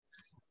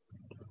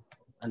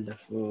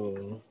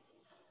Wonderful.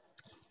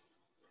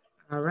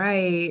 All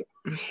right.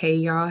 Hey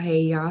y'all,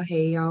 hey y'all,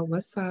 hey y'all,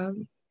 what's up?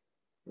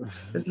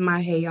 This is my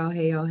hey y'all,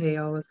 hey y'all, hey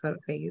y'all, what's up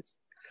face.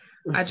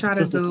 I try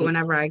to do it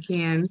whenever I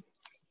can.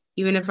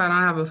 Even if I don't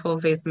have a full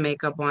face of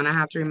makeup on, I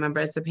have to remember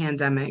it's a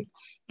pandemic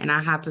and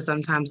I have to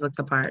sometimes look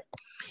the part.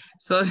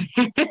 So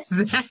that's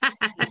that.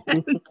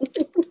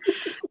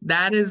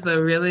 That is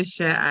the realest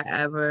shit I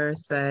ever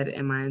said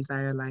in my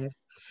entire life.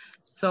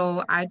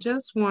 So I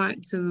just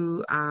want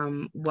to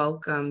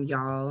welcome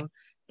y'all.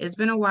 It's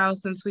been a while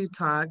since we've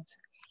talked,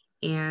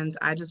 and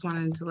I just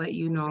wanted to let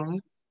you know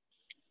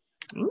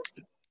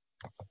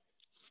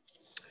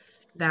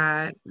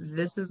that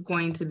this is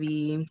going to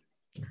be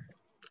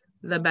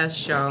the best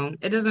show.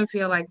 It doesn't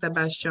feel like the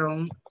best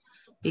show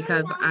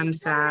because I'm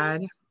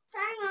sad.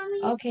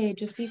 Okay,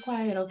 just be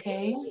quiet,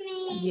 okay?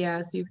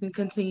 Yes, you can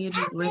continue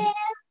to live.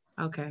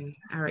 Okay,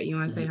 all right. You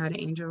want to say hi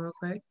to Angel real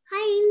quick?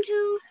 Hi,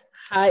 Angel.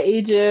 Hi,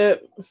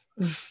 Egypt.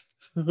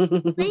 What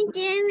are you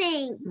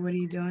doing? What are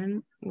you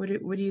doing? What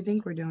do you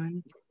think we're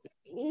doing?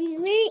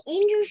 What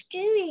Angel's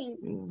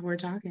doing? We're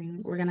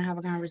talking. We're gonna have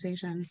a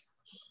conversation.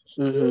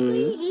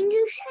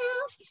 Angel's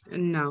house?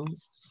 No.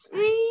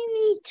 I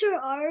need to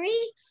Ari?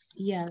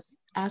 Yes.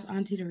 Ask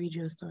Auntie to read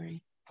you a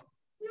story.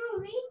 No,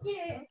 read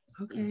it.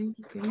 Okay,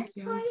 thank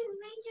you.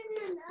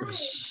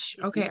 Shh.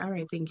 Okay, all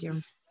right, thank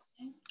you.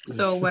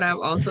 So what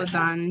I've also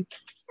done.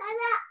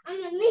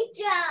 I'm a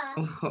ninja.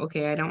 Oh,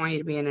 okay, I don't want you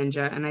to be a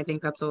ninja, and I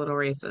think that's a little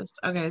racist.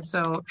 Okay, so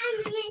I'm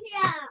a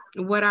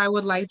ninja. What I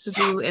would like to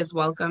do is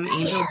welcome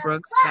Angel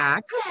Brooks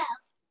back.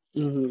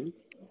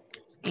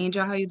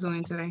 Angel, how you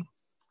doing today?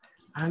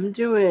 I'm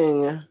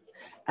doing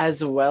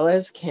as well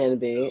as can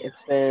be.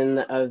 It's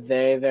been a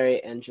very, very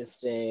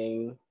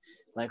interesting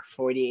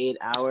 48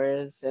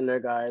 hours in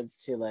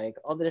regards to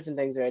all the different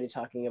things we're already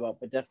talking about,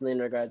 but definitely in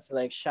regards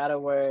to shadow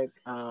work,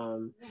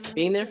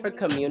 being there for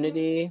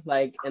community,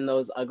 in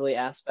those ugly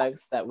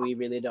aspects that we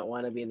really don't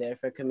want to be there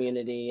for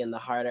community, and the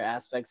harder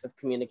aspects of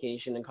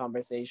communication and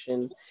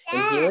conversation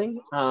and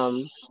healing.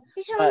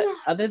 But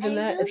other than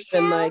that, it's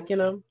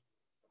been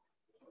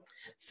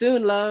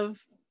soon, love.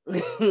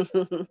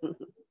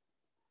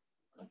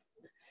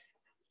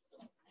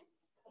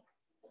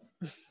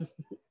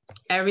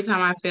 Every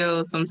time I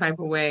feel some type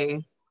of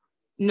way.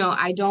 No,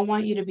 I don't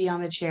want you to be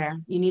on the chair.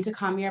 You need to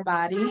calm your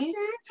body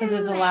because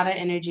there's a lot of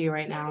energy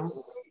right now.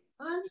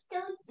 I'm so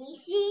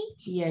dizzy.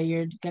 Yeah,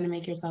 you're gonna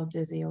make yourself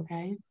dizzy,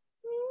 okay?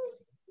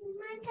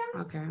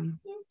 Okay.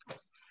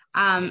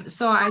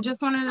 So I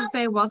just wanted to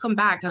say welcome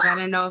back because I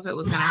didn't know if it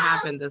was gonna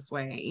happen this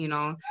way.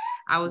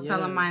 I was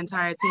telling my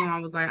entire team,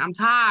 I was like, I'm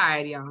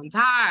tired, y'all. I'm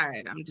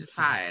tired. I'm just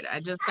tired. I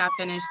just got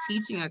finished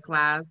teaching a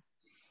class,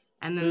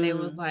 and then they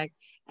was like,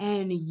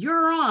 and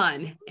you're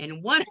on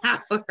in 1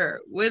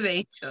 hour with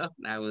Angel.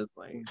 And I was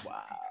like,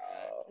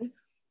 wow.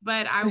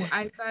 But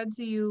I said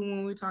to you when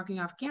we were talking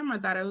off camera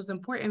that it was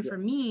important for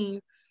me.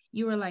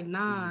 You were like,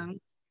 nah,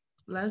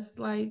 let's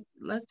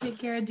take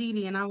care of Dee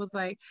Dee. And I was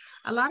like,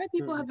 a lot of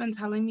people have been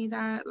telling me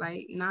that,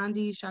 like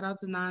Nandi, shout out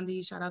to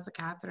Nandi, shout out to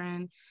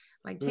Catherine,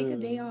 like take a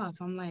day off.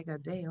 I'm like, a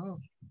day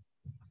off.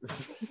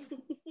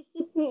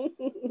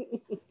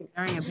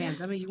 During a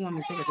pandemic, you want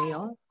me to take a day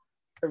off?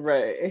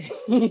 Right.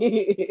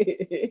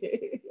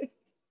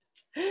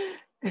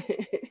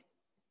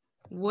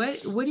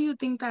 What do you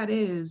think that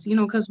is?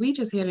 Because we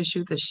just here to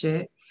shoot the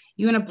shit.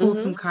 You want to pull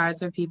some cards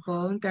for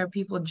people. There are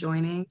people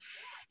joining.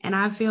 And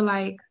I feel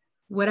like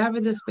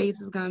whatever the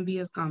space is gonna be,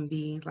 it's gonna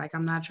be. Like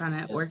I'm not trying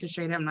to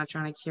orchestrate it, I'm not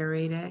trying to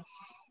curate it.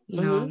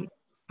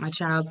 My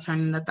child's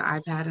turning up the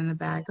iPad in the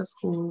back of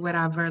school,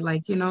 whatever.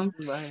 Right.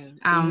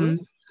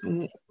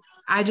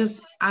 I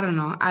don't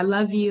know. I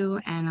love you,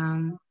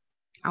 and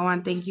I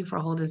want to thank you for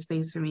holding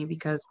space for me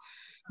because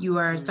you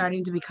are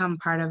starting to become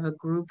part of a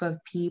group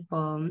of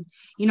people.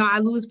 I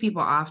lose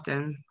people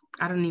often.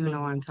 I don't even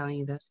know why I'm telling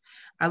you this.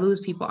 I lose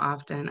people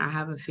often. I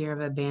have a fear of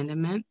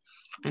abandonment.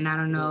 And I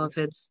don't know if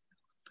it's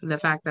the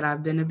fact that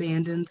I've been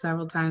abandoned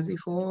several times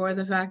before or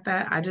the fact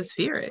that I just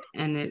fear it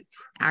and it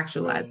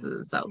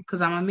actualizes itself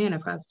because I'm a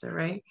manifester,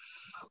 right?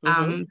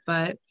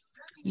 But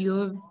you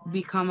have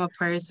become a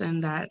person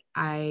that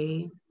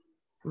I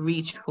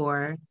reach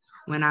for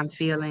when I'm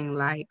feeling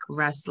like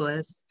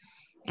restless.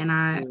 And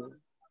I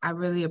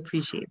really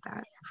appreciate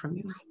that from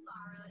you.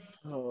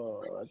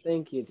 Oh,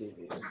 thank you,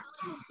 Dee.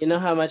 You know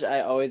how much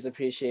I always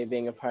appreciate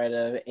being a part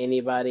of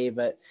anybody,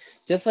 but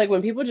just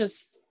when people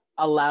just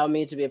allow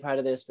me to be a part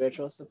of their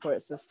spiritual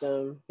support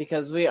system,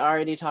 because we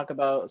already talk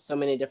about so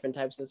many different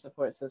types of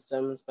support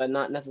systems, but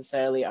not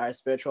necessarily our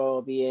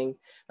spiritual being,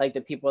 like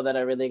the people that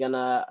are really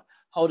gonna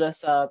hold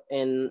us up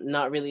and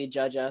not really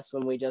judge us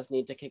when we just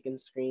need to kick and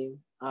scream.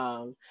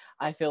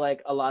 I feel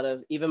like a lot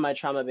of even my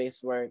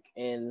trauma-based work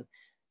and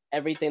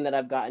everything that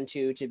I've gotten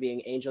to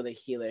being Angel the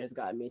Healer has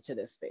gotten me to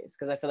this space.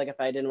 Because I feel like if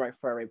I didn't work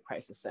for a rape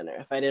crisis center,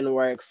 if I didn't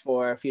work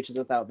for Futures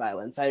Without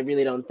Violence, I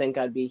really don't think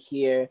I'd be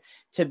here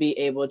to be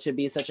able to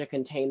be such a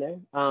container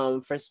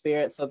for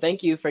spirit. So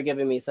thank you for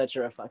giving me such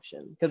a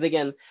reflection. Because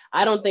again,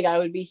 I don't think I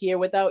would be here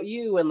without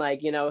you, and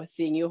like, you know,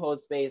 seeing you hold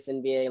space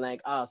and being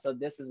like, oh, so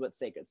this is what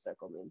Sacred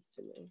Circle means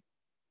to me.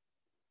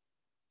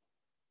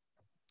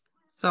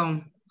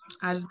 So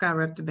I just got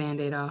ripped the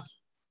Band-Aid off.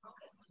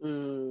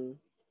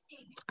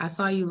 I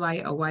saw you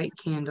light a white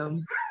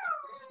candle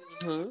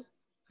for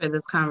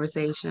this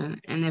conversation.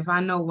 And if I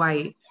know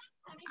white,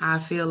 I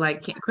feel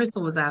like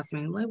Crystal was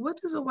asking me, like, what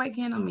does a white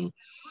candle mean?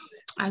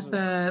 I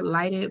said,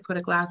 light it, put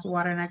a glass of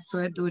water next to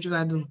it, do what you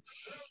gotta do.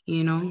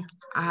 You know,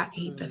 I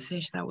ate the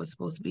fish that was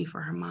supposed to be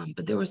for her mom,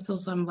 but there was still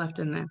some left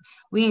in there.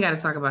 We ain't got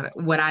to talk about it,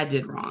 what I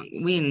did wrong.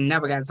 We ain't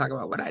never got to talk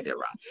about what I did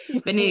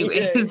wrong. But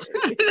anyways,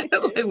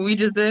 like we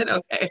just did.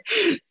 Okay.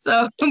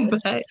 So,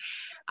 but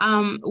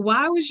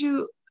why would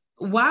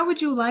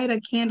you light a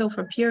candle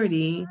for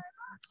purity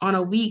on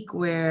a week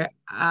where,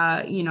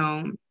 you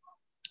know,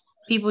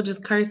 people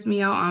just cursed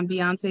me out on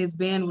Beyonce's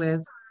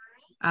bandwidth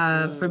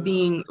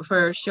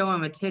for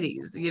showing my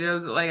titties, you know,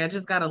 like I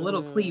just got a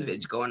little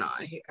cleavage going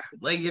on here,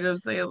 like, you know what I'm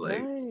saying,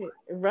 like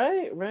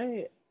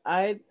right.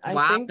 I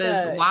WAP think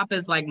that WAP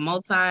is like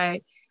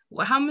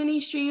how many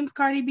streams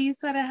Cardi B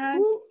said it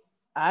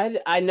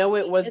had? I know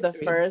it was the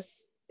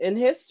first in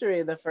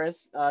history, the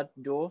first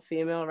dual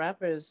female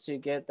rappers to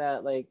get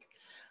that. Like,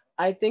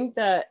 I think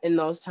that in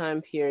those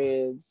time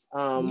periods,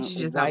 you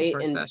should just have a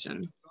twerk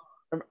session.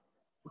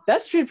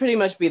 That should pretty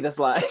much be the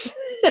slide.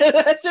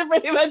 That should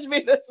pretty much be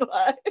the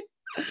slide.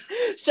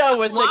 Show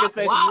what Sacred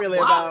Space is really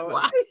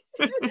about.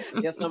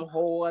 Yes, some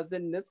whores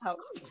in this house.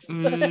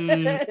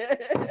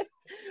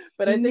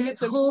 But I think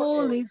it's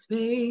holy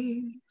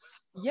space.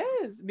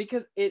 Yes,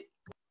 because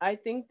I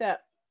think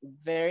that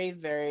very,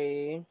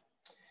 very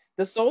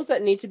the souls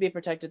that need to be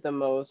protected the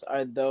most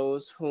are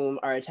those whom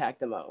are attacked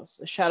the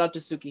most. Shout out to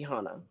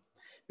Sukihana.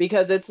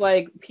 Because it's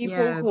like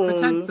people who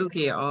protect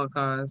Suki at all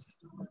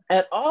costs.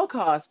 At all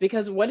costs,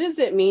 because what does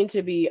it mean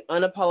to be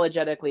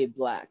unapologetically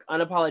Black,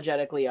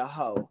 unapologetically a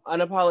hoe,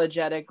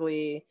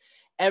 unapologetically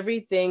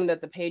everything that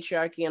the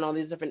patriarchy and all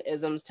these different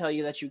isms tell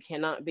you that you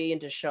cannot be,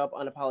 and to show up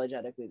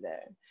unapologetically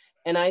there.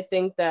 And I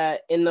think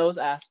that in those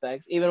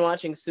aspects, even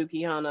watching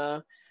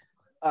Sukihana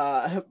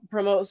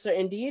promote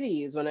certain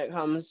deities when it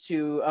comes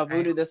to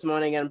voodoo this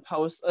morning and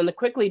post and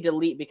quickly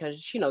delete because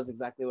she knows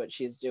exactly what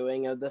she's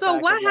doing. So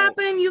what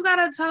happened? You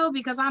gotta tell,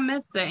 because I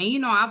missed it. And you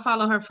know, I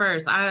follow her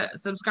first. I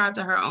subscribe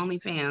to her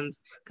OnlyFans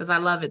because I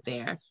love it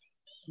there.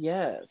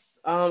 Yes.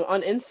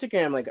 On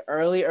Instagram, like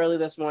early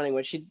this morning,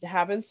 which she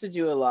happens to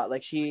do a lot.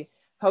 Like she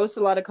posts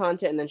a lot of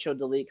content and then she'll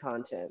delete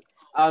content.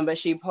 But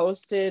she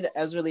posted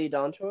Ezra Lee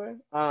Dontor,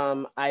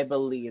 I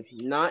believe,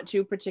 not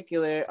too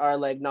particular or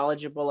like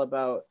knowledgeable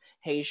about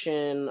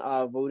Haitian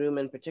voodoo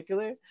in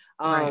particular.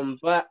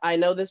 But I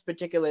know this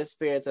particular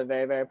spirit's a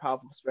very, very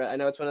powerful spirit. I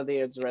know it's one of the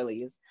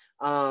Israelis.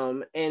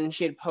 And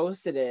she had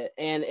posted it.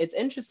 And it's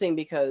interesting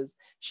because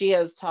she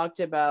has talked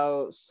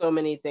about so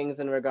many things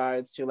in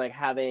regards to like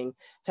having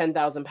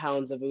 10,000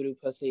 pounds of voodoo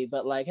pussy,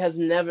 but like has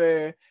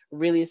never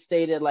really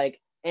stated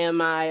like,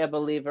 am I a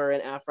believer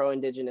in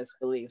Afro-Indigenous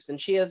beliefs? And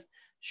she has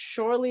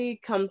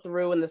surely come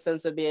through in the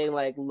sense of being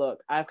like,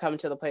 look, I've come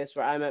to the place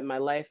where I'm at my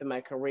life and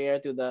my career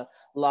through the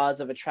laws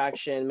of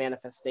attraction,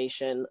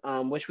 manifestation,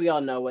 which we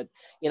all know what,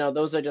 you know,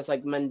 those are just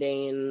like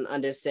mundane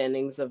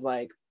understandings of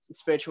like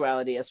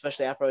spirituality,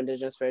 especially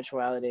Afro-Indigenous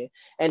spirituality.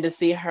 And to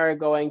see her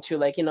going to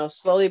like, you know,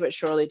 slowly but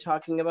surely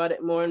talking about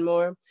it more and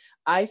more,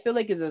 I feel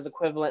like is as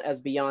equivalent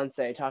as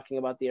Beyonce talking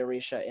about the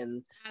Orisha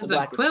in as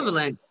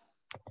equivalent.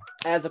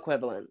 As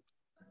equivalent.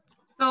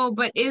 So,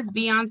 but is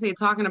Beyonce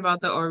talking about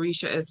the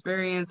Orisha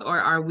experience, or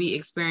are we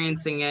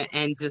experiencing it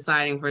and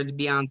deciding for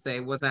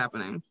Beyonce what's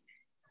happening?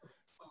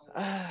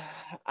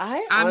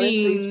 I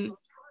mean,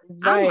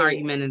 I'm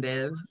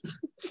argumentative.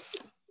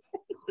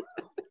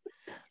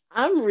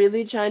 I'm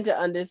really trying to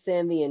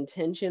understand the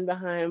intention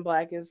behind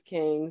Black is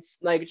King,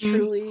 like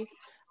truly.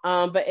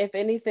 But if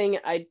anything,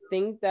 I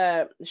think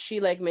that she,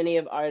 like many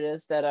of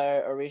artists that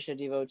are Orisha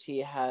devotee,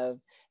 have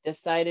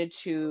decided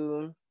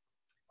to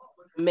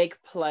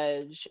make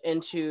pledge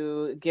and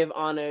to give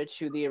honor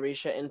to the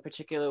Orisha in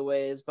particular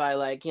ways by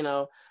like, you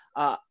know,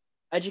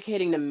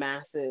 educating the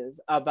masses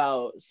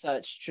about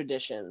such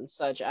traditions,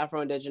 such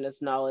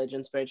Afro-Indigenous knowledge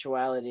and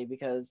spirituality,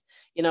 because,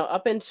 you know,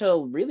 up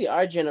until really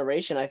our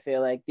generation, I feel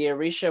like the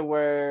Orisha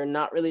were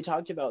not really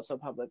talked about so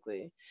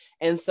publicly.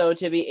 And so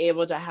to be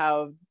able to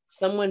have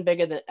someone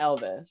bigger than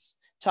Elvis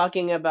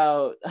talking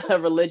about a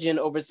religion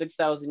over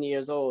 6,000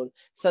 years old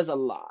says a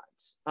lot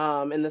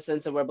in the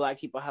sense of where Black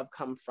people have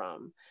come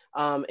from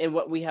and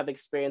what we have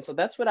experienced. So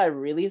that's what I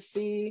really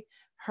see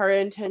her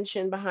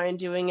intention behind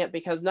doing it,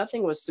 because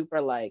nothing was super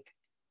like,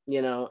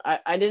 you know,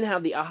 I didn't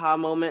have the aha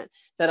moment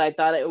that I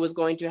thought it was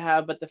going to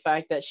have, but the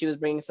fact that she was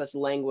bringing such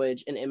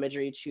language and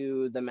imagery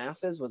to the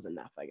masses was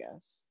enough, I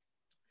guess.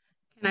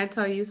 Can I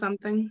tell you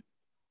something?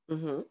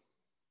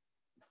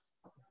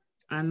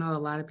 I know a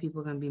lot of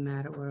people are gonna be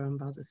mad at what I'm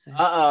about to say.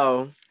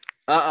 Uh-oh.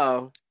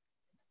 Uh-oh.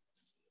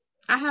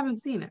 I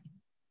haven't seen it.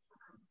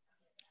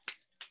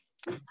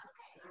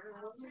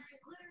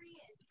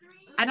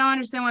 I don't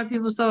understand why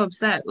people are so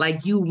upset.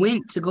 Like, you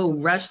went to go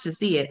rush to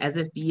see it as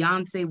if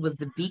Beyonce was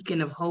the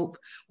beacon of hope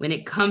when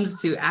it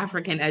comes to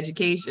African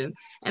education,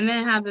 and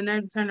then have the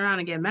nerve to turn around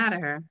and get mad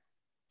at her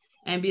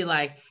and be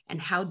like,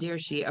 and how dare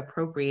she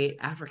appropriate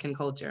African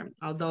culture?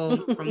 Although,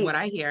 from what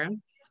I hear,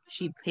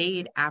 she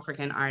paid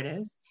African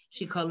artists,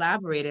 she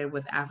collaborated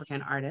with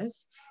African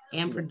artists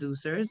and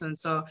producers. And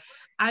so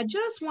I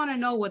just want to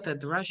know what the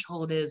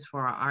threshold is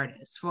for an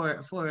artist,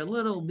 for a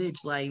little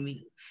bitch like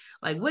me.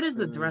 Like, what is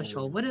the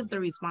threshold? What is the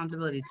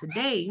responsibility?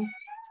 Today,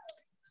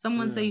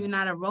 someone say you're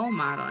not a role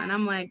model. And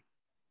I'm like,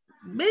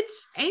 bitch,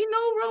 ain't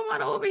no role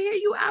model over here.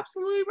 You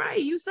absolutely right.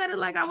 You said it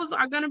like I was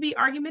gonna be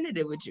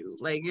argumentative with you,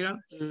 like, you know.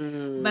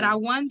 But I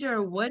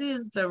wonder, what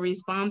is the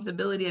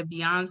responsibility of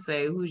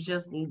Beyonce, who's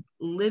just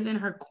living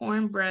her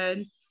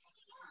cornbread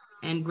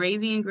and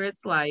gravy and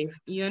grits life?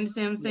 You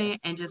understand what I'm saying?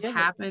 And just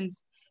happened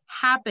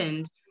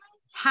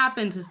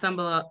to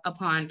stumble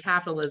upon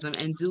capitalism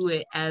and do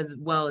it as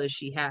well as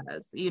she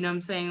has. You know what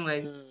I'm saying?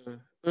 Like,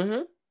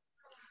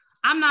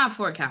 I'm not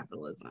for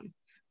capitalism,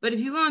 but if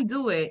you're gonna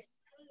do it,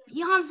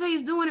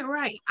 Beyonce's doing it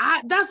right.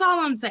 That's all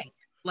I'm saying.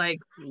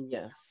 Like,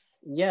 yes.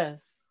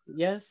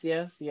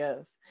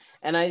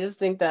 And I just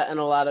think that in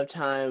a lot of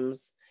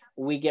times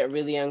we get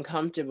really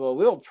uncomfortable.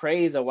 We'll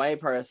praise a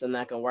white person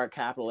that can work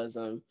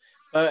capitalism,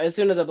 but as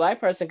soon as a black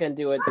person can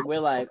do it, we're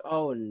like,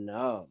 oh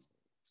no.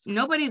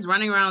 Nobody's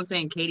running around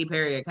saying Katy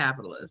Perry a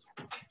capitalist.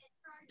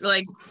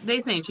 Like, they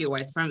saying she a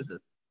white supremacist,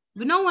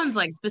 but no one's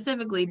like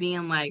specifically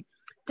being like,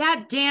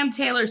 that damn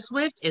Taylor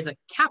Swift is a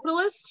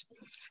capitalist.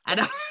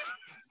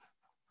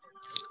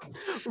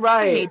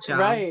 Right. I hate y'all.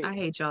 Right. I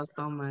hate y'all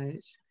so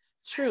much.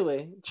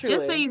 Truly.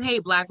 Just say you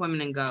hate black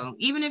women and go.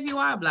 Even if you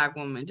are a black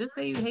woman, just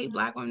say you hate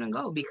black women and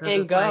go, because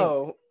it's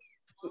go.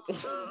 Like...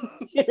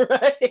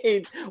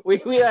 right.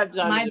 We have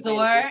my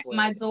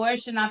door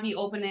should not be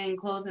opening and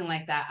closing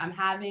like that. I'm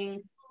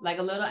having like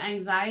a little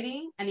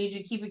anxiety. I need you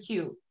to keep it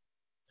cute.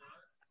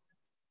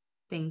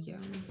 Thank you.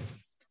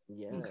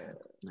 Yeah. Okay.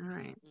 All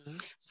right.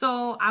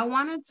 So I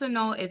wanted to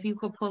know if you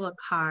could pull a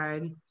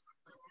card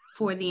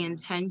for the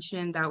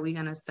intention that we're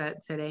gonna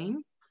set today.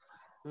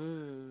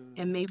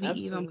 And maybe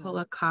even pull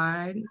a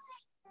card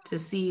to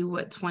see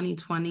what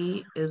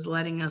 2020 is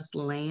letting us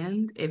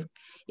land. If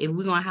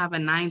we're gonna have a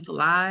 9th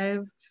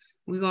live,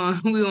 we're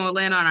gonna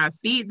land on our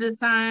feet this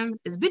time.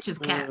 It's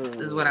bitches cats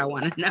is what I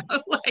want to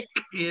know. Like,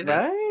 you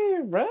know?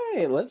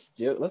 Right. Let's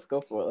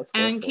go for it.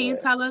 And can you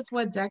tell us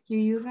what deck you're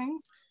using?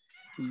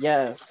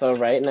 Yeah, so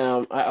right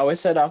now, I always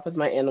start off with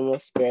my Animal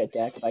Spirit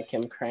deck by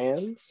Kim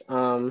Krans.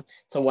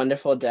 It's a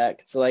wonderful deck.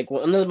 It's like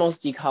one of the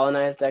most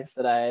decolonized decks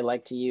that I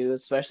like to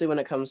use, especially when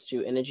it comes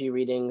to energy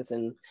readings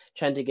and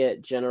trying to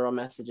get general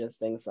messages,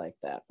 things like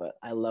that. But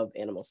I love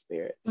Animal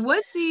Spirits.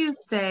 What do you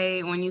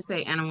say when you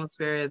say Animal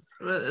Spirits?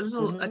 This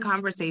is a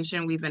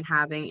conversation we've been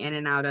having in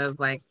and out of,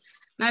 like,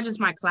 not just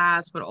my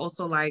class, but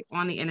also like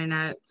on the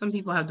internet. Some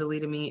people have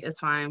deleted me. It's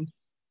fine.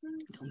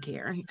 Don't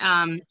care.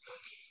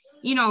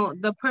 You know,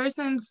 the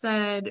person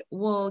said,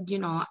 well, you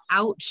know,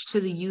 ouch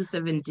to the use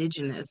of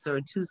indigenous or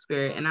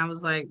two-spirit. And I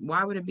was like,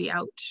 why would it be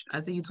ouch? I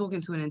said, you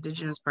talking to an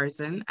indigenous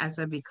person? I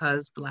said,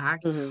 because Black,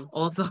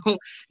 also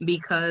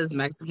because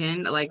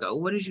Mexican. Like,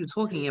 what is you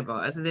talking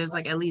about? I said, there's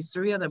like at least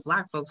 3 other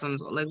Black folks on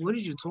this. Like, what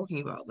is you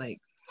talking about? Like,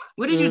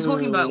 what are you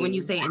talking about when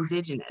you say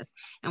indigenous?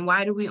 And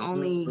why do we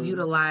only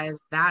utilize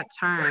that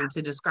term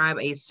to describe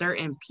a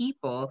certain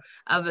people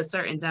of a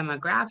certain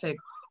demographic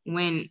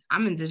when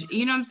I'm indigenous?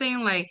 You know what I'm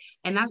saying? Like,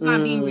 and that's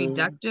not being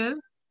reductive.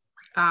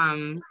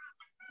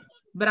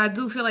 But I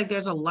do feel like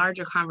there's a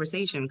larger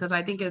conversation, because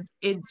I think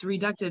it's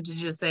reductive to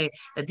just say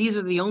that these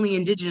are the only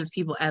indigenous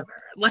people ever.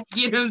 Like,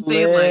 you know what I'm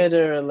saying?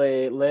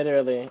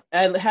 Literally.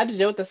 I had to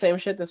deal with the same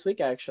shit this week,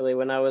 actually,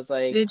 when I was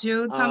like... Did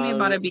you? Tell me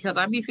about it, because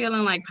I'd be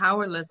feeling like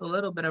powerless a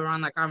little bit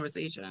around that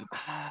conversation.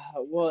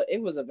 Well, it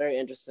was a very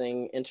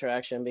interesting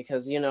interaction,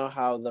 because you know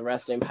how the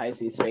resting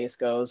Pisces face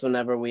goes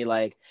whenever we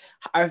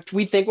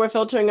we think we're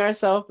filtering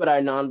ourselves, but our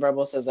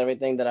nonverbal says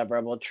everything that our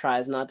verbal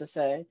tries not to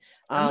say.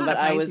 I'm not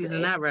a Pisces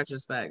in that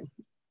retrospect.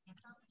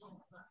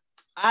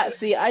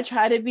 I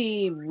try to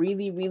be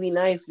really, really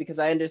nice, because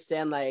I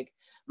understand like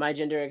my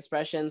gender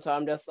expression. So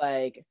I'm just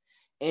like,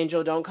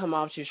 Angel, don't come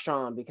off too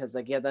strong, because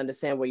like you have to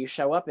understand where you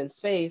show up in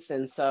space.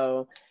 And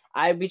so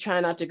I be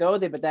trying not to go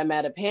there, but that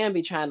Mad at Pam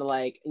be trying to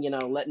like, you know,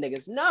 let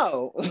niggas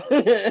know.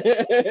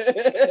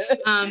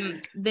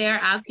 They're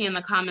asking in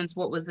the comments,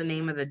 what was the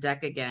name of the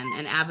deck again?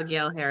 And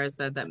Abigail Harris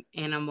said that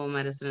animal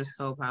medicine is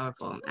so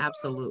powerful.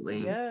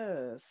 Absolutely.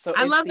 Yeah. So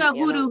I love that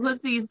Hoodoo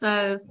Hussy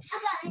says,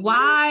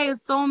 why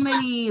so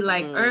many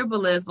like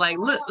herbalists, like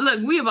look,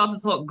 we about to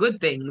talk good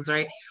things,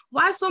 right?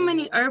 Why so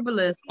many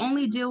herbalists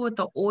only deal with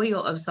the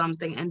oil of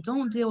something and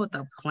don't deal with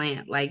the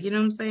plant? Like, you know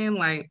what I'm saying?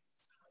 Like,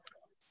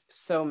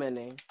 so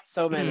many.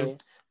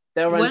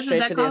 They'll run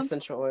straight to the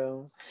essential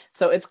oil.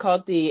 So it's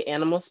called the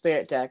Animal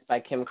Spirit deck by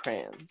Kim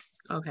Krans.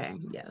 Okay,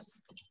 yes.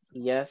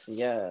 Yes,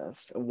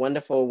 yes.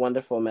 Wonderful,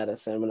 wonderful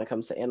medicine when it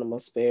comes to animal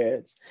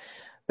spirits.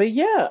 But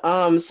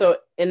yeah, so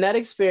in that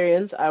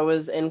experience, I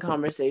was in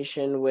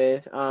conversation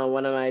with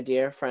one of my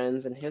dear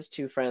friends and his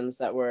two friends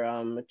that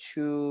were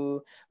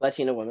two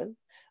Latina women,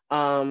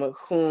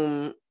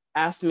 whom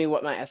asked me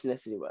what my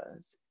ethnicity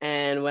was.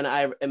 And when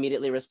I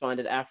immediately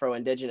responded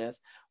Afro-Indigenous,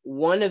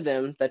 one of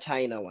them, the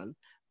Taino one,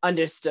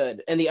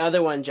 understood, and the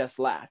other one just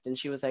laughed. And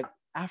she was like,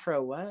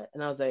 Afro what?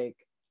 And I was like,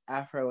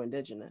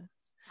 Afro-Indigenous.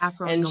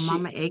 Afro, And your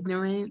mama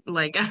ignorant?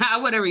 Like, I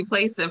would have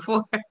replaced it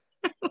for her.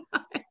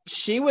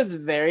 she was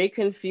very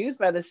confused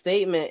by the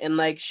statement, and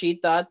like she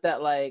thought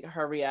that like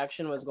her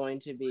reaction was going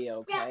to be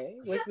okay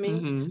with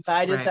me, but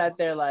I just Right. sat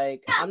there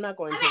like, I'm not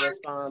going to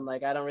respond.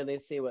 Like, I don't really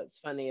see what's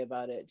funny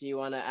about it. Do you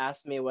want to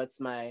ask me what's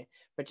my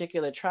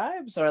particular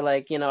tribes, or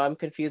like, I'm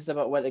confused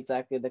about what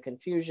exactly the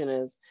confusion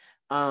is.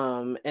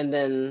 And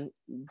then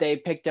they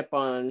picked up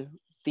on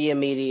the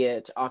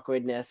immediate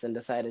awkwardness and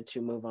decided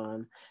to move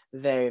on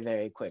very,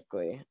 very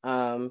quickly,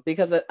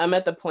 because I'm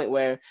at the point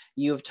where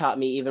you've taught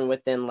me, even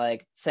within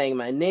like saying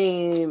my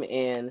name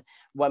and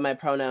what my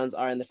pronouns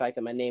are, and the fact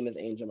that my name is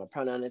Angel, my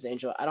pronoun is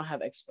Angel. I don't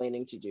have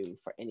explaining to do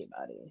for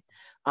anybody.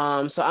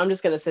 So I'm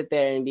just gonna sit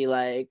there and be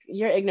like,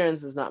 your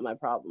ignorance is not my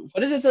problem.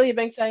 What did Azealia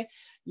Banks say?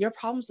 Your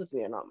problems with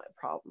me are not my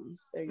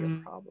problems. They're your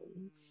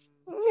problems.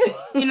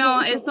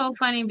 It's so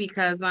funny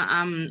because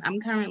I'm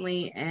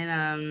currently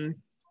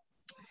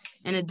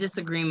in a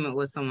disagreement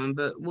with someone,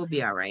 but we'll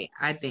be all right.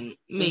 I think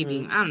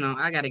maybe, I don't know.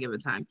 I got to give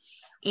it time.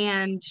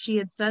 And she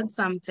had said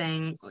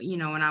something,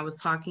 when I was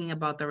talking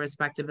about the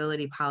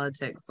respectability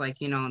politics, like,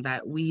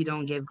 that we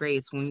don't give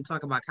grace. When we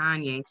talk about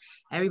Kanye,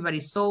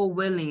 everybody's so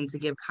willing to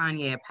give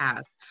Kanye a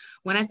pass.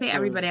 When I say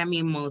everybody, I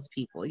mean most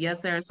people. Yes,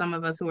 there are some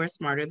of us who are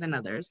smarter than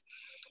others.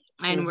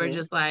 And we're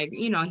just like,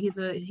 he's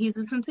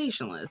a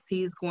sensationalist.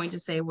 He's going to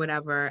say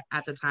whatever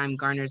at the time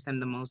garners him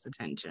the most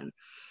attention.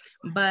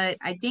 But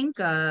I think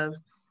of,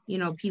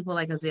 people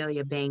like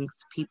Azealia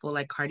Banks, people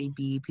like Cardi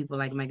B, people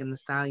like Megan Thee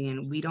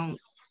Stallion.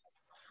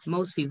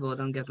 Most people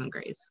don't give them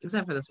grace,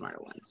 except for the smarter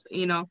ones.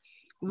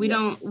 We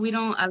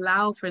don't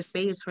allow for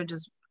space for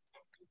just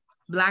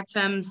Black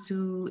femmes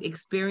to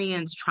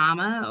experience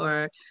trauma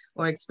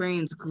or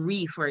experience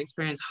grief or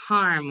experience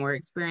harm or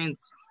experience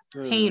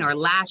pain or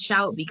lash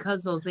out,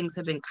 because those things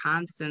have been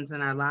constants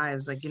in our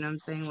lives. Like, you know what I'm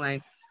saying?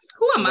 Like,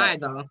 who am I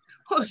though?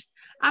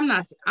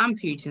 I'm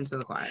preaching to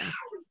the choir.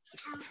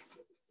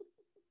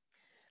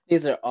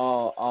 These are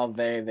all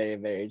very, very,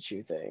 very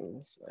true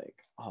things. Like,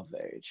 all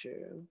very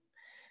true.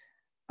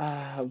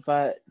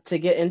 But to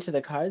get into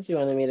the cards you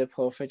wanted me to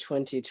pull for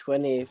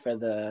 2020 for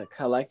the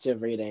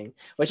collective reading,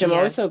 which I'm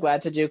always so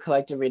glad to do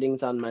collective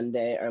readings on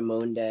Monday or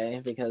Moon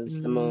Day,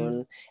 because the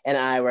moon and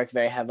I work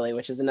very heavily,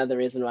 which is another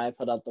reason why I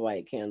put out the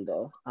white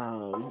candle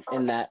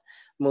in that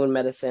moon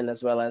medicine,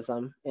 as well as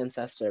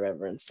ancestor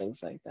reverence,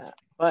 things like that.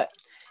 But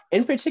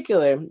in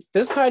particular,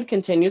 this card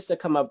continues to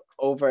come up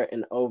over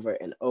and over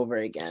and over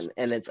again.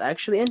 And it's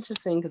actually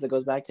interesting because it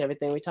goes back to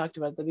everything we talked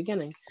about at the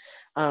beginning.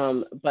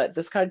 But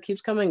this card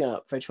keeps coming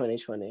up for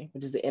 2020,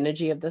 which is the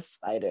energy of the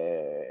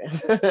spider.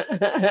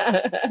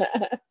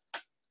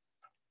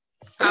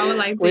 I would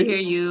like to hear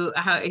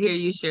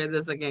you share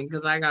this again,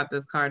 because I got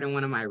this card in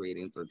one of my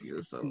readings with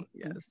you. So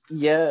yes.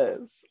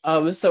 Yes.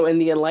 So in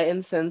the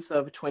enlightened sense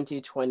of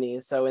 2020,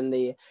 so in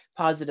the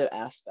positive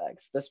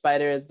aspects, the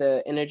spider is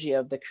the energy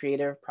of the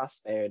creator of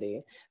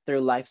prosperity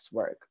through life's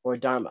work, or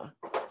dharma.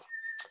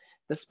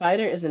 The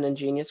spider is an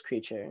ingenious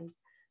creature.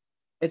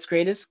 Its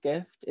greatest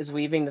gift is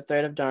weaving the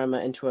thread of dharma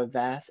into a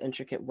vast,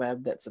 intricate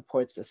web that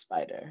supports the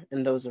spider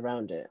and those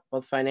around it,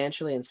 both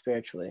financially and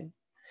spiritually.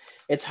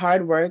 It's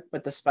hard work,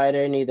 but the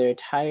spider neither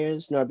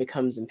tires nor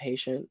becomes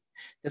impatient.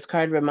 This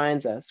card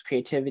reminds us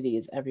creativity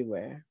is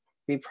everywhere.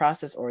 Be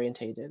process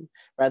orientated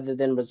rather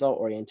than result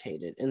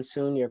orientated, and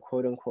soon your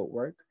quote unquote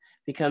work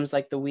becomes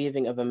like the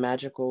weaving of a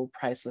magical,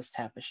 priceless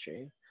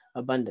tapestry.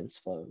 Abundance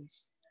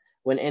flows.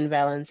 When in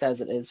balance,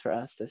 as it is for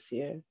us this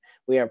year,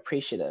 we are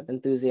appreciative,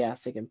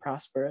 enthusiastic, and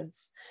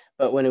prosperous.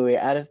 But when we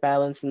are out of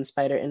balance in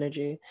spider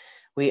energy,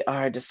 we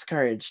are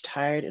discouraged,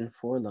 tired, and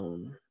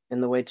forlorn.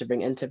 And the way to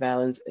bring into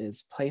balance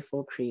is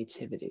playful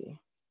creativity.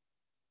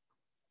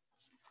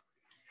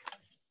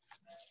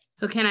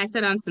 So can I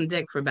sit on some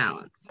dick for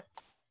balance?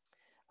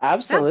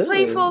 Absolutely. That's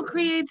playful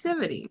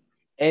creativity.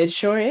 It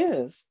sure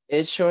is.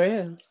 It sure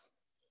is.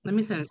 Let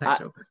me send a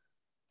text real quick.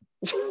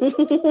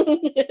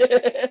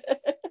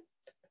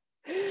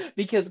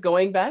 Because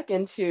going back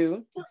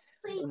into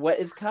what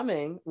is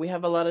coming, we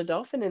have a lot of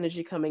dolphin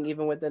energy coming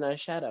even within our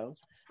shadow.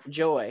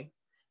 Joy.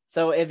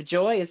 So if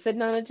joy is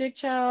sitting on a dick,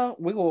 child,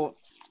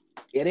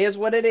 it is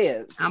what it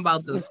is. I'm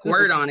about to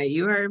squirt on it.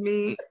 You heard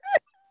me?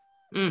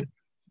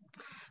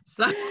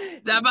 So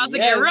I'm about to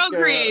get real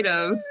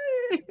creative.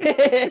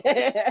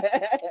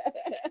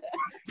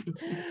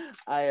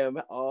 I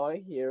am all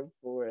here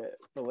for it.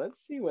 But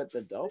let's see what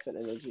the dolphin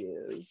energy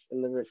is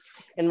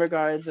in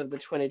regards of the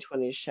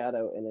 2020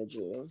 shadow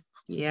energy.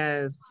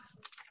 Yes.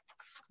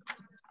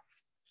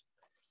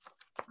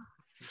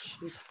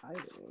 She's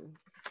hiding.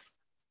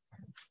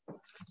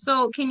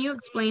 So can you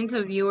explain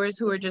to viewers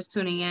who are just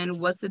tuning in,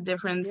 what's the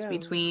difference Yeah.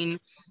 between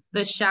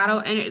the shadow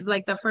and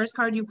like the first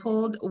card you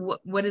pulled?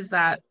 What is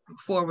that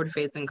forward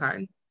facing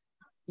card?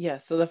 Yeah,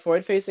 so the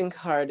forward facing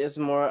card is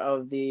more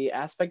of the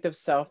aspect of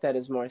self that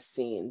is more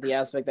seen, the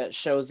aspect that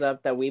shows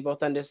up that we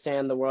both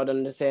understand, the world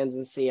understands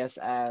and see us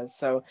as.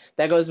 So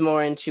that goes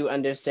more into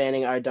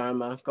understanding our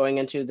Dharma, going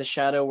into the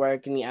shadow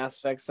work and the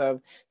aspects of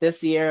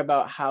this year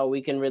about how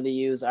we can really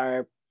use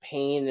our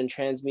pain and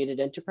transmute it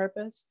into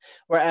purpose.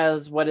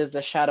 Whereas what is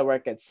the shadow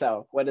work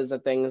itself? What is the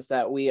things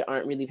that we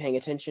aren't really paying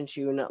attention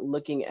to, not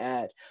looking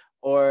at,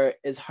 or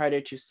is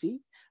harder to see?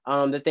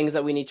 The things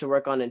that we need to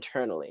work on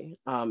internally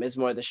is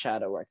more the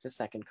shadow work, the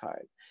second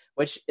card,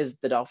 which is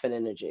the dolphin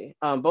energy.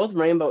 Both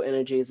rainbow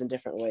energies in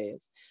different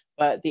ways,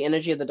 but the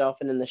energy of the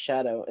dolphin in the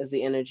shadow is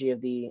the energy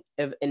of the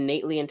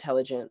innately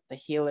intelligent, the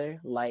healer,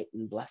 light,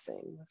 and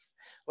blessings,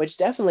 which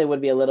definitely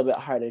would be a little bit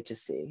harder to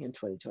see in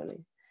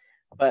 2020.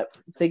 But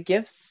the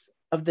gifts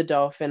of the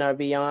dolphin are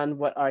beyond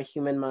what our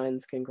human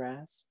minds can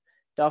grasp.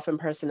 Dolphin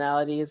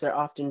personalities are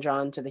often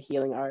drawn to the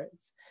healing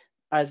arts,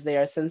 as they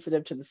are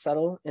sensitive to the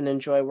subtle and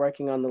enjoy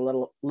working on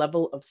the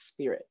level of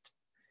spirit.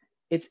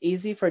 It's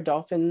easy for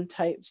dolphin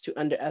types to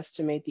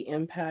underestimate the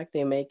impact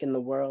they make in the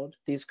world.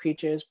 These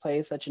creatures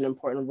play such an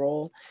important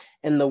role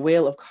in the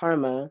wheel of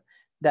karma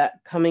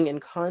that coming in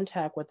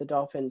contact with the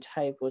dolphin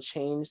type will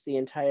change the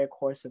entire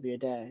course of your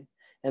day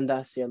and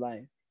thus your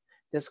life.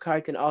 This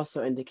card can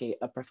also indicate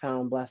a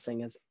profound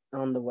blessing is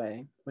on the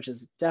way, which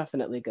is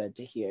definitely good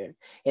to hear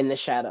in the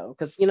shadow.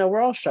 Because, we're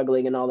all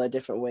struggling in all the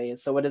different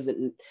ways. So what does it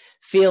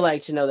feel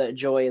like to know that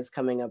joy is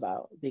coming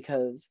about?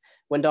 Because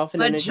when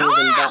dolphin energy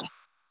is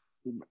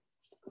in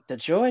the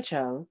joy,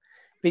 child,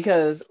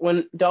 because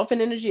when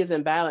dolphin energy is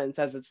in balance,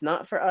 as it's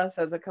not for us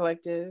as a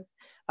collective,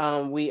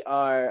 we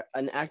are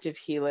an active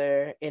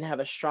healer and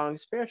have a strong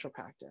spiritual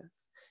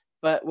practice.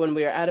 But when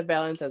we are out of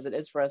balance, as it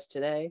is for us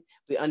today,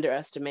 we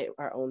underestimate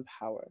our own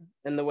power.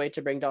 And the way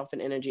to bring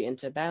dolphin energy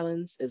into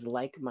balance is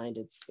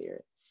like-minded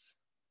spirits.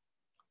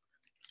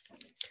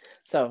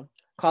 So,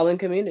 call in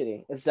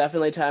community. It's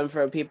definitely time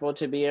for people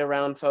to be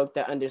around folk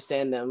that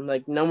understand them.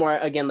 Like, no more,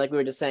 again, like we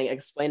were just saying,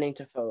 explaining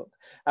to folk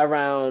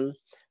around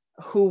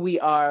who we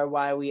are,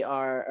 why we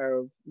are,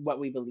 or what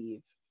we believe.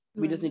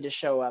 We just need to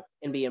show up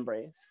and be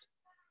embraced.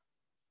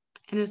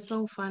 And it's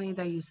so funny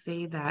that you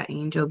say that,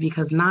 Angel,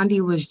 because Nandi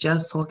was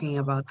just talking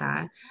about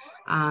that.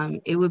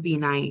 It would be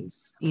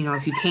nice,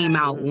 if you came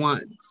out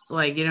once,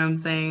 like, you know what I'm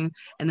saying?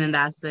 And then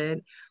that's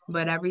it.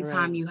 But every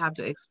time you have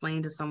to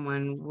explain to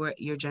someone what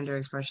your gender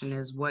expression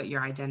is, what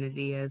your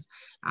identity is,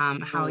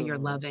 how you're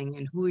loving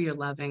and who you're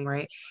loving,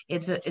 right?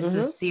 It's a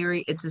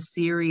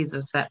series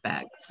of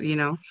setbacks,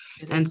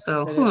 And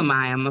so who am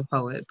I? I'm a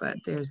poet, but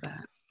there's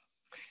that.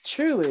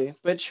 Truly,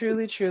 but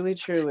truly, truly,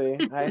 truly,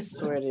 I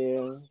swear to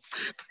you.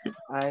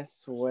 I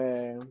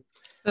swear.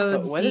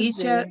 So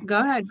Deja, go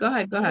ahead.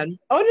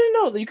 Oh,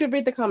 no, you could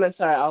read the comments.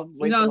 Sorry, I'll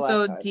wait for the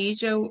last card.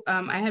 Deja,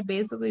 I had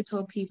basically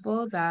told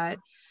people that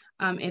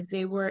if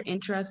they were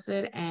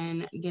interested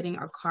in getting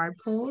a card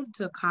pulled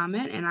to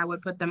comment, and I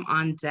would put them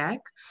on deck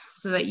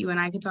so that you and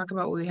I could talk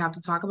about what we have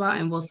to talk about,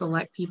 and we'll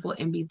select people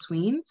in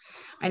between.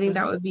 I think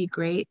that would be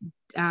great.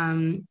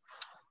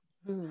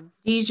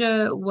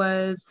 Deja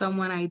was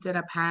someone I did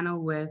a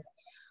panel with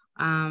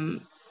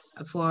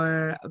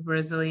for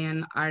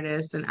Brazilian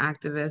artists and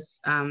activists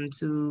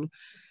to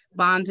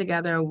bond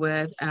together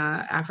with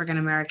African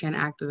American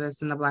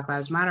activists in the Black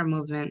Lives Matter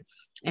movement.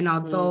 And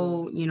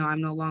although,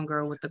 I'm no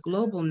longer with the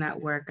global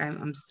network,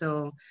 I'm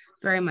still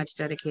very much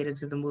dedicated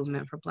to the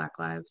movement for Black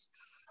lives.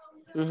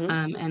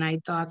 And I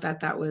thought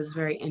that was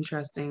very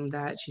interesting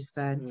that she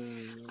said.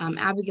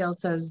 Abigail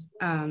says,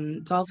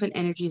 dolphin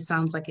energy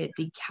sounds like it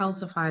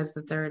decalcifies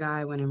the third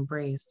eye when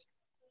embraced.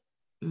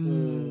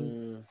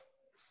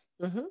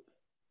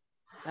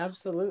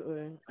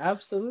 Absolutely.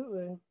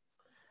 Absolutely.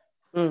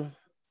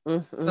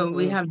 So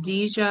we have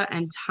Deja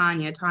and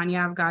Tanya. Tanya,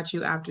 I've got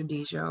you after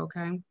Deja,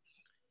 okay?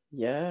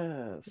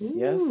 Yes.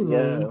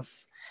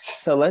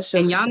 So let's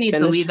just and y'all need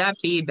to leave that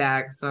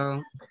feedback. So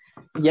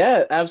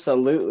yeah,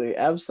 absolutely.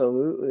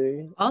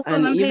 Also,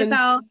 and even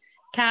PayPal,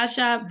 Cash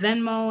App,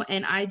 Venmo,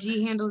 and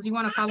IG handles you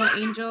want to follow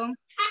Angel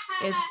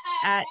is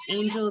at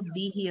Angel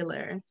the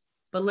Healer.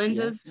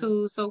 Belinda's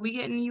too. So we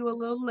getting you a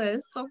little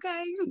list,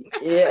 okay?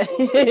 Yeah.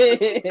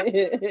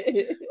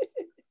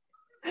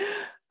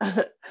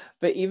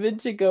 But even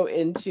to go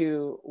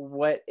into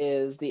what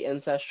is the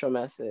ancestral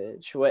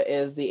message, what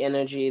is the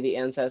energy the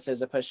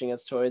ancestors are pushing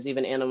us towards,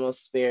 even animal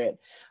spirit.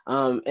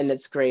 And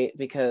it's great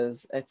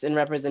because it's in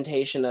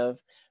representation of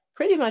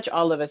pretty much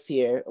all of us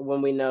here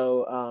when we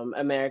know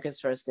America's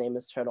first name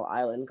is Turtle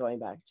Island, going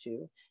back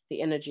to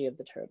the energy of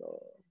the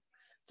turtle.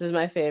 This is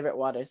my favorite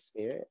water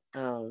spirit,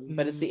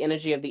 but it's the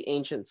energy of the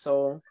ancient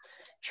soul,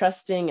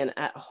 trusting and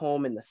at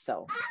home in the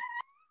self,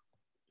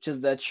 which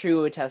is the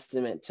true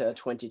testament to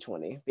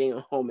 2020, being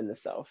home in the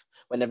self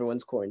when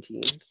everyone's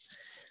quarantined.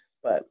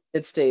 But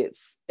it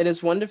states, it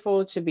is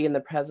wonderful to be in the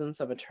presence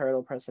of a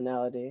turtle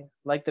personality.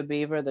 Like the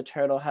beaver, the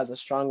turtle has a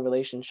strong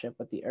relationship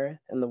with the earth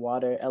and the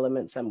water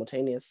element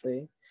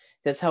simultaneously.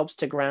 This helps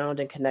to ground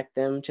and connect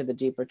them to the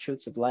deeper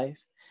truths of life,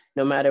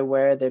 no matter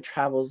where their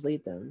travels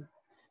lead them.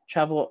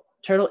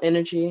 Turtle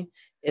energy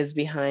is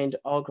behind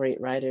all great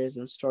writers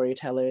and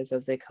storytellers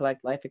as they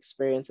collect life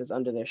experiences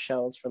under their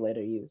shells for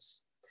later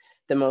use.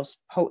 The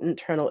most potent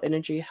turtle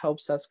energy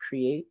helps us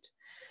create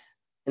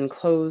and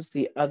close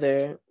the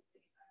other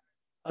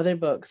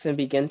books and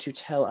begin to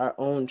tell our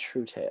own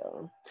true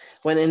tale.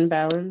 When in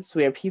balance,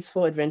 we are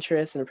peaceful,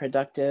 adventurous, and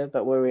productive,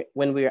 but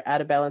when we are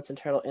out of balance in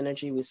turtle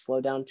energy, we slow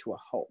down to a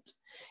halt.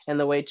 And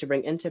the way to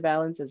bring into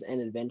balance is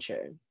an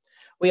adventure.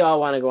 We all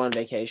want to go on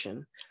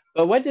vacation,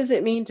 but what does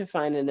it mean to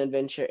find an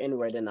adventure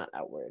inward and not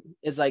outward?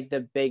 Is like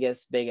the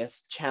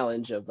biggest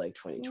challenge of like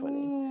 2020.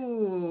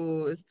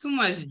 Ooh, it's too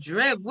much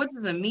drip. What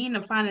does it mean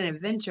to find an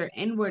adventure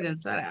inward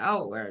instead of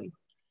outward?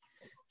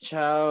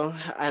 Joe,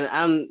 and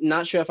I'm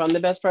not sure if I'm the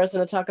best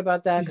person to talk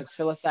about that because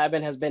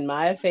psilocybin has been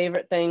my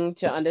favorite thing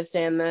to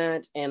understand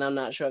that, and I'm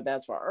not sure if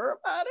that's for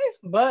everybody,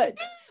 but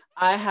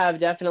I have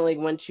definitely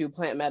went to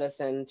plant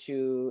medicine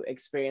to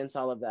experience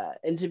all of that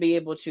and to be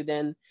able to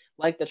then,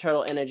 like the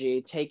turtle energy,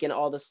 take in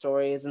all the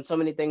stories and so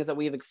many things that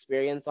we've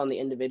experienced on the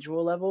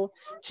individual level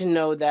to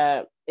know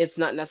that it's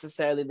not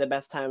necessarily the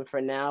best time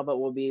for now, but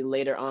will be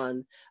later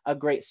on a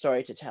great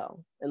story to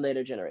tell in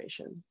later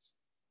generations.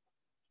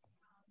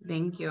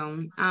 Thank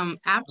you.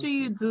 After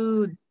you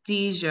do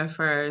Deja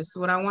first,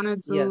 what I want to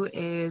do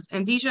is,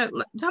 and Deja,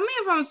 tell me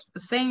if I'm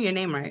saying your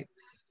name right.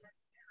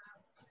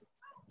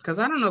 Because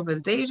I don't know if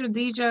it's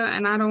Deja,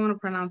 and I don't want to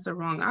pronounce it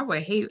wrong. I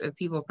would hate if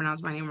people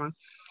pronounce my name wrong.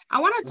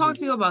 I want to talk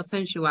to you about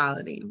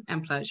sensuality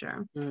and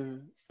pleasure.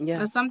 Yeah.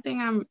 That's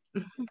something I'm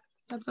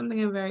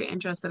very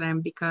interested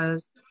in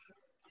because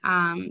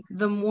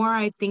the more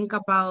I think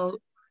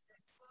about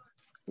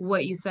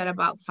what you said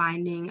about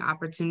finding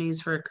opportunities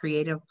for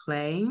creative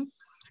play,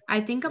 I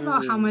think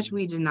about how much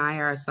we deny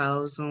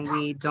ourselves when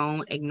we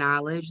don't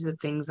acknowledge the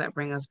things that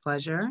bring us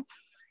pleasure.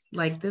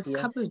 Like this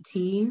cup of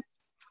tea,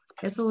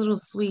 it's a little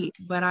sweet,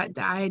 but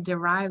I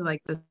derive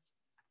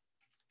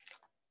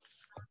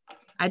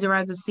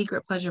the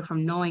secret pleasure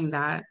from knowing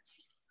that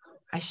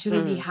I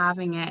shouldn't be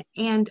having it.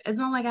 And it's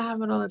not like I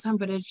have it all the time,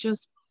 but it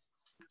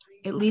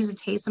leaves a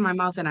taste in my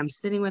mouth and I'm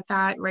sitting with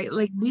that, right?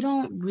 Like we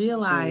don't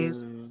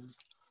realize,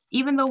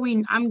 even though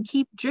I'm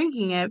keep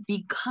drinking it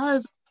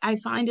because I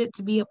find it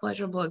to be a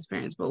pleasurable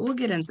experience, but we'll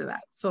get into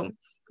that. So,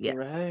 yes.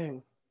 Right.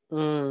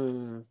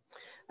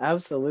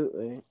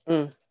 Absolutely.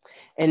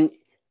 And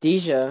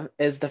Deja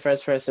is the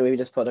first person we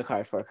just pulled a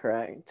card for,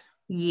 correct?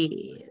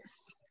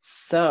 Yes.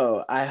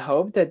 So I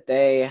hope that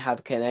they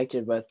have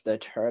connected with the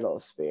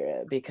turtle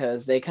spirit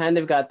because they kind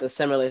of got the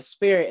similar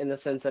spirit in the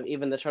sense of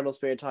even the turtle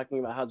spirit talking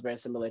about how it's very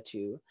similar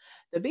to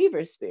the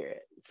beaver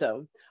spirit.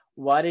 So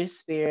water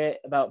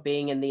spirit about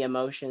being in the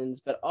emotions,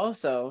 but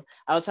also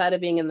outside of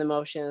being in the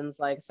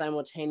emotions, like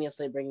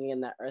simultaneously bringing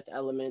in that earth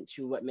element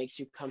to what makes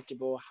you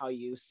comfortable, how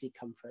you seek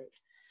comfort.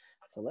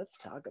 So let's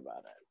talk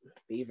about it.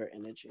 Beaver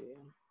energy.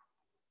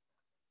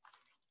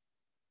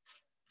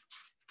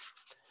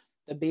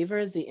 The beaver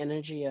is the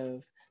energy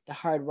of the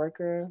hard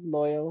worker,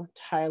 loyal,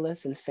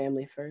 tireless, and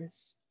family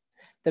first.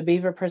 The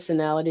beaver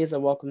personality is a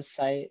welcome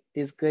sight.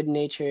 These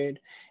good-natured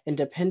and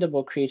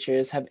dependable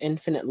creatures have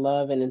infinite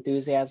love and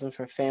enthusiasm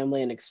for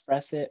family and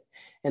express it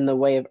in the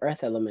way of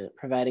earth element,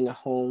 providing a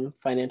home,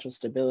 financial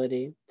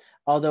stability.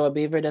 Although a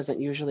beaver doesn't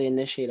usually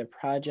initiate a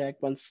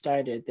project, once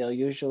started, they'll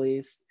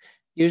usually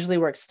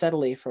work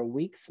steadily for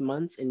weeks,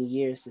 months, and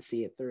years to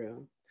see it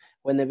through.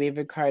 When the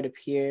beaver card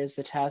appears,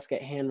 the task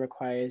at hand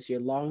requires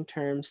your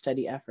long-term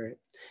steady effort.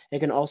 It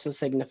can also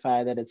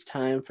signify that it's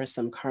time for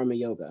some karma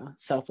yoga,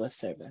 selfless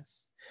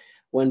service.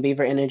 When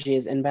beaver energy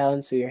is in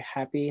balance, we are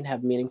happy and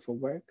have meaningful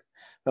work.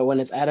 But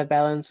when it's out of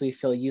balance, we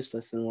feel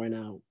useless and worn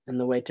out. And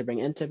the way to bring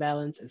into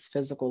balance is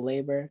physical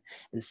labor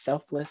and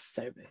selfless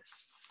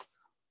service.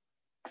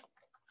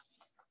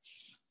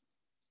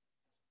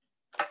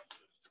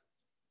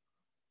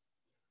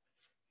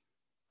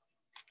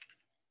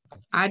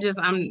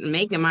 I'm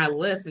making my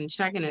list and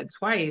checking it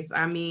twice.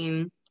 I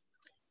mean,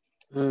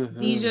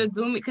 Deja,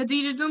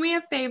 do me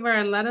a favor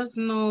and let us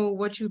know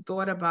what you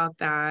thought about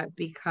that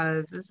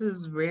because this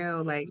is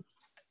real. Like,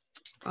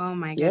 oh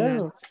my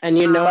goodness. And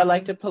you know I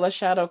like to pull a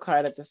shadow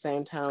card at the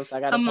same time, so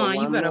I gotta come pull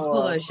on, you better more.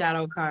 pull a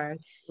shadow card.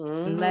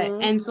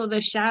 And so the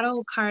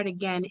shadow card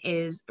again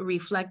is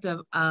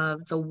reflective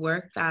of the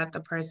work that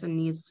the person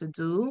needs to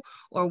do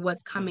or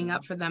what's coming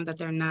up for them that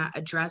they're not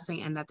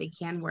addressing and that they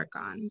can work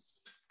on.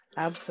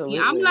 Absolutely.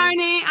 Yeah, I'm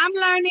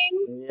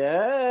learning.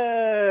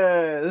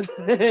 Yes.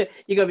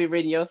 You're gonna be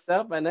reading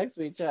yourself by next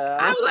week, child.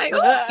 I'm like,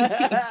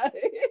 oh.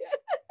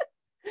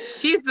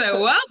 She said,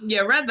 well,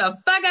 you read the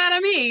fuck out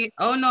of me.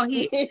 Oh no,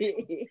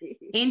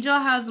 Angel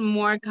has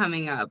more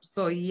coming up.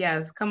 So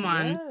yes, come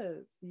on.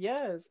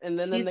 Yes. And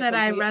then she said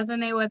I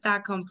resonate with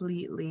that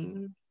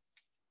completely.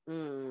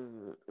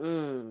 And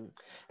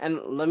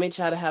let me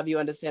try to have you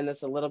understand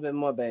this a little bit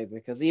more, baby,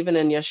 because even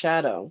in your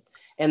shadow,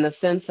 in the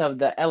sense of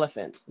the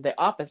elephant, the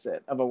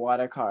opposite of a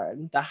water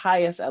card, the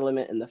highest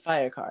element in the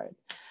fire card,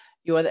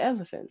 you are the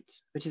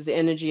elephant, which is the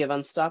energy of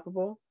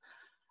unstoppable,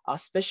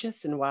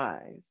 auspicious, and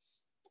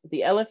wise.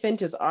 The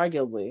elephant is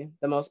arguably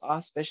the most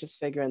auspicious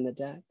figure in the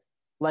deck.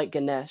 Like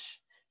Ganesh,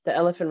 the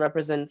elephant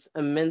represents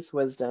immense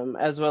wisdom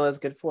as well as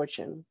good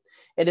fortune.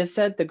 It is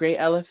said the great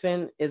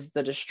elephant is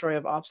the destroyer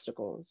of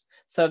obstacles.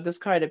 So if this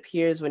card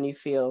appears when you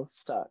feel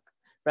stuck,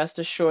 rest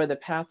assured the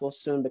path will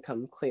soon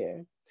become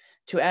clear.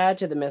 To add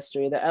to the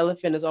mystery, the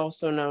elephant is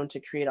also known to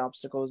create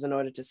obstacles in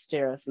order to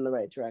steer us in the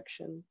right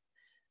direction.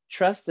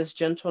 Trust this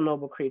gentle,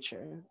 noble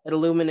creature. It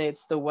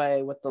illuminates the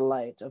way with the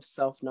light of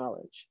self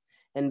knowledge.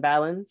 In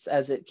balance,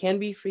 as it can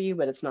be for you,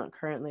 but it's not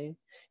currently,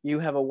 you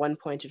have a one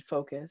pointed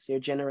focus, you're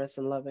generous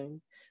and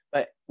loving.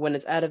 But when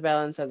it's out of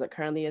balance, as it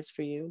currently is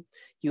for you,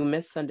 you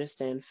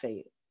misunderstand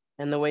fate.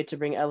 And the way to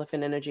bring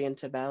elephant energy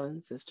into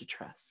balance is to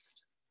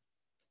trust.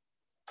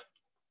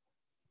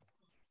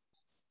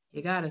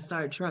 You gotta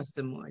start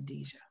trusting more,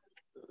 Deja.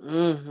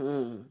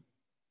 Mm-hmm.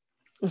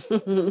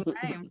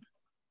 Right.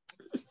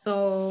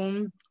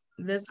 So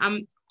this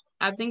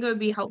I think it would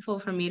be helpful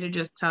for me to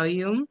just tell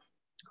you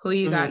who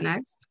you got Mm-hmm.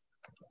 next.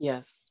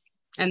 Yes.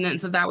 And then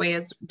so that way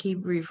it's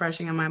keep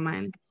refreshing in my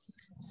mind.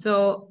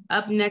 So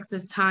up next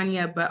is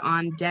Tanya, but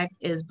on deck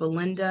is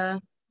Belinda,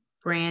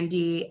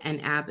 Brandy,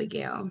 and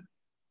Abigail.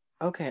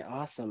 Okay,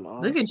 awesome.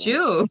 Look at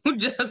Awesome. you.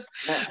 Just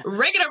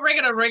rig it up, rig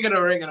it up, rig it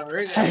up, rig it up,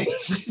 rig it up.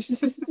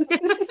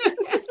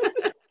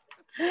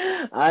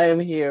 I am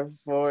here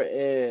for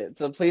it.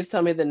 So please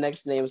tell me the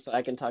next name so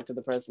I can talk to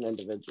the person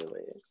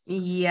individually.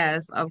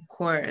 Yes, of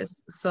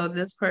course. So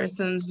this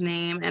person's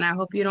name, and I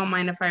hope you don't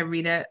mind if I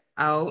read it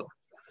out.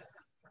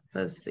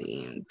 Let's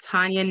see.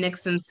 Tanya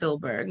Nixon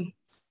Silberg.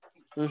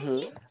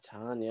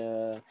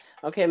 Tanya.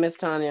 Okay, Miss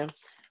Tanya.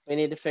 We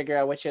need to figure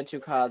out what your two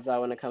cards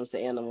are when it comes to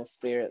animal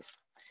spirits.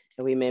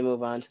 And we may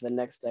move on to the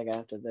next deck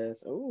after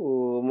this.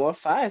 Ooh, more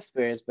fire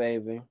spirits,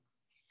 baby.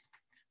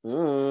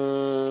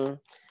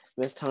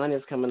 Miss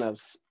Tanya's coming up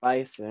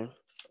spicy.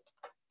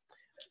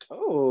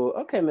 Oh,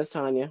 okay, Miss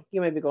Tanya. You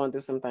may be going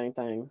through some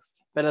things,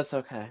 but that's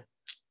okay.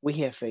 We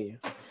here for you.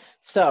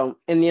 So,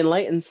 in the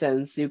enlightened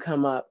sense, you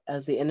come up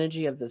as the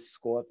energy of the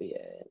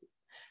scorpion,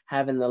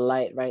 having the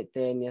light right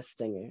there in your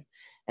stinger,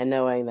 and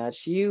knowing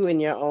that you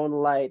and your own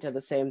light are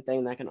the same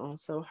thing that can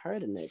also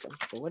hurt a nigga.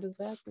 But what does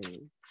that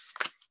mean?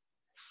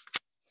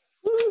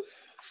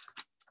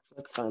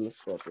 Let's find the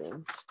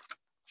scorpion.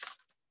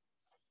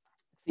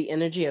 The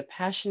energy of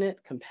passionate,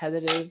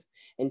 competitive,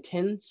 and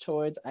tends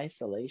towards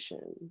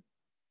isolation.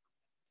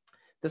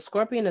 The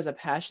scorpion is a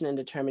passionate and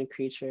determined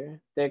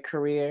creature. Their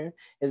career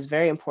is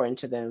very important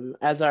to them,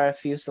 as are a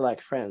few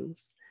select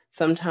friends.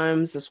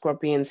 Sometimes the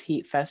scorpion's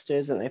heat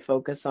festers and they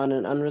focus on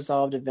an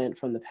unresolved event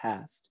from the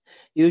past,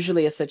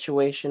 usually a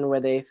situation where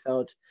they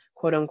felt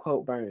quote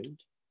unquote burned.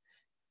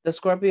 The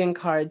scorpion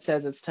card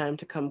says it's time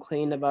to come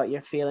clean about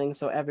your feelings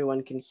so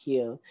everyone can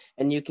heal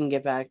and you can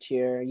get back to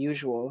your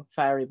usual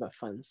fiery but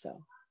fun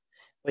self.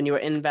 When you are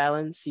in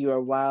balance, you are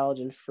wild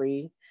and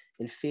free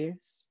and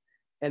fierce.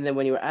 And then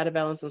when you are out of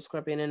balance on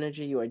Scorpion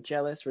energy, you are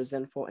jealous,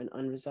 resentful, and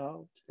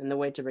unresolved. And the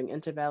way to bring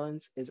into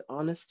balance is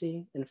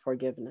honesty and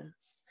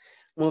forgiveness.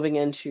 Moving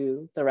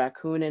into the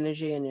raccoon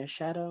energy in your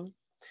shadow.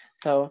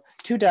 So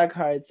 2 dark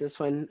cards, this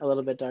one a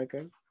little bit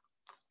darker.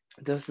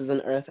 This is an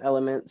earth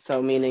element,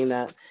 so meaning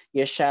that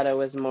your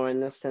shadow is more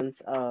in the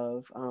sense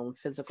of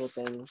physical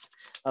things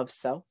of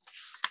self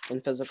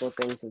and physical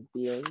things of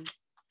being.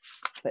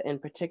 But in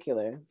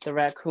particular, the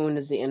raccoon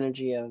is the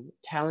energy of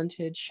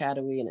talented,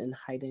 shadowy, and in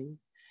hiding.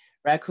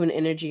 Raccoon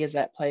energy is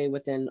at play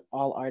within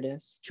all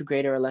artists to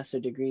greater or lesser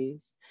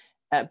degrees.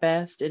 At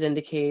best, it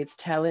indicates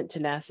talent,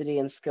 tenacity,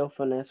 and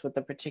skillfulness with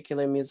a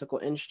particular musical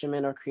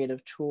instrument or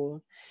creative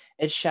tool.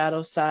 Its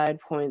shadow side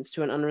points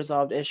to an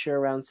unresolved issue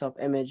around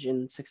self-image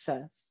and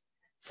success.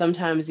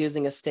 Sometimes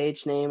using a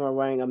stage name or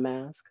wearing a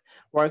mask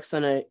works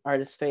on an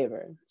artist's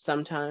favor.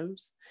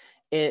 Sometimes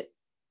it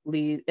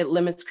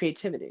limits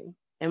creativity.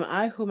 Am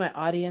I who my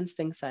audience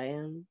thinks I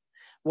am?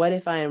 What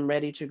if I am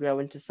ready to grow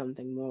into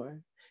something more?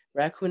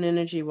 Raccoon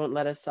energy won't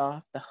let us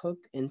off the hook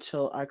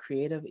until our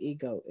creative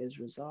ego is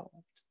resolved.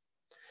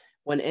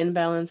 When in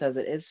balance, as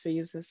it is for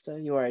you, sister,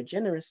 you are a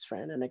generous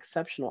friend, an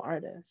exceptional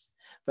artist.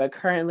 But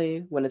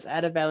currently, when it's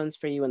out of balance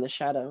for you in the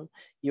shadow,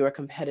 you are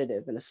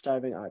competitive and a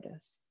starving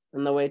artist.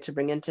 And the way to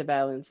bring into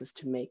balance is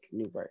to make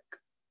new work.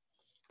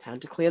 Time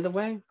to clear the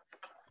way.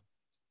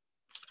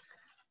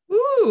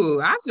 Ooh,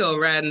 I feel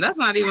red, and that's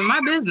not even my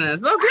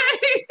business. Okay.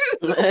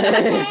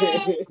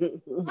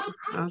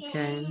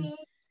 Okay.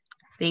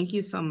 Thank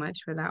you so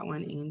much for that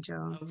one,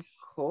 Angel. Of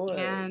course.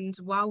 And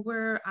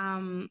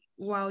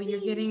while you're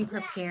getting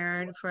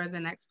prepared for the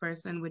next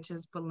person, which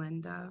is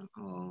Belinda.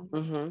 Oh,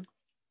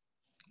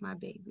 my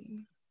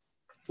baby.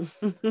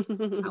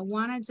 I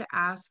wanted to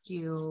ask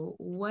you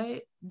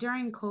what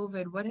during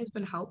COVID, what has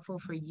been helpful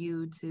for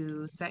you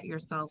to set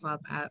yourself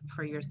up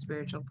for your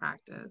spiritual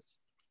practice?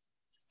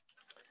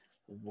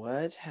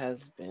 What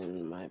has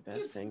been my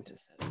best thing to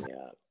set me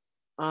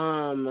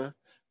up?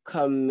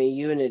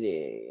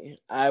 Community,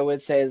 I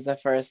would say, is the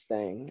first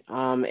thing.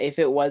 If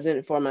it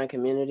wasn't for my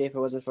community, if it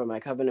wasn't for my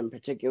coven in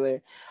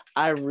particular,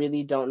 I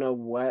really don't know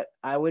what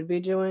I would be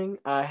doing.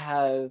 I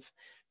have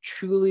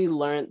truly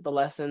learned the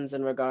lessons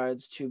in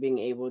regards to being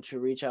able to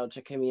reach out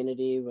to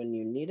community when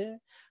you need it.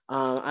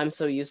 I'm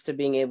so used to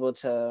being able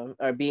to,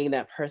 or being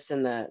that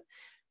person that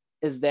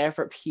is there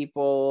for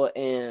people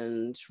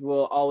and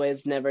will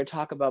always never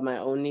talk about my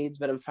own needs,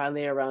 but I'm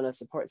finally around a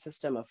support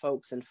system of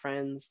folks and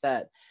friends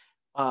that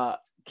uh,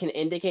 can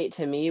indicate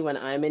to me when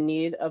I'm in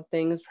need of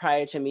things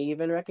prior to me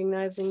even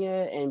recognizing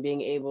it, and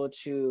being able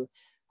to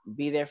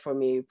be there for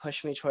me,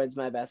 push me towards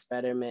my best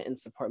betterment, and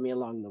support me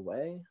along the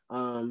way.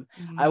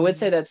 I would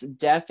say that's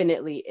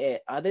definitely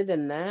it. Other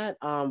than that,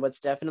 what's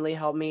definitely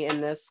helped me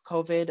in this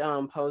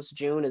COVID post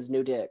June is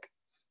new dick,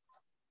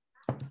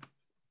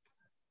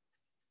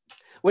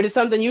 which is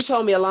something you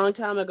told me a long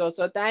time ago.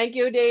 So thank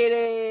you,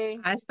 Dee.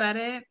 I said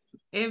it.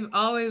 It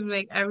always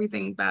make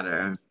everything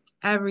better.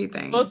 Full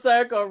Everything.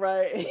 circle,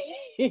 right?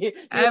 You're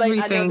like, I know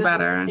Everything this.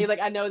 better. You're like,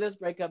 I know this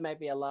breakup might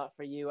be a lot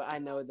for you. I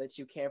know that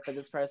you care for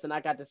this person.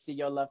 I got to see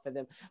your love for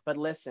them. But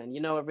listen,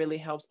 you know what really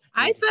helps?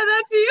 I said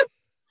that to you.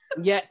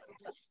 Yeah.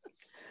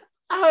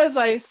 I was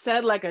like,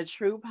 said like a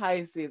true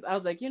Pisces. I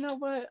was like, you know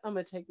what? I'm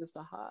gonna take this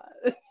to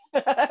heart.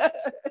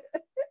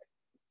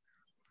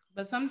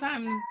 But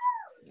sometimes,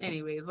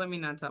 anyways, let me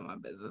not tell my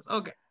business.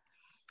 Okay.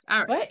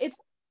 All right. But it's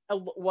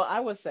well, I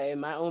would say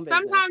in my own business.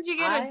 Sometimes you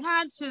get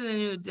attached to the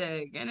new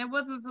dick, and it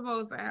wasn't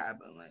supposed to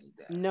happen like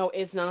that. No,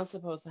 it's not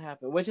supposed to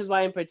happen, which is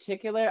why, in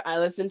particular, I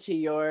listen to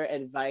your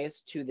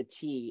advice to the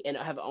T and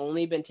have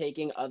only been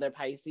taking other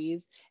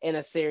Pisces in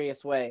a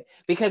serious way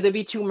because it'd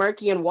be too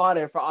murky in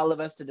water for all of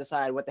us to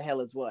decide what the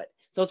hell is what.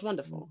 So it's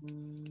wonderful.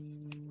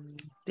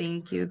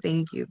 Thank you.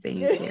 Thank you. Thank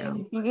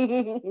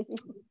you.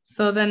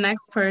 So the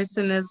next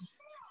person is,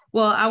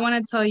 well, I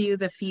want to tell you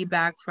the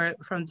feedback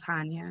from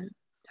Tanya.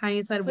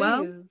 Tanya said,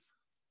 well, Please.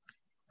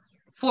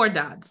 4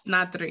 dots,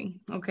 not 3.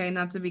 Okay,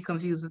 not to be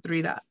confused with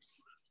 3 dots.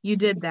 You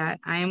did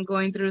that. I am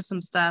going through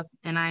some stuff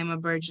and I am a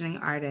burgeoning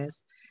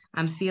artist.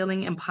 I'm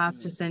feeling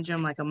imposter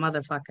syndrome like a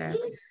motherfucker.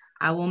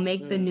 I will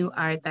make the new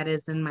art that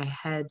is in my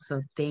head,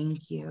 so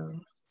thank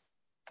you.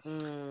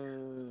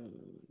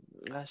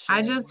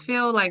 I just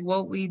feel like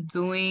what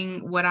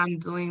I'm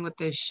doing with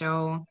this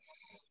show.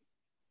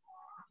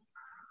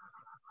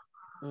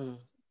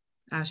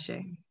 Ashe.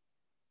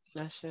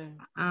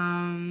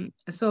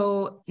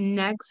 So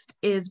next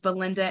is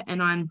Belinda,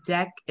 and on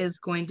deck is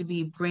going to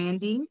be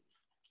Brandy.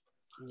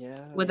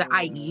 Yeah. With an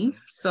IE.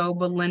 So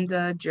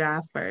Belinda,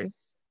 draft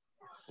first.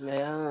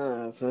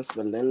 Yeah, so Miss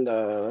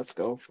Belinda. Let's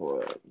go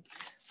for it.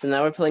 So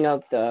now we're pulling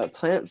out the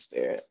plant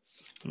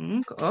spirits.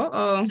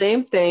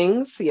 Same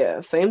things,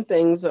 yeah, same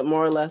things, but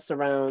more or less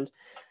around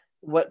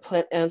what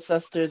plant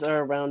ancestors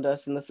are around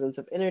us in the sense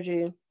of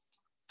energy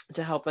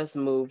to help us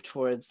move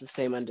towards the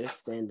same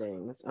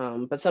understandings.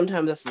 But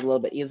sometimes this is a little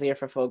bit easier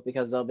for folk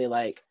because they'll be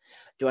like,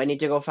 do I need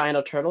to go find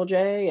a turtle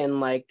Jay and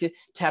like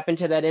tap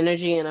into that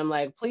energy? And I'm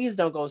like, please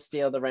don't go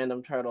steal the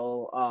random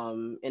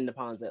turtle in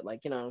deposit.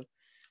 Like, you know,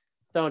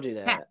 don't do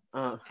that.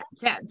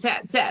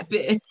 Tap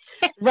it.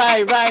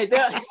 Right.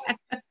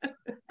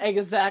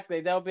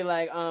 Exactly. They'll be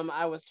like,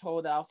 I was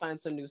told I'll find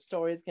some new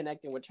stories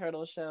connecting with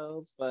turtle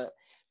shells, but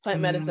plant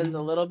medicine's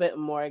a little bit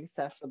more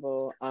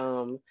accessible.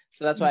 So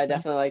that's why I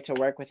definitely like to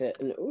work with it.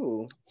 And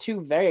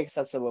 2 very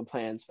accessible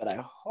plants, but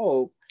I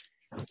hope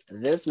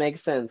this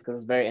makes sense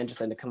because it's very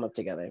interesting to come up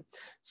together.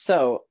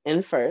 So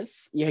in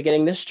first, you're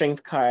getting the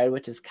strength card,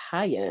 which is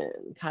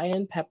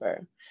cayenne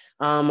pepper,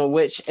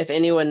 which if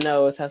anyone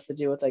knows has to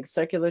do with like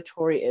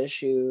circulatory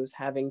issues,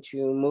 having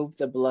to move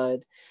the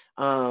blood.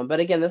 But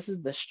again, this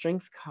is the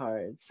strength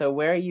card. So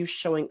where are you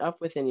showing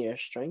up within your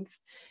strength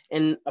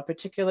in a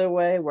particular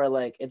way where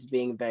like it's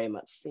being very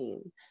much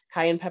seen?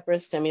 Cayenne pepper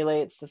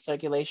stimulates the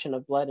circulation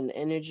of blood and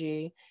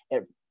energy.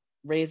 It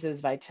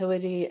raises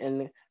vitality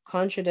and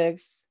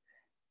contradicts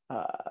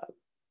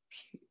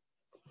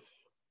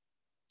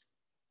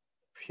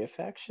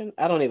putrefaction.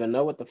 I don't even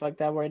know what the fuck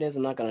that word is.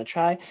 I'm not gonna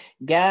try.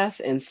 Gas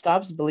and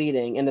stops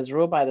bleeding and is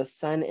ruled by the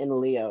sun in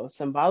Leo.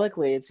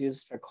 Symbolically, it's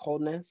used for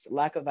coldness,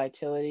 lack of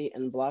vitality,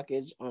 and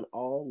blockage on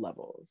all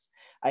levels.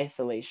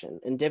 Isolation.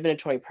 In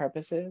divinatory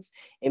purposes,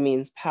 it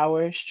means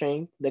power,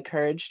 strength, the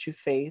courage to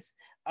face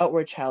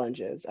outward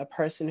challenges, a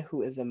person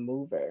who is a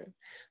mover.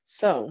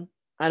 So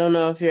I don't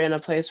know if you're in a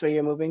place where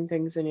you're moving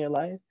things in your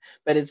life,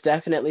 but it's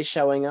definitely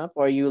showing up,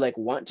 or you like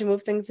want to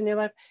move things in your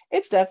life.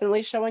 It's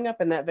definitely showing up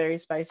in that very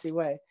spicy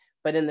way.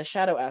 But in the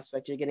shadow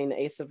aspect, you're getting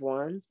the Ace of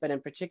Wands, but in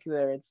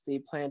particular, it's the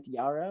plant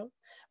yarrow,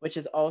 which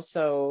is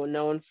also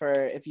known for,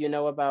 if you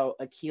know about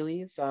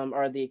Achilles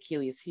or the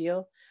Achilles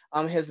heel,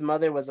 his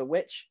mother was a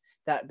witch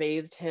that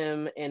bathed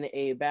him in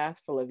a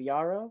bath full of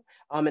yarrow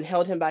and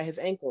held him by his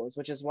ankles,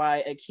 which is why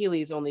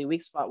Achilles' only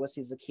weak spot was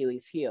his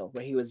Achilles heel,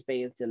 where he was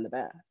bathed in the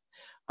bath.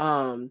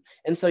 And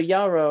so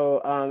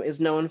yarrow is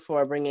known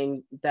for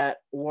bringing that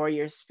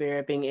warrior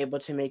spirit, being able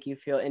to make you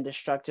feel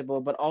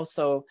indestructible, but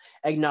also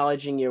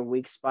acknowledging your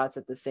weak spots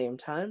at the same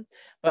time.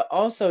 But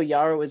also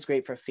yarrow is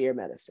great for fear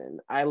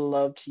medicine. I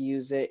love to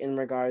use it in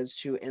regards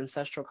to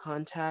ancestral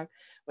contact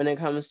when it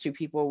comes to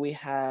people we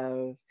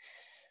have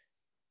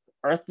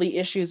earthly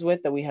issues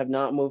with that we have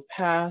not moved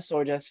past,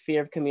 or just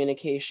fear of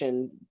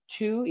communication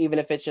too, even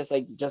if it's just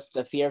like just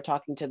the fear of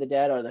talking to the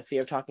dead or the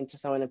fear of talking to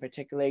someone in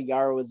particular.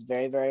 Yarrow was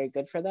very, very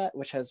good for that,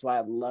 which is why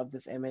I love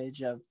this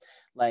image of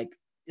like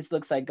it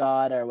looks like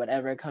God or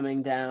whatever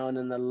coming down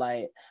in the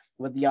light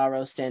with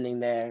Yarrow standing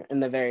there in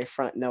the very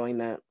front, knowing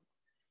that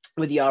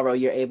with Yarrow,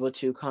 you're able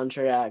to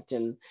counteract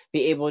and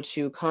be able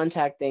to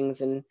contact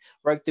things and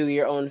work through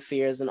your own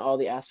fears and all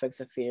the aspects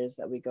of fears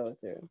that we go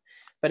through.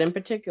 But in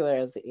particular,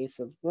 as the Ace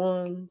of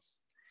Wands,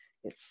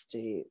 it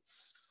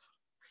states,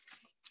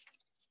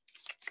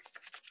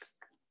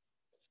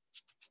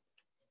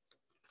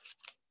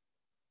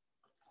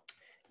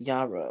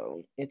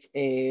 Yarrow. It's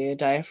a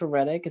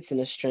diaphoretic, it's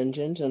an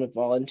astringent and a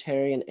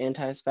voluntary and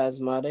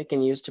antispasmodic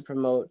and used to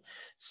promote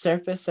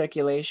surface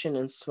circulation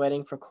and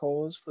sweating for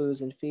colds,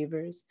 flus, and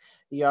fevers.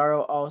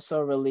 Yarrow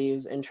also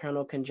relieves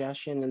internal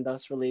congestion and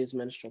thus relieves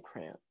menstrual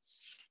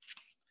cramps.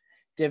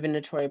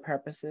 Divinatory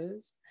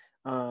purposes.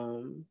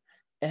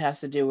 It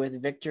has to do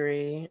with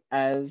victory,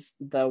 as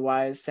the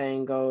wise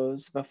saying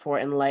goes, before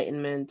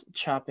enlightenment,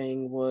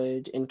 chopping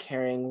wood and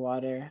carrying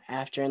water.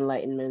 After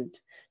enlightenment,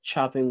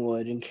 chopping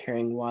wood and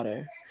carrying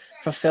water.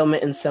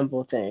 Fulfillment in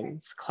simple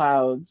things,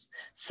 clouds,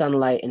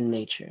 sunlight, and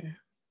nature.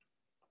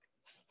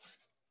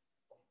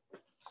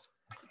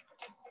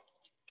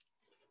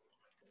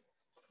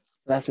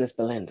 That's Miss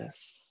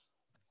Belinda's.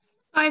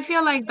 I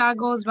feel like that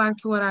goes back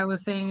to what I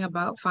was saying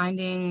about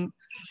finding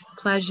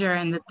pleasure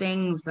in the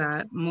things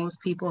that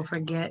most people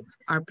forget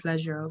are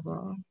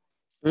pleasurable.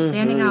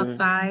 Standing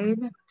outside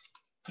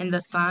in the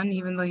sun,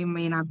 even though you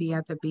may not be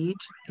at the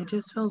beach, it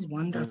just feels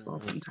wonderful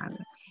from time to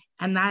time.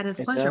 And that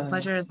is pleasure.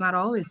 Pleasure is not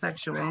always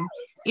sexual.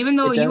 Even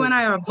though you and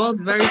I are both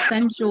very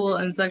sensual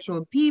and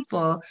sexual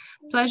people,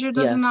 pleasure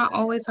does not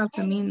always have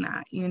to mean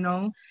that, you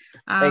know?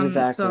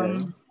 Exactly.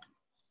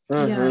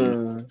 So,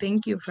 yeah,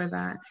 thank you for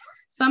that.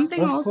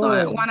 Something also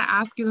I want to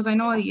ask you, because I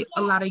know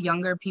a lot of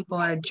younger people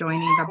are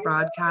joining the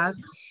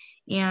broadcast.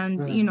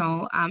 And, you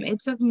know, it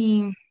took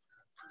me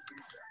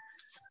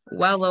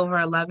well over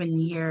 11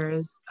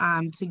 years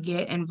to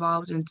get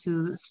involved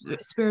into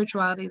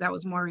spirituality that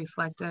was more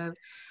reflective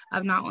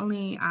of not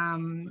only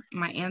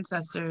my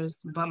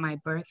ancestors, but my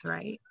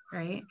birthright,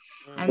 right?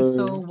 And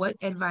so what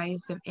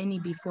advice, if any,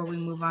 before we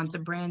move on to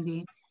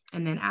Brandy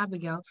and then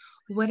Abigail,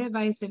 what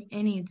advice, if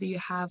any, do you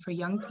have for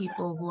young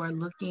people who are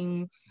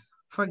looking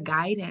for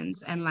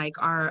guidance and like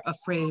are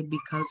afraid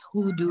because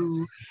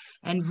hoodoo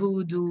and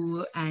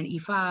voodoo and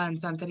Ifa and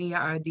Santeria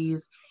are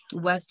these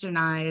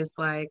westernized,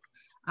 like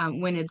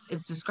when it's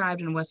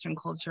described in Western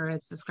culture,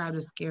 it's described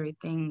as scary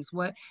things.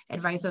 What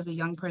advice as a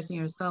young person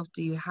yourself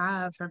do you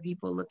have for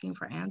people looking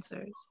for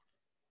answers?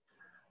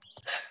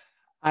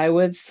 I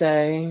would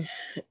say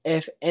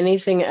if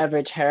anything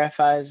ever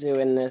terrifies you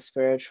in this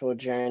spiritual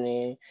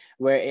journey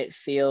where it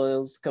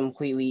feels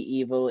completely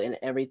evil and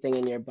everything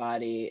in your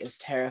body is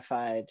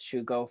terrified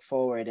to go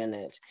forward in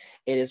it,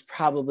 it is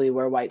probably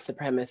where white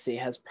supremacy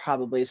has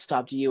probably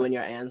stopped you and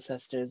your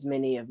ancestors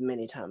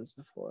many times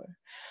before.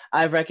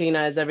 I've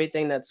recognized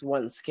everything that's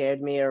once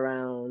scared me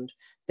around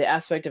the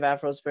aspect of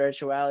Afro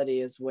spirituality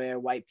is where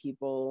white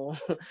people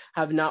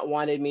have not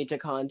wanted me to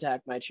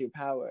contact my true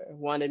power,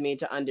 wanted me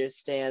to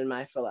understand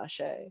my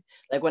Philashe.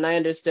 Like when I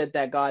understood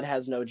that God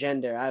has no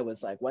gender, I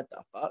was like, what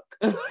the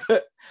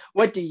fuck?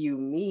 What do you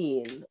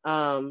mean?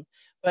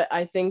 But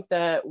I think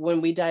that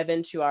when we dive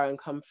into our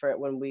uncomfort,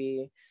 when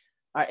we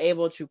are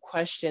able to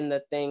question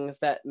the things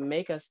that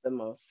make us the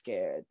most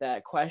scared,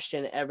 that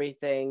question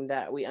everything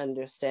that we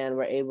understand,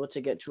 we're able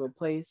to get to a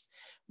place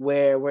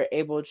where we're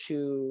able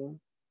to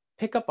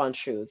pick up on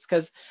truths.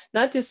 Because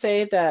not to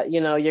say that, you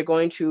know, you're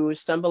going to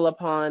stumble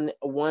upon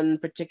one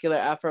particular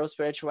Afro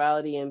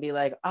spirituality and be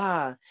like,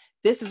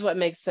 this is what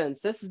makes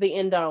sense. This is the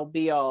end all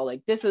be all.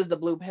 Like, this is the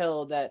blue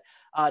pill that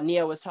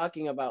Nia was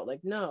talking about.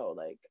 Like, no,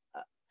 like,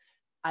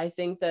 I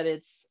think that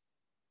it's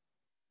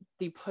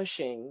the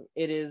pushing,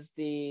 it is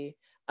the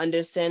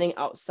understanding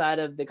outside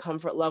of the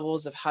comfort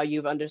levels of how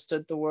you've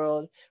understood the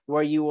world,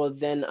 where you will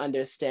then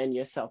understand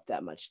yourself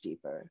that much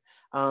deeper.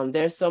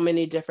 There's so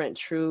many different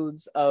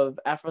truths of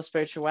Afro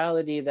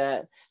spirituality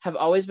that have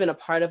always been a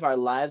part of our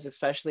lives,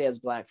 especially as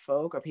Black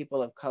folk or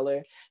people of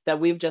color, that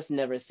we've just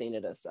never seen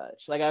it as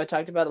such. Like I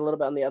talked about a little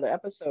bit on the other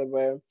episode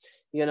where,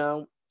 you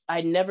know, I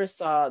never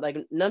saw, like,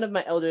 none of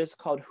my elders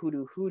called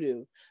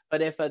hoodoo,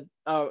 but if a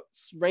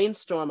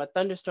rainstorm, a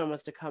thunderstorm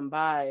was to come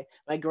by,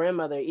 my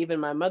grandmother, even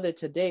my mother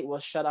to date,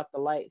 will shut off the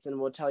lights and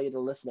will tell you to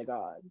listen to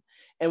God.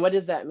 And what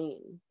does that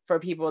mean for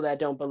people that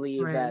don't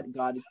believe that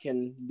God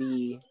can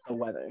be the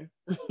weather?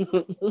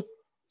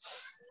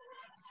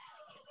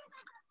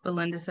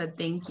 Belinda said,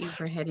 thank you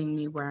for hitting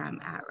me where I'm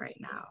at right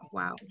now.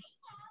 Wow.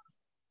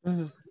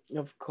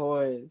 Of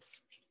course.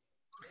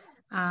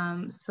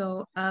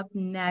 So up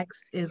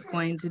next is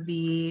going to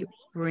be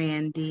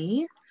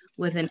Brandy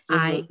with an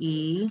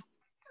IE.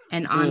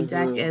 And on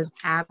deck is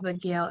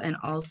Abigail and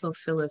also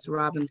Phyllis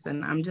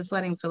Robinson. I'm just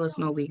letting Phyllis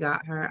know we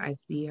got her. I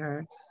see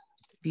her.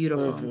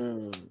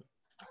 Beautiful.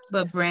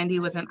 But Brandy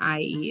with an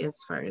IE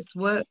is first.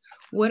 What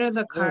are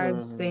the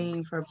cards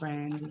saying for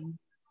Brandy?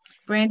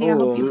 Brandy, I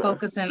hope you're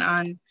focusing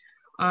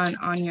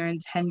on your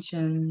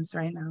intentions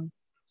right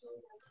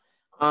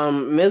now.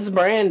 Miss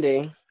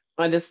Brandy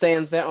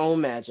understands their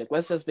own magic.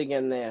 Let's just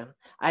begin there.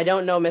 I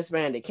don't know Miss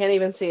Brandy, can't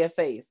even see her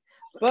face,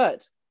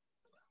 but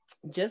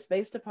just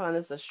based upon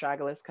this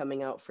astragalus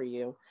coming out for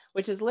you,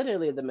 which is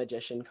literally the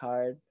magician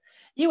card,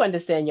 you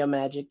understand your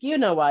magic. You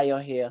know why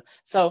you're here.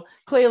 So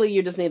clearly,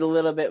 you just need a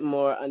little bit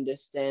more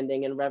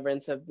understanding and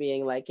reverence of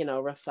being like,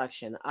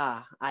 reflection.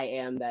 Ah, I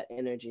am that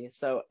energy.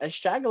 So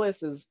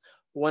astragalus is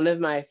one of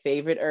my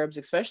favorite herbs,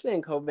 especially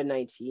in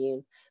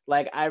COVID-19.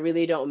 Like, I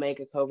really don't make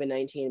a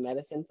COVID-19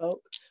 medicine,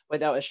 folk,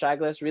 without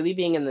astragalus really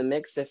being in the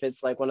mix if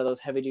it's like one of those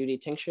heavy duty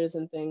tinctures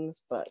and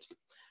things. But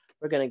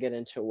we're going to get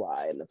into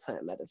why in the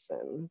plant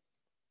medicine.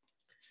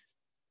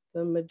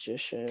 The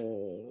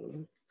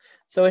magician.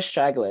 So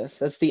astragalus,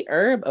 that's the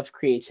herb of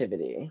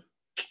creativity.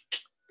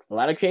 A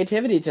lot of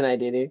creativity tonight,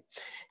 Didi.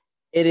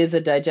 It is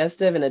a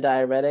digestive and a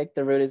diuretic.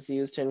 The root is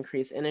used to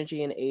increase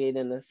energy and aid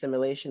in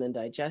assimilation and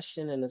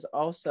digestion, and is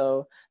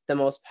also the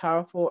most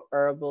powerful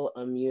herbal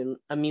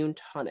immune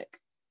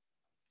tonic.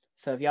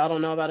 So if y'all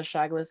don't know about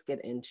astragalus,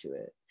 get into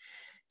it.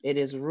 It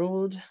is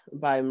ruled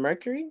by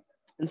Mercury,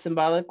 and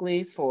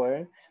symbolically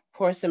for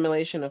poor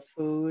assimilation of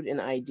food and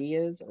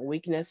ideas,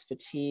 weakness,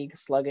 fatigue,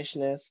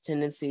 sluggishness,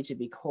 tendency to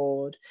be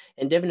cold,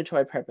 and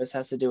divinatory purpose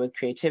has to do with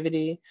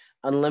creativity,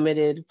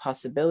 unlimited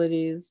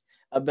possibilities,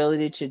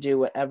 ability to do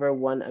whatever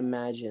one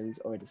imagines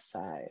or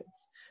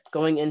decides.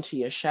 Going into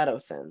your shadow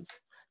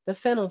sense, the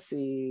fennel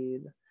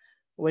seed,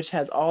 which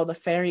has all the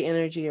fairy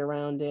energy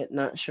around it.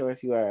 Not sure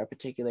if you are a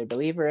particular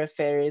believer of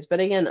fairies, but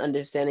again,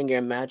 understanding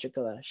your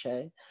magical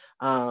ashe.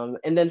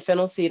 And then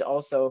fennel seed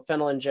also,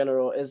 fennel in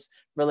general, is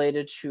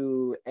related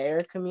to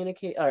air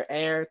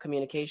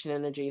communication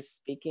energy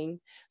speaking.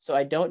 So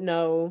I don't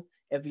know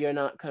if you're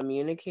not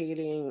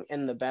communicating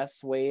in the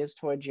best ways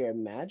towards your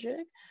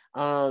magic.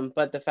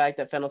 But the fact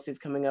that fennel seed's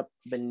coming up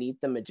beneath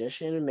the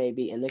magician may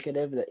be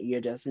indicative that you're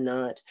just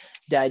not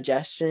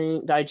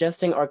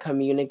digesting or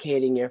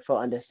communicating your full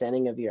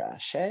understanding of your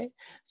ashe.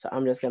 So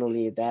I'm just going to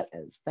leave that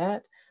as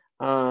that.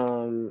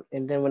 And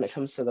then when it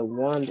comes to the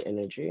wand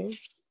energy,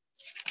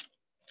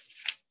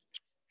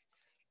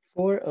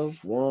 Four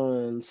of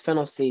Wands.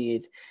 Fennel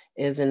seed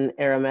is an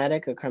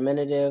aromatic, a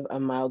carminative, a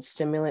mild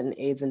stimulant, and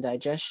aids in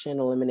digestion,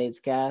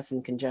 eliminates gas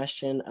and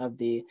congestion of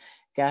the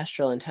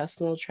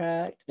gastrointestinal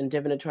tract, and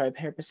divinatory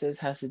purposes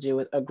has to do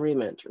with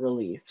agreement,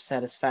 relief,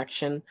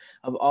 satisfaction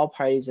of all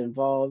parties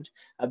involved,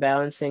 a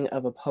balancing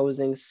of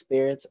opposing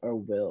spirits or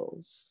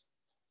wills.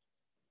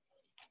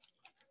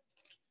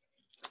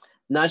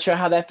 Not sure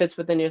how that fits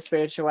within your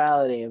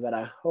spirituality, but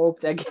I hope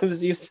that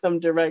gives you some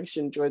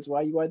direction towards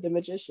why you are the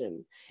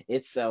magician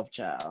itself,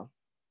 child.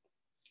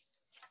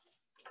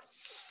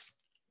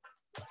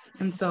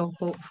 And so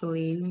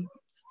hopefully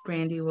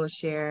Brandy will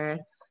share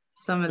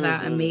some of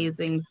that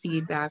amazing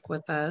feedback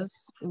with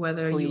us,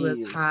 whether you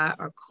was hot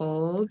or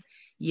cold,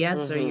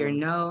 yes or your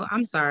no.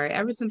 I'm sorry.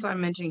 Ever since I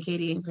mentioned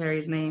Katy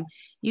Perry's name,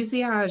 you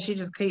see how she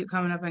just keep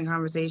coming up in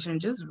conversation,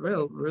 just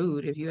real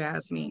rude, if you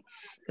ask me.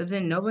 Because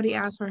then nobody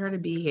asked for her to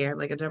be here,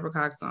 like a Deborah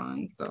Cox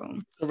song. So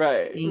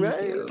right,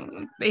 thank you.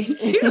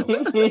 Thank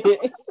you.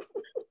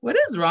 What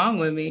is wrong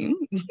with me?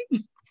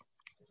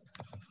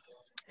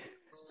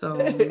 So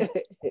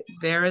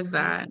there is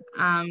that.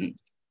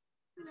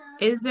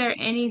 Is there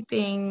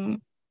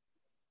anything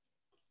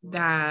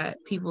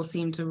that people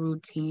seem to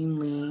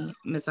routinely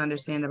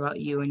misunderstand about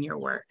you and your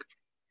work?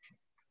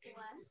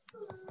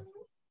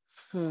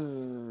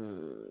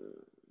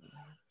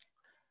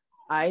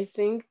 I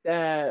think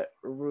that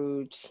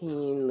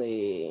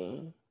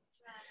routinely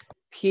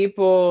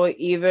people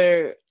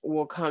either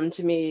will come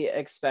to me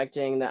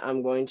expecting that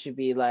I'm going to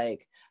be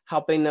like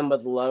helping them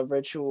with love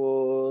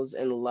rituals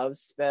and love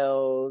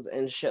spells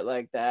and shit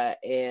like that.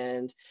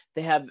 And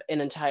they have an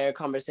entire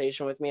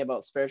conversation with me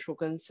about spiritual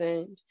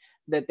consent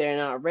that they're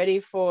not ready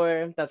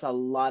for. That's a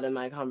lot of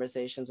my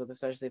conversations with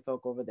especially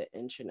folk over the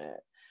internet.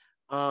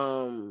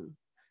 And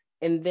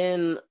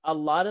then a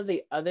lot of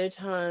the other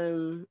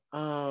time,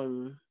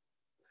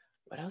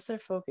 what else are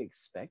folk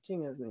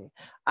expecting of me?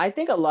 I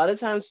think a lot of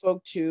times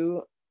folk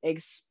too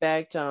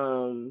expect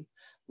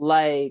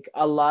like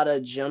a lot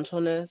of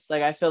gentleness.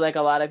 Like I feel like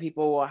a lot of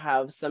people will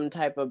have some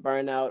type of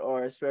burnout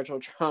or spiritual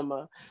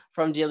trauma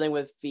from dealing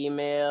with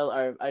female,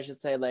 or I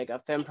should say like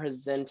a femme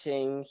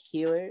presenting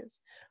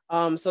healers.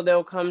 So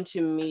they'll come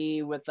to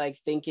me with like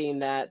thinking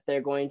that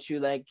they're going to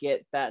like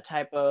get that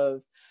type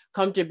of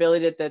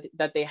comfortability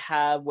that they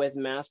have with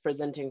mass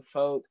presenting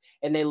folk,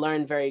 and they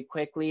learn very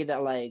quickly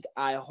that like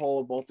I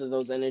hold both of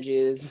those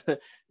energies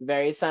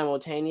very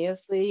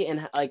simultaneously,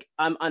 and like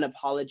I'm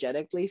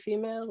unapologetically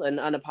female and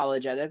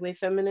unapologetically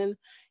feminine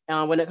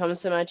when it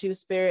comes to my two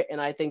spirit.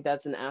 And I think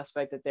that's an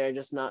aspect that they're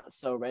just not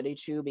so ready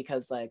to,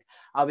 because like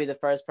I'll be the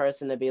first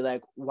person to be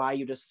like, why are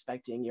you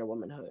disrespecting your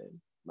womanhood?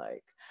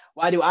 Like,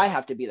 why do I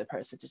have to be the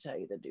person to tell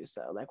you to do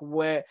so? Like,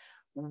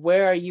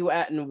 where are you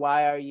at and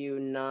why are you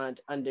not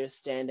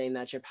understanding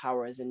that your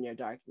power is in your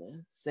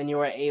darkness and you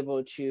are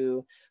able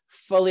to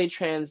fully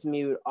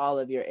transmute all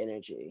of your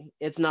energy?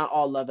 It's not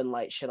all love and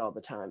light shit all the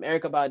time.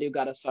 Erykah Badu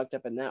got us fucked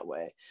up in that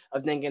way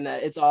of thinking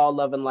that it's all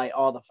love and light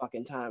all the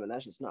fucking time, and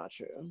that's just not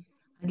true.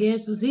 I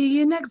guess I'll see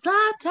you next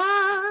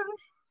lifetime.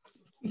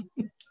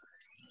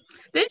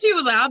 Then she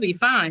was like, I'll be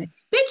fine.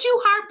 Bitch,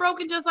 you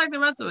heartbroken just like the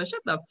rest of us.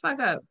 Shut the fuck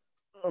up.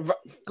 I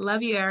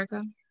love you,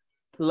 Erykah.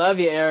 Love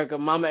you, Erykah.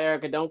 Mama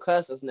Erykah, don't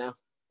cuss us now.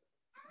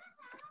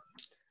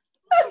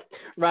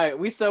 Right,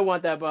 we so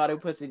want that body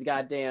pussy,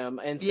 goddamn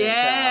insect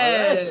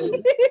yes.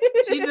 child.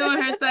 She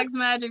doing her sex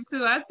magic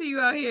too. I see you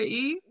out here,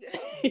 E.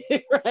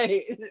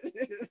 Right.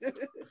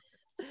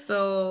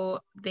 So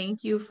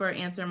thank you for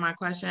answering my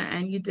question.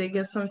 And you did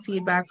get some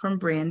feedback from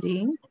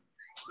Brandy.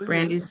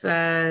 Brandy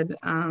said,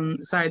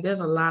 sorry,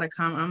 there's a lot of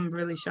I'm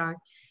really shocked.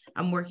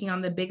 I'm working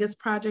on the biggest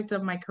project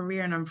of my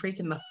career and I'm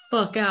freaking the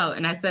fuck out.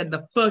 And I said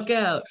the fuck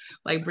out,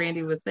 like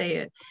Brandy would say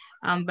it.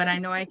 But I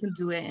know I can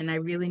do it. And I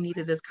really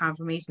needed this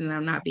confirmation that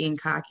I'm not being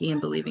cocky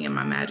and believing in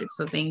my magic.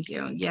 So thank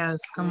you. Yes,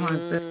 come on,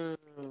 sis.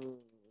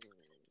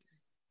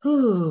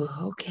 Ooh,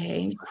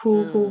 okay,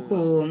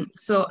 cool.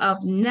 So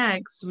up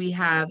next, we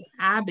have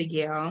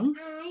Abigail.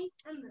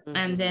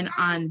 And then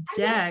on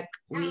deck,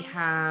 we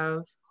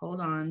have,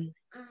 hold on.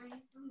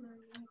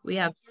 We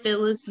have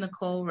Phyllis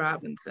Nicole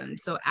Robinson.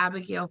 So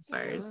Abigail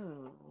first.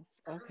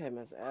 Okay,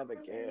 Miss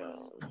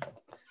Abigail.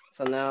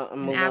 So now I'm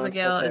moving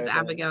Abigail on to is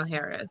Abigail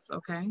Harris.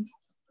 Okay.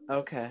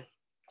 Okay.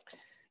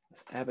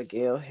 It's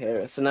Abigail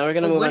Harris. So now we're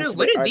gonna move on to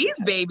what are these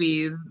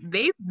babies?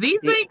 These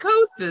ain't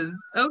coasters.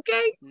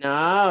 Okay.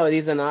 No,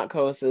 these are not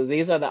coasters.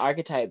 These are the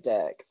archetype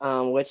deck,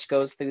 which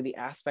goes through the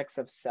aspects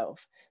of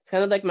self. It's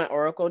kind of like my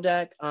Oracle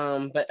deck,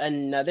 but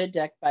another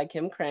deck by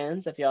Kim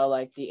Kranz. If y'all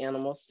like the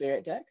Animal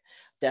Spirit deck,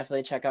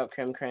 definitely check out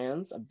Kim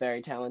Kranz, a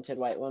very talented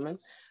white woman.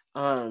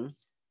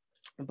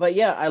 But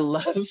yeah, I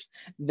love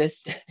this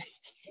deck.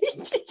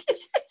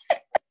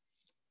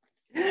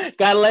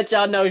 Gotta let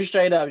y'all know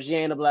straight up, she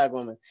ain't a black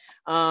woman.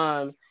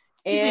 You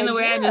seen the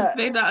way I just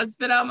spit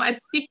out my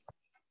teeth?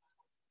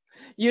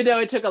 You know,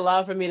 it took a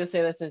lot for me to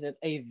say that sentence.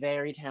 A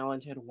very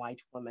talented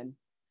white woman.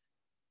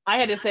 I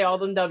had to say all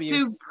them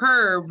W's.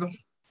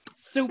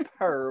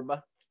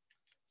 Superb.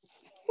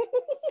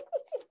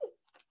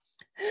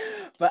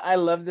 But I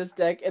love this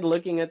deck and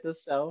looking at the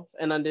self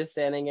and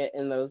understanding it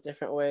in those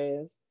different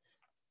ways.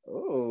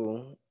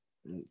 Ooh,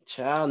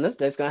 child, and this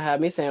deck's gonna have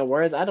me saying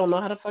words I don't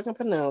know how to fucking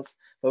pronounce,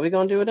 but we're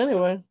gonna do it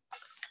anyway.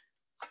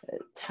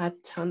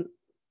 Tatantos?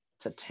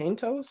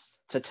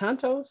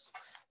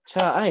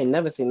 Child, I ain't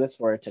never seen this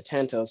word,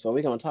 tatantos, but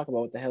we're gonna talk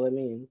about what the hell it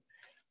means.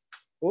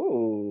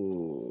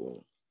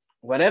 Ooh,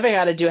 whatever you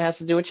gotta do has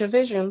to do with your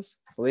visions.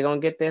 We're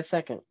gonna get there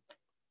second.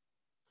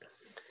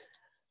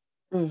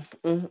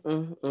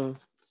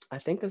 I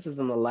think this is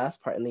in the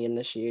last part in the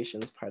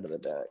initiations part of the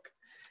deck.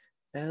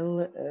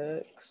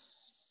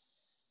 LX.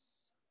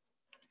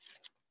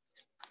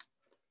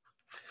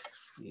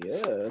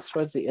 Yeah, it's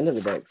towards the end of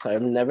the deck. So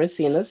I've never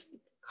seen this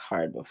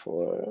card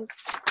before.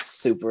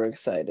 Super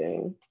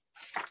exciting.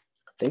 I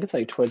think it's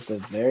like towards the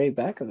very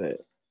back of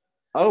it.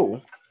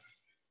 Oh.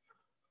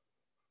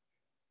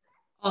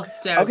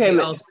 Austerity.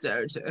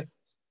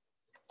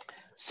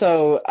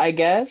 So I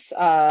guess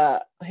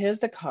here's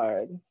the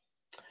card.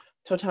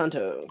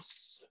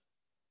 Totantos.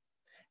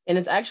 And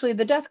it's actually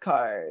the death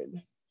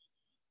card.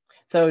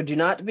 So do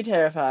not be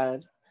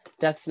terrified.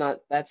 Death's not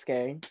that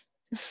scary.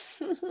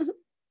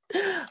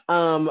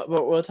 But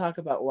we'll talk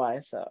about why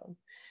so.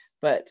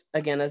 But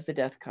again, as the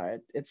death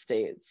card, it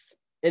states,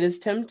 it is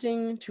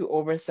tempting to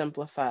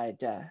oversimplify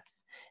death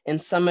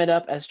and sum it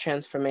up as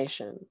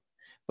transformation.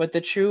 But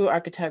the true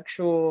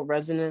architectural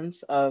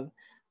resonance of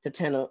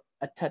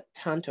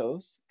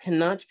Tatantos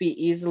cannot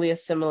be easily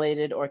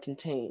assimilated or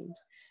contained.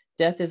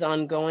 Death is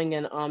ongoing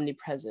and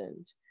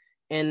omnipresent,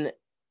 an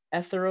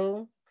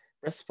ethereal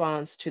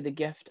response to the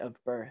gift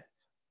of birth.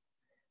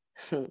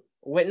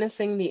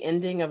 Witnessing the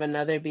ending of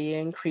another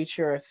being,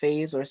 creature, or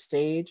phase or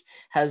stage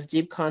has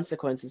deep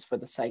consequences for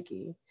the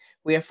psyche.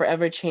 We are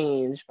forever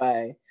changed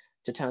by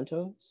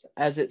Tatantos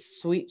as it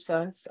sweeps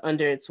us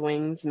under its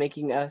wings,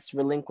 making us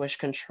relinquish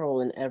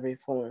control in every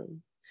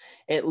form.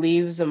 It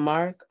leaves a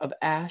mark of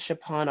ash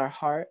upon our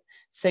heart,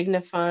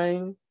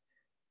 signifying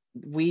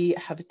we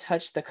have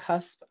touched the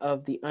cusp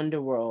of the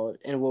underworld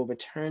and will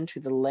return to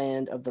the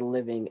land of the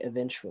living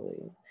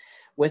eventually,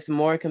 with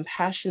more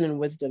compassion and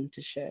wisdom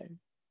to share.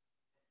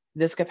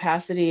 This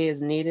capacity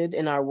is needed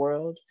in our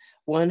world.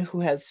 One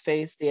who has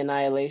faced the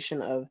annihilation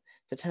of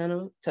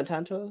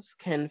Tatantos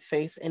can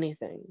face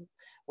anything.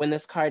 When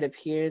this card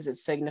appears, it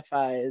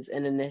signifies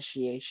an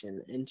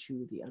initiation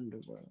into the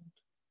underworld.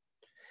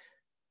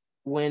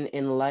 When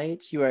in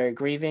light, you are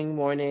grieving,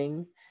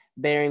 mourning,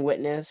 bearing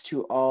witness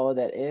to all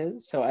that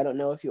is. So I don't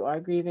know if you are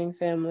grieving,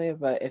 family,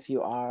 but if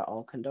you are,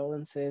 all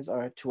condolences,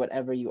 or to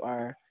whatever you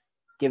are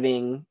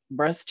giving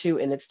birth to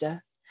in its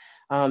death.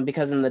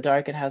 Because in the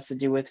dark, it has to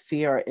do with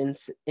fear or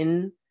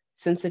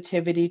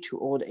insensitivity to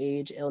old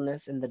age,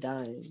 illness, and the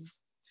dying.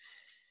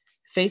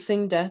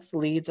 Facing death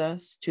leads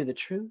us to the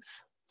truth.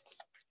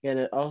 And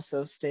it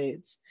also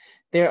states,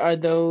 there are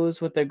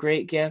those with a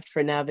great gift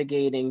for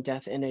navigating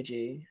death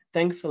energy.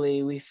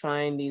 Thankfully, we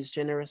find these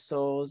generous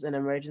souls in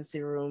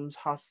emergency rooms,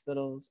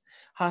 hospitals,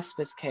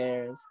 hospice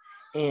cares,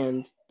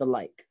 and the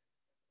like.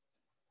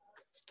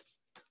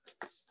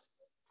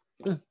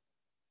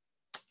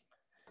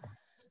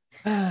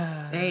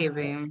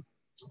 Baby.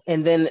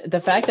 And then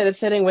the fact that it's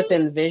sitting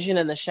within vision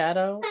and the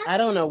shadow, I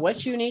don't know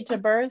what you need to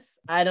birth.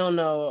 I don't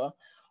know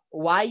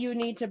why you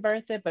need to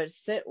birth it, but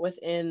sit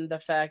within the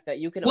fact that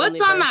you can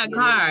What's only on birth that the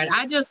card?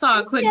 I just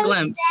saw a quick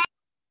glimpse.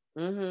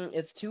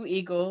 It's two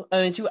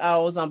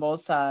owls on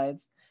both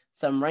sides,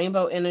 some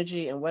rainbow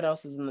energy, and what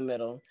else is in the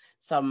middle?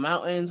 Some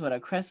mountains with a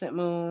crescent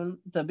moon.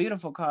 It's a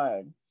beautiful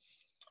card.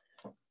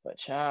 But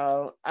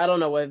child, I don't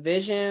know what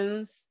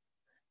visions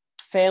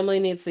family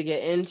needs to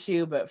get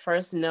into, but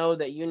first know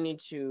that you need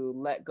to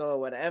let go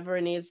of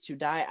whatever needs to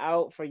die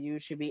out for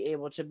you to be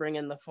able to bring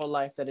in the full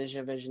life that is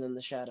your vision in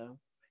the shadow.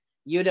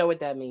 You know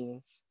what that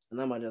means.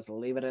 And I'm gonna just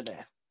leave it at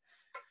that.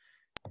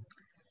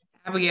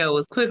 Abigail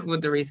was quick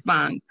with the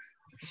response.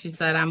 She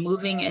said, I'm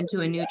moving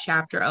into a new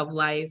chapter of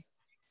life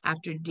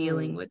after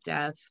dealing with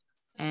death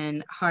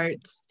and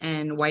hearts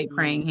and white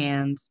praying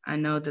hands. I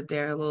know that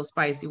they're a little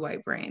spicy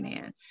white praying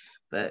hand,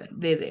 but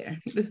they're there.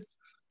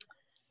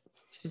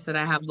 She said,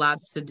 I have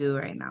lots to do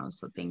right now,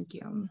 so thank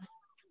you.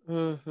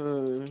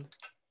 So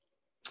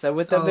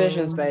with the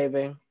visions,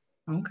 baby.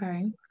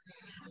 Okay.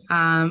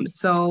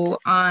 So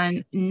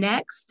on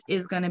next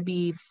is going to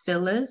be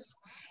Phyllis.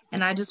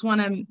 And I just want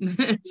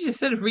to, she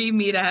said, read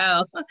me to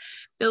hell.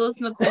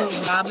 Phyllis Nicole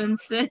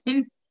Robinson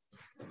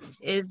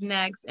is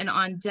next. And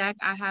on deck,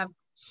 I have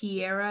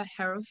Kiera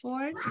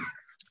Hereford.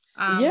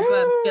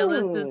 But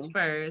Phyllis is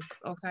first,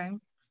 okay?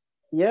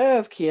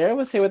 Yes, Kiera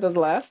was here with us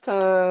last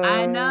time.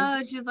 I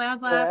know. She's like, I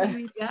was happy to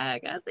be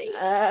back. I see.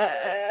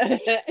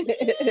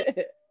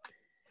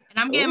 And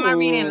I'm getting my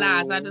reading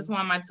last. I just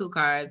want my 2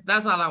 cards.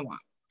 That's all I want.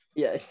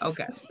 Yeah.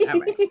 Okay. All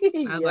right.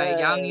 I was like,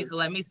 y'all need to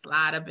let me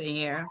slide up in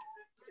here.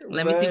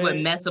 Let me see what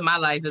mess of my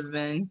life has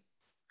been.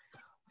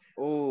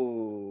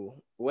 Ooh.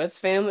 What's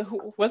the family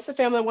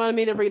that wanted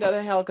me to read out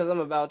of hell? Because I'm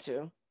about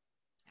to.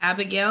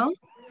 Abigail?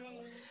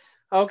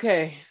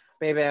 Okay,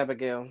 baby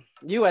Abigail.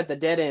 You at the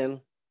dead end.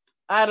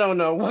 I don't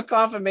know what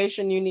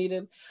confirmation you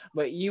needed,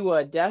 but you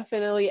are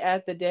definitely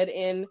at the dead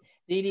end,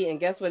 Dee Dee. And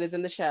guess what is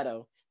in the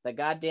shadow? The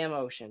goddamn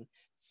ocean.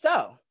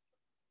 So,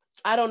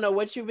 I don't know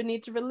what you would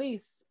need to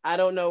release. I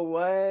don't know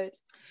what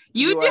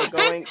you are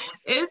going.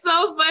 It's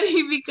so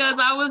funny because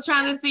I was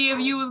trying to see if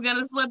you was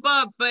gonna slip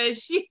up, but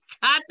she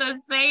got the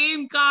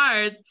same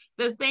cards,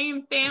 the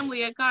same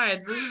family of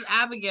cards. This is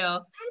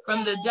Abigail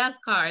from the death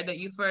card that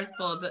you first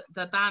pulled,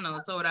 the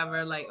Thanos or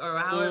whatever, like, or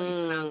however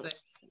you pronounce it,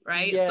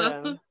 right?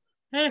 Yeah. So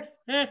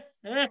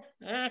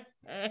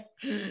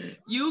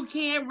you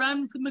can't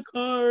run from the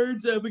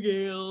cards,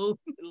 Abigail.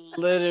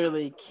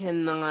 Literally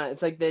cannot.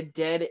 It's like the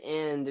dead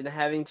end and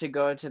having to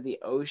go to the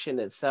ocean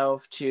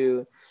itself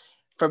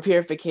for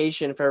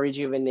purification, for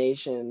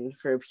rejuvenation,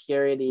 for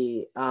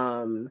purity,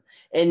 and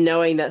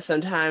knowing that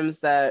sometimes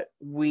that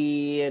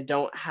we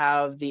don't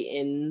have the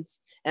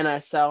ends in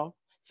ourselves.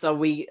 So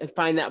we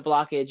find that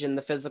blockage in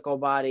the physical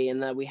body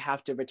and that we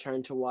have to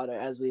return to water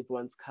as we've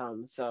once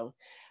come. So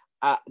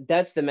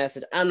that's the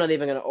message. I'm not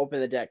even going to open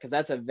the deck because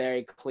that's a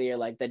very clear,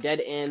 like the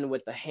dead end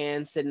with the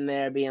hand sitting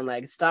there being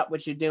like, stop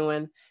what you're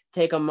doing,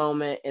 take a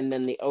moment, and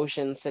then the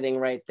ocean sitting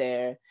right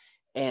there,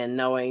 and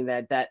knowing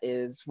that that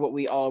is what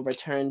we all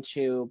return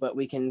to, but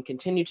we can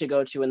continue to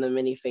go to in the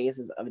many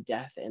phases of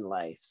death in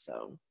life.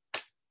 So.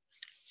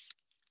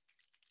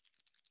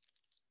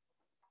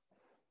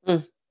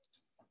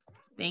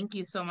 Thank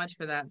you so much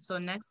for that. So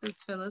next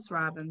is Phyllis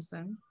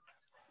Robinson.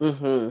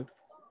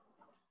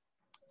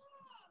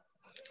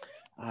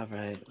 All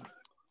right.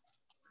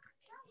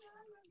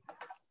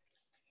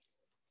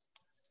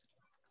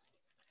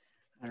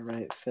 All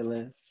right,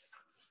 Phyllis.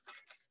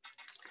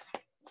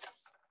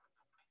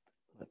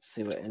 Let's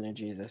see what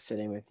energies are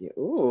sitting with you.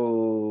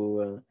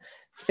 Ooh.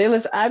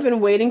 Phyllis, I've been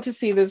waiting to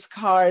see this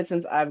card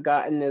since I've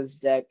gotten this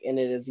deck, and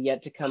it is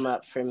yet to come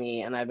up for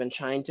me, and I've been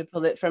trying to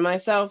pull it for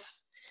myself,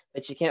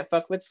 but you can't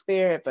fuck with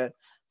spirit. But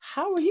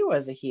how are you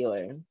as a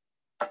healer?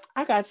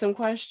 I got some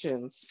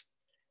questions.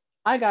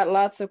 I got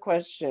lots of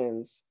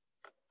questions.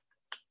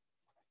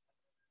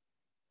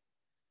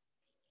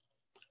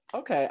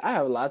 Okay, I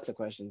have lots of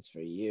questions for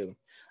you.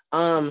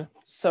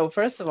 So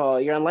first of all,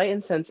 your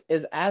enlightened sense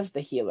is as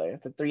the healer,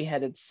 the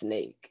 3-headed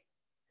snake.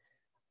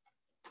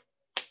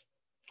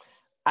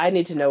 I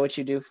need to know what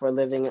you do for a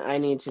living. I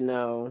need to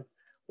know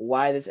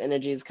why this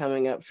energy is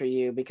coming up for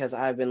you, because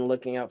I've been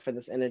looking out for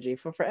this energy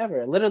for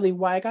forever. Literally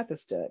why I got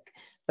this deck,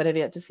 but I've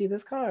yet to see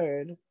this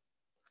card.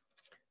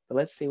 But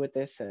let's see what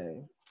they say.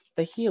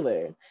 The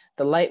healer,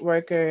 the light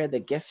worker, the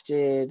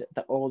gifted,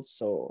 the old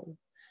soul.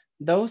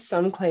 Though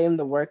some claim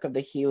the work of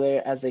the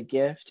healer as a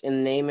gift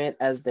and name it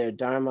as their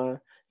dharma,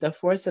 the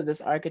force of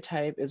this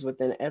archetype is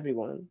within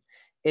everyone.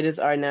 It is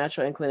our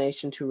natural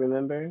inclination to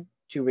remember,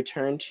 to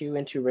return to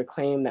and to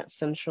reclaim that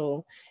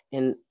central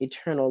and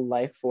eternal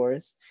life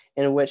force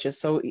in which is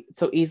so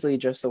easily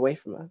drifts away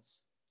from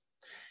us.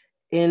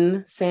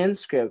 In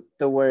Sanskrit,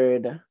 the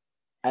word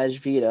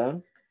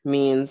Ajvita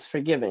means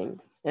forgiving,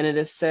 and it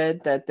is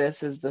said that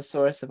this is the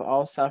source of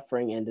all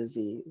suffering and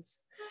disease.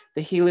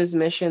 The healer's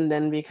mission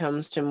then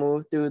becomes to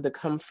move through the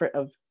comfort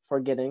of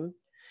forgetting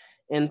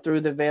and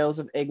through the veils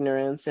of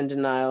ignorance and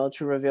denial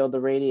to reveal the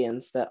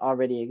radiance that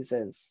already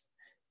exists.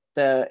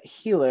 The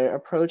healer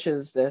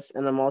approaches this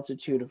in a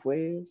multitude of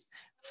ways,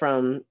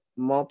 from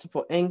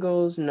multiple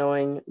angles,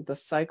 knowing the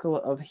cycle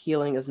of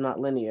healing is not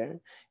linear.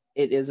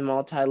 It is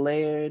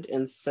multi-layered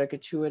and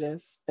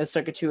a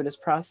circuitous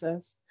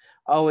process,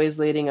 always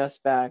leading us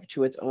back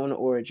to its own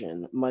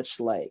origin, much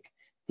like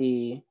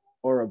the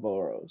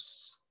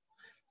Ouroboros.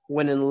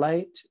 When in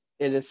light,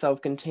 it is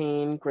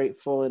self-contained,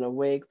 grateful, and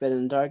awake, but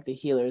in dark, the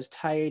healer is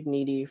tired,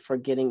 needy,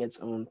 forgetting its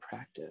own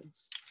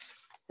practice.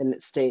 And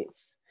it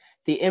states,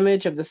 the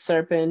image of the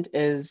serpent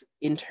is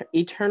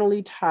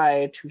eternally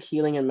tied to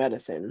healing and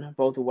medicine,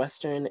 both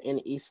Western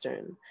and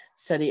Eastern,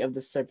 study of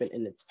the serpent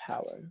and its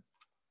power.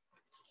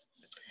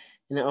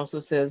 And it also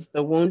says,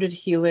 the wounded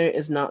healer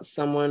is not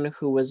someone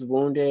who was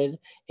wounded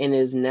and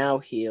is now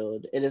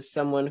healed. It is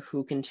someone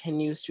who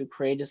continues to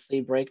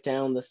courageously break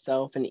down the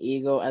self and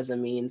ego as a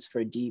means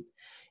for deep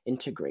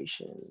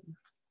integration.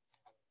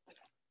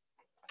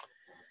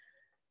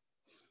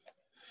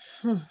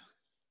 What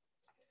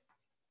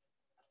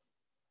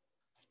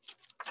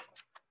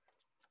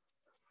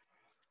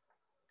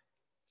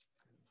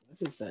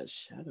does that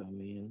shadow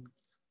mean?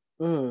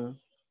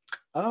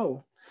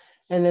 Oh,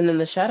 and then in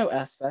the shadow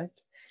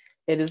aspect,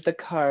 it is the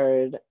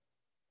card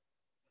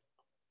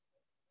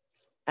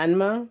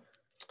Anima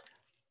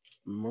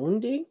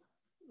Mundi.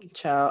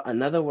 Child,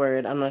 another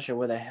word. I'm not sure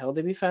where the hell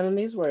they be finding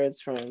these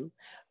words from,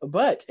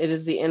 but it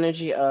is the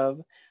energy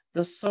of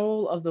the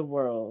soul of the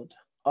world,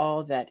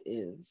 all that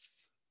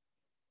is.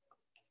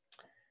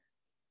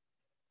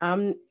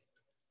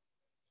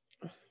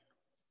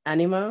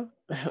 Anima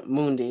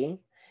Mundi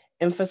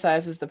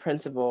emphasizes the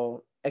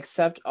principle,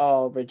 accept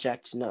all,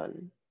 reject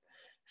none.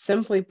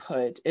 Simply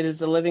put, it is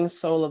the living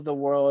soul of the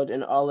world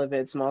in all of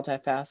its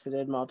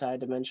multifaceted,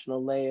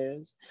 multidimensional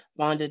layers,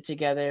 bonded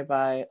together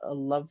by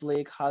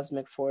lovely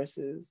cosmic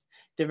forces.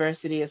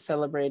 Diversity is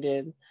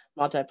celebrated,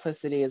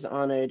 multiplicity is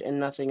honored, and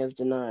nothing is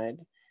denied.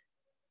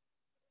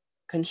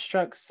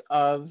 Constructs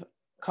of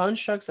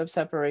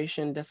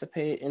separation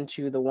dissipate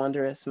into the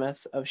wondrous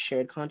mess of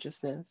shared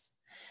consciousness.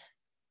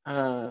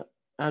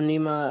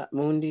 Anima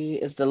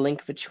Mundi is the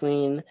link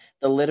between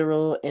the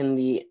literal and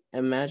the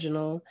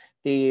imaginal,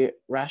 the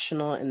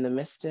rational and the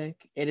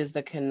mystic. It is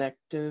the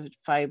connective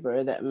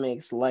fiber that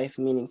makes life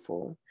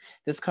meaningful.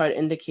 This card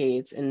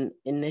indicates an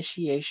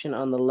initiation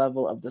on the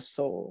level of the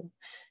soul.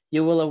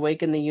 You will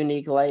awaken the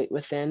unique light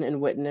within and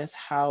witness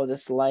how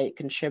this light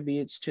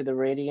contributes to the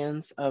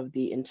radiance of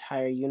the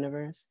entire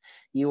universe.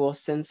 You will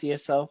sense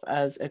yourself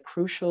as a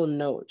crucial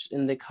note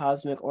in the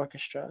cosmic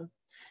orchestra.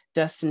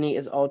 Destiny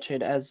is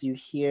altered as you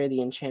hear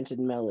the enchanted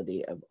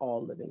melody of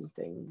all living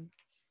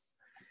things.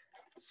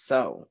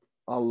 So,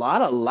 a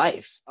lot of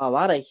life, a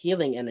lot of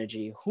healing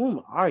energy.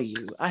 Whom are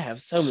you? I have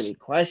so many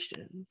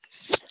questions.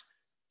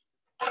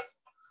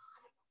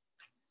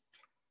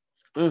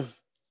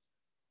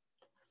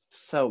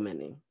 So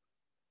many.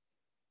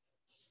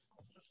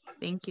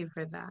 Thank you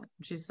for that.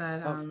 She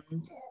said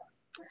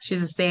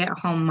she's a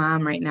stay-at-home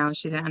mom right now.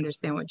 She didn't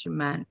understand what you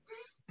meant.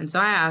 And so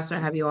I asked her,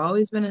 have you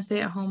always been a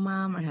stay-at-home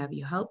mom, or have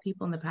you helped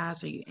people in the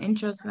past? Are you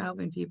interested in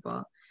helping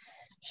people?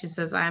 She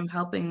says, I'm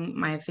helping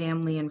my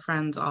family and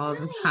friends all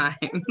the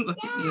time,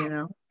 you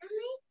know?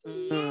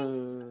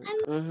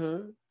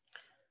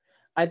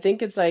 I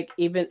think it's like,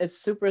 even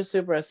it's super,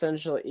 super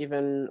essential,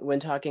 even when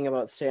talking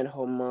about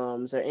stay-at-home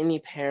moms or any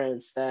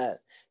parents,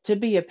 that to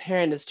be a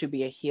parent is to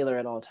be a healer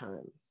at all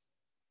times.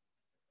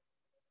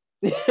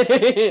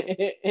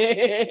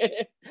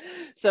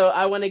 So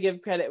I want to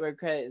give credit where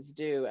credit is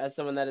due, as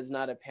someone that is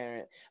not a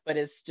parent, but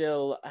is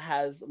still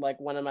has like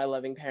one of my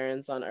loving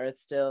parents on earth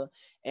still,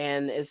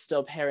 and is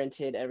still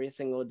parented every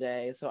single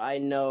day. So I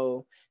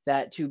know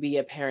that to be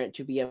a parent,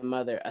 to be a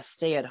mother, a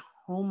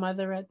stay-at-home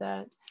mother at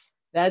that,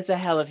 that's a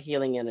hell of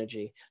healing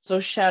energy. So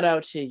shout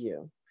out to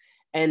you.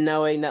 And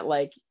knowing that,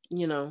 like,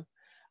 you know,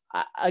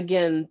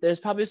 again, there's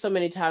probably so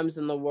many times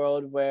in the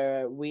world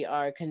where we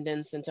are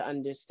condensed into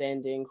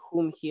understanding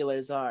whom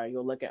healers are.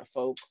 You'll look at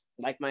folk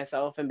like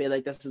myself and be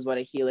like, this is what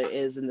a healer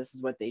is and this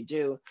is what they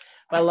do.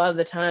 But a lot of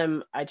the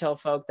time I tell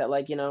folk that,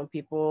 like, you know,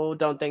 people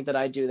don't think that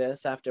I do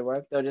this after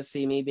work. They'll just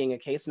see me being a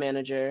case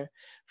manager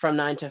from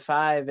 9 to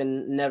 5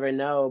 and never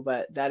know,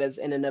 but that is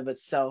in and of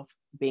itself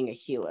being a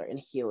healer and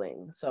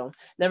healing. So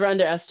never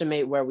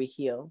underestimate where we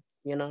heal,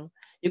 you know?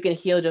 You can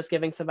heal just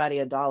giving somebody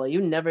 $1. You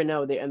never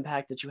know the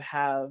impact that you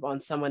have on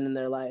someone in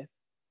their life.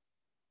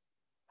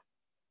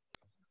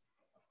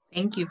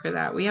 Thank you for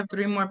that. We have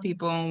 3 more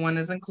people, and one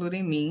is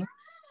including me.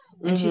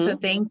 And she said,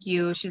 thank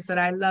you. She said,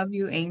 I love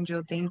you,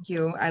 Angel. Thank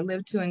you. I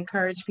live to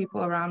encourage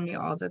people around me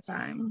all the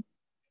time.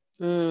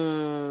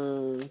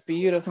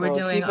 Beautiful. We're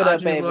doing Keep it up,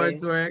 Audre baby.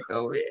 Lorde's work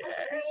over here.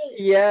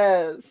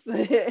 Yes.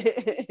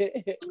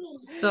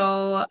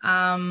 So,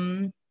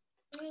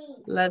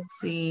 let's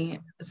see.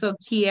 So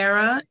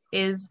Kiera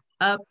is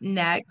up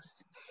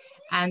next,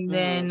 and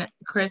then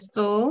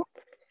Crystal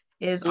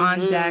is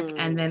on deck,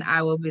 and then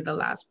I will be the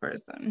last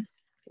person.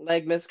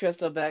 Like Miss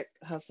Crystal Beck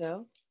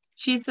herself.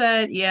 She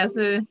said yes,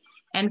 and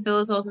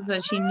Phyllis also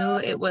said she knew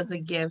it was a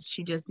gift.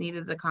 She just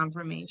needed the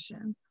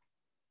confirmation.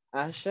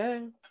 Ashe.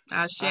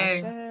 Ashe.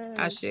 Ashe.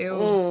 Ashe.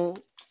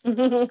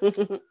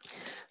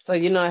 So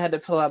you know I had to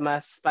pull out my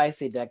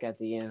spicy deck at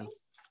the end.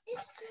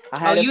 I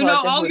had to you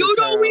know, we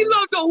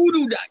love the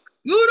hoodoo deck.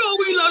 You know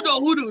we love the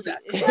hoodoo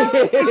deck.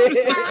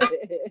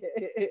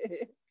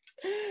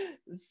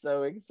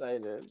 So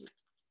excited.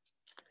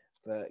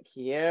 But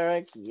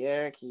Kiera,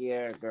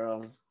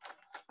 girl.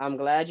 I'm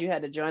glad you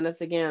had to join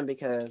us again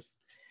because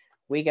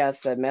we got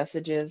some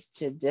messages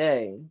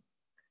today.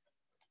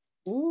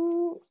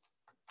 Ooh,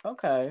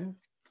 okay.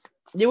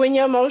 You in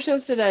your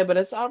emotions today, but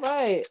it's all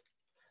right.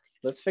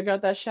 Let's figure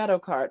out that shadow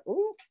card.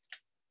 Ooh.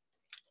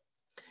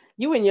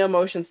 You in your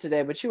emotions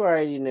today, but you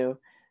already knew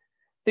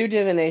through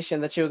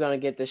divination that you were going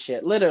to get this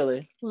shit.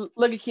 Literally.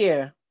 Look at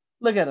Kiera.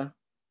 Look at her.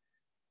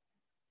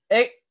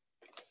 Hey.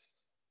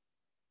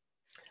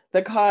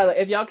 The card,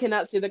 if y'all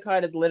cannot see the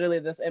card, it's literally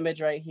this image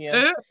right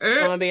here.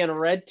 Someone being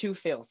read to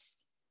filth.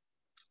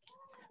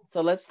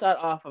 So let's start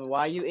off of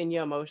why you in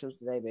your emotions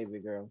today, baby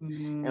girl.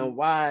 And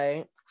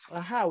why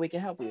or how we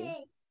can help you.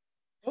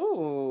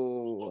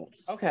 Ooh,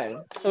 okay.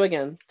 So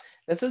again,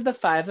 this is the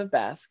 5 of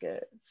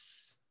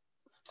baskets.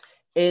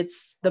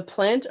 It's the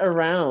plant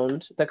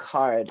around the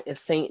card is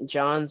St.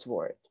 John's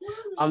wort.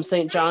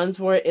 St. John's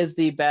wort is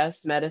the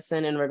best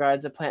medicine in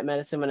regards to plant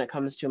medicine when it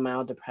comes to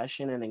mild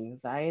depression and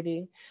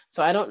anxiety.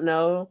 So I don't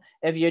know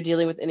if you're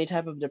dealing with any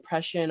type of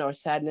depression or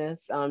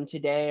sadness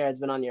today, or it's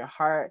been on your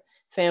heart,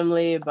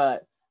 family,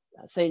 but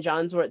St.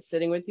 John's wort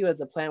sitting with you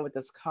as a plant with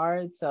this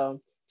card. So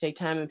take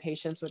time and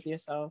patience with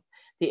yourself.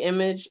 The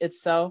image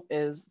itself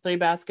is 3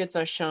 baskets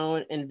are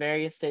shown in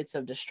various states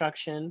of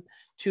destruction.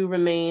 2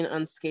 remain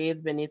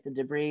unscathed beneath the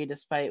debris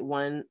despite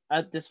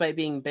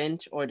being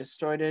bent or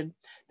distorted.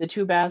 The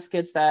 2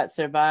 baskets that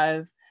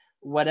survive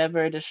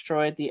whatever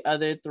destroyed the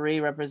other 3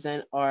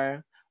 represent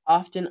are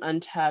often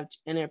untapped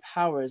inner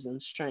powers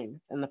and strength.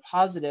 And the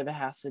positive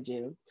has to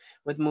do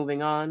with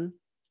moving on,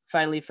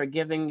 finally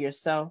forgiving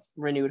yourself,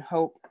 renewed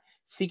hope,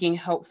 seeking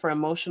help for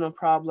emotional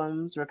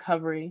problems,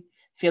 recovery,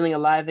 feeling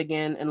alive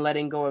again, and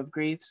letting go of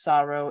grief,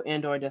 sorrow,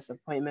 and or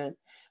disappointment.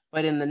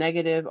 But in the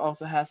negative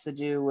also has to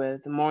do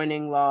with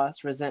mourning,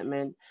 loss,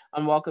 resentment,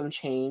 unwelcome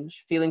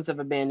change, feelings of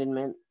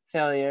abandonment,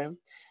 failure,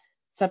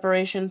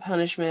 separation,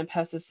 punishment,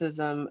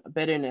 pessimism,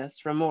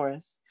 bitterness,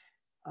 remorse,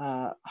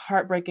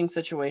 heartbreaking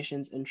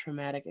situations, and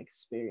traumatic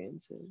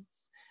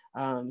experiences.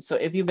 So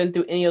if you've been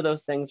through any of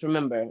those things,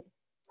 remember,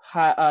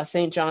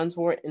 St. John's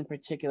wort in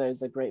particular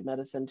is a great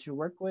medicine to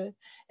work with.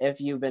 If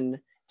you've been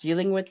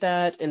dealing with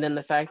that, and then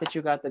the fact that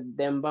you got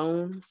them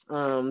bones,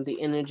 the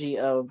energy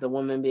of the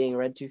woman being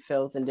read to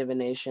filth and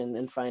divination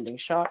and finding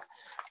shock.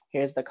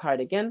 Here's the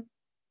card again.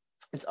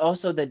 It's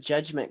also the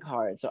judgment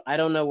card. So I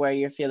don't know where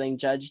you're feeling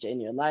judged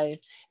in your life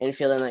and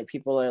feeling like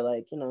people are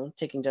like,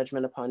 taking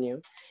judgment upon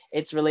you.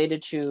 It's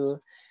related to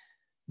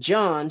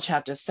John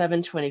chapter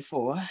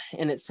 7:24,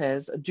 and it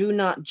says, "Do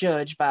not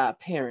judge by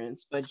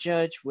appearance, but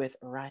judge with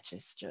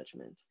righteous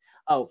judgment."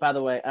 Oh, by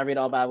the way, I read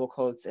all Bible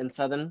quotes in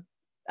Southern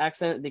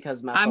accent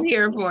because I'm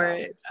here for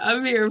it.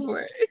 I'm here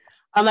for it.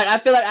 I'm like, I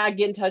feel like I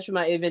get in touch with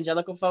my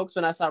evangelical folks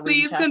when I start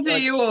reading. Please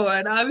continue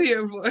on. I'm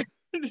here for it.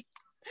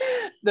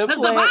 Because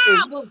the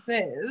Bible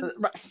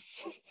says,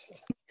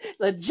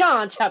 the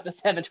John chapter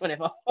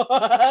 7:24.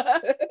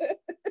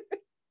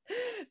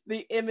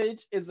 The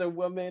image is a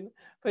woman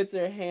puts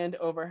her hand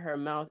over her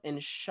mouth in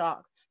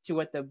shock to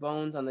what the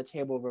bones on the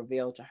table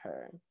reveal to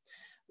her.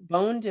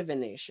 Bone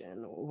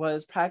divination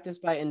was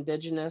practiced by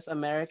indigenous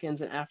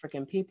Americans and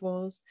African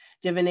peoples.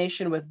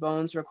 Divination with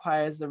bones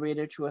requires the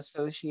reader to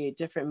associate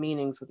different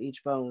meanings with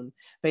each bone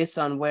based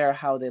on where or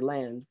how they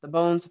land. The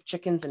bones of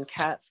chickens and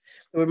cats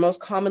were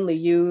most commonly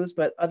used,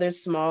 but other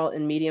small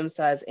and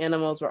medium-sized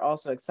animals were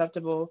also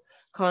acceptable.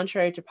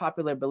 Contrary to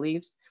popular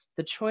beliefs,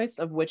 the choice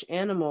of which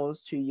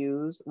animals to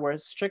use were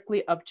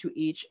strictly up to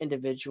each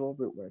individual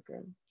root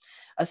worker.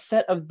 A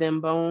set of them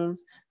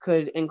bones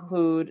could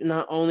include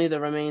not only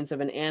the remains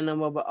of an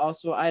animal, but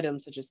also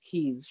items such as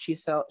keys,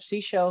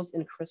 seashells,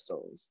 and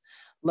crystals.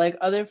 Like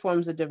other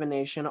forms of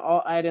divination,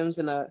 all items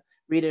in a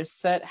reader's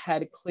set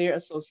had clear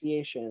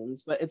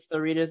associations, but it's the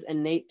reader's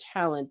innate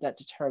talent that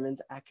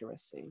determines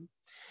accuracy.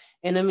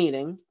 In a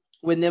meeting,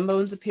 when them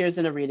bones appears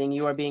in a reading,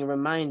 you are being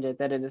reminded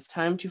that it is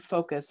time to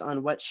focus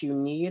on what you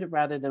need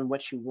rather than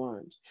what you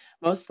want.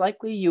 Most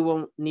likely, you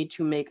will need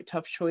to make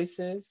tough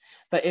choices,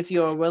 but if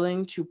you are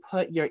willing to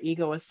put your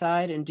ego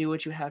aside and do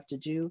what you have to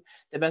do,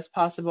 the best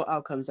possible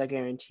outcomes are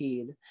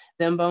guaranteed.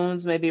 Them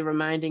bones may be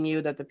reminding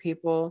you that the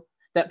people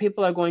that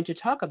people are going to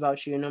talk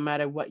about you no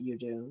matter what you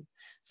do.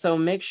 So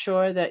make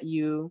sure that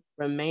you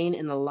remain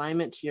in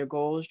alignment to your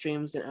goals,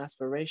 dreams, and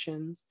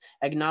aspirations.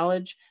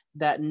 Acknowledge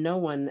that no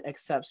one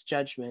accepts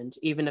judgment,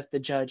 even if the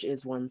judge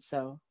is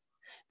oneself.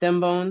 Them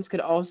bones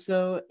could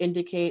also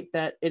indicate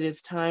that it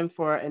is time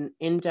for an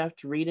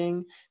in-depth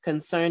reading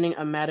concerning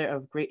a matter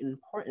of great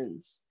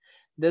importance.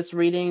 This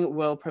reading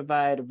will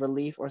provide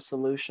relief or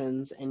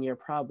solutions in your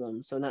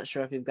problem. So not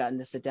sure if you've gotten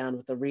to sit down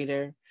with the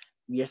reader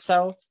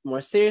yourself more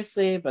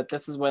seriously, but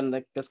this is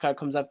when this card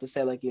comes up to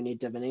say like you need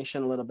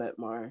divination a little bit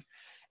more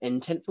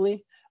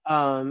intentfully.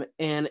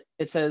 And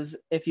it says,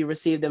 if you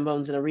receive them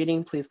bones in a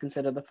reading, please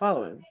consider the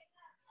following.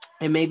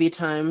 It may be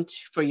time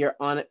for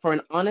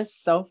an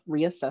honest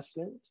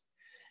self-reassessment.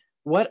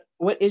 What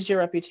is your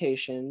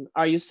reputation?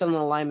 Are you still in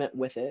alignment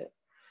with it?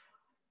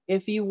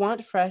 If you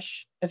want a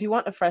fresh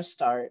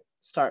start,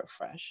 start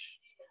fresh.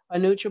 A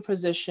neutral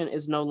position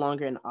is no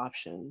longer an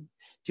option.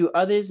 Do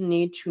others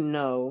need to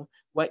know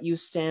what you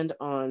stand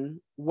on,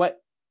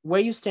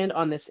 where you stand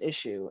on this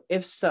issue?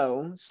 If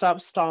so,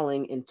 stop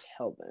stalling and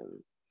tell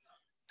them.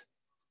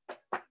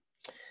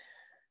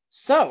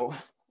 So,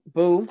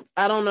 boo,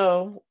 I don't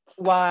know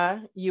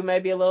why you may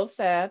be a little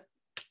sad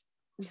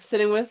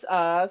sitting with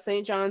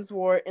St. John's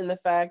wort in the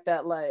fact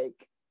that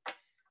like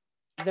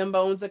them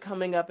bones are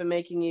coming up and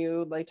making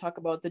you like talk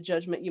about the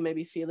judgment you may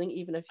be feeling,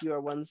 even if you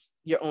are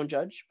your own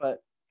judge.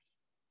 But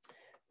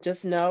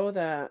just know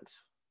that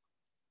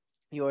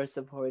you are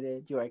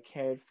supported, you are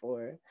cared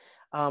for.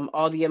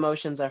 All the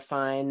emotions are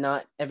fine.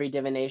 Not every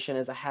divination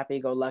is a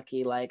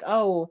happy-go-lucky, like,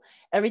 oh,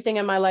 everything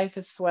in my life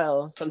is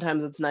swell.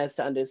 Sometimes it's nice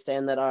to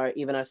understand that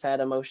even our sad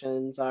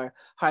emotions, our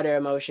harder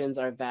emotions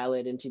are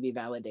valid and to be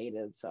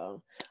validated.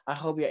 So I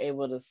hope you're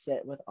able to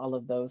sit with all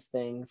of those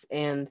things.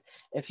 And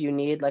if you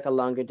need like a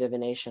longer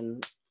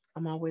divination,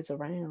 I'm always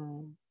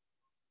around.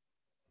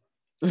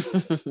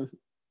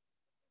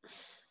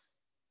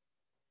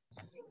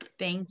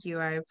 Thank you.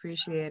 I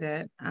appreciate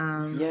it.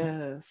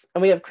 Yes.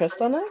 And we have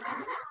Crystal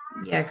next?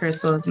 Yeah,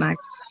 Crystal is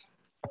next.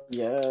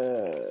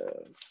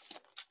 Yes.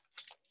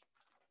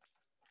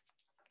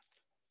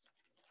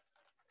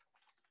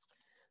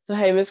 So,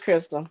 hey, Miss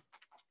Crystal.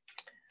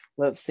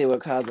 Let's see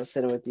what cards are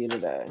sitting with you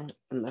today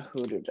in the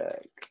Hoodoo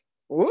deck.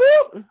 Woo!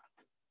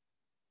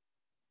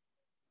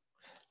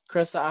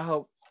 Crystal,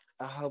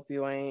 I hope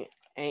you ain't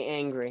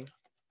angry.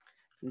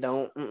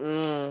 Don't,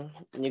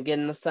 you're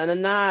getting the Son of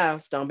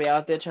Knives. Don't be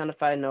out there trying to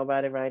fight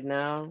nobody right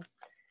now.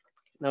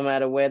 No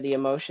matter where the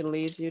emotion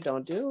leads you,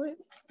 don't do it.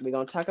 We're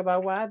going to talk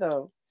about why,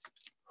 though.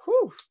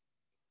 Whew.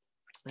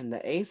 And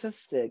the Ace of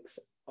Sticks.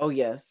 Oh,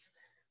 yes.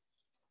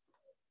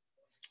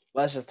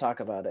 Let's just talk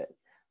about it.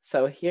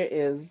 So here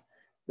is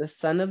the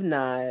Son of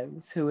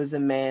Knives, who is a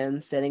man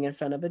standing in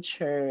front of a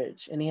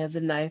church, and he has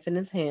a knife in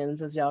his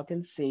hands, as y'all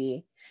can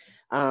see.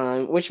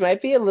 Which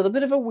might be a little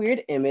bit of a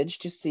weird image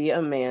to see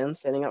a man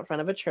standing out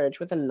front of a church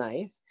with a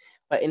knife.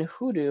 But in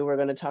Hoodoo, we're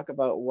going to talk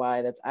about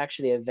why that's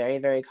actually a very,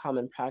 very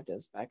common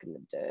practice back in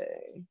the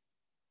day.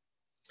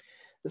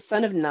 The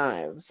Son of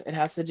Knives, it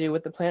has to do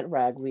with the plant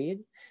ragweed.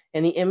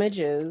 And the image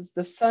is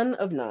the Son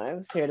of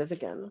Knives. Here it is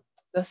again.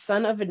 The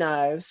Son of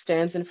Knives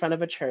stands in front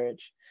of a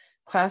church,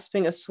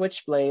 clasping a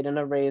switchblade and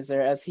a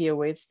razor as he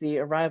awaits the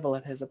arrival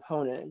of his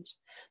opponent.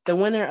 The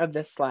winner of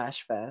this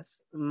slash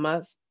fest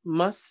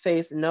must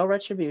face no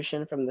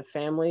retribution from the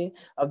family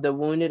of the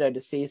wounded or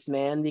deceased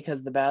man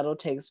because the battle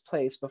takes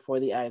place before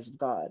the eyes of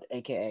God,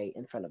 aka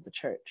in front of the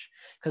church.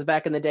 Because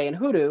back in the day in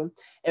Hoodoo,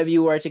 if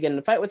you were to get in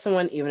a fight with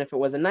someone, even if it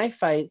was a knife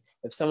fight,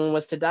 if someone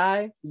was to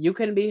die, you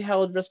can be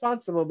held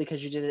responsible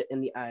because you did it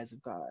in the eyes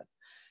of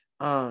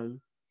God.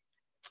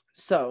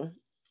 So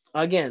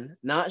again,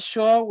 not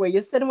sure where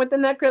you're sitting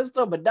within that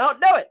crystal, but don't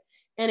do it.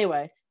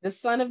 Anyway, the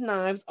Son of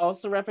Knives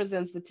also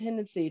represents the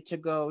tendency to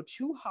go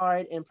too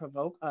hard and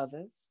provoke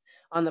others.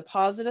 On the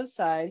positive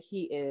side,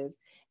 he is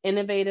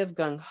innovative,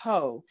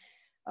 gung-ho,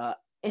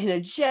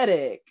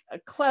 energetic,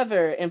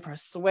 clever, and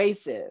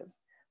persuasive.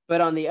 But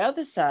on the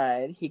other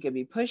side, he could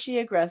be pushy,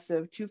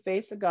 aggressive,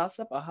 two-faced, a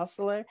gossip, a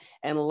hustler,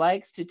 and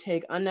likes to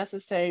take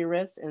unnecessary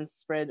risks and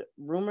spread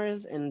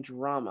rumors and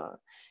drama.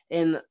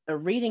 In a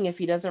reading, if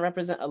he doesn't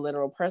represent a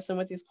literal person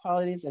with these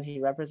qualities, then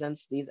he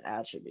represents these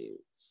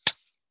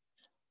attributes.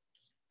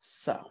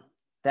 So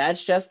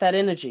that's just that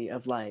energy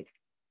of like,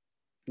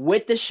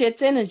 with the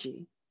shit's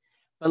energy.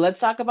 But let's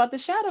talk about the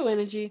shadow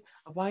energy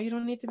of why you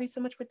don't need to be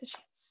so much with the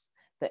shits.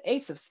 The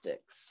Ace of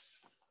Sticks.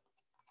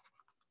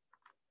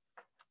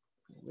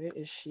 Where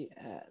is she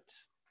at?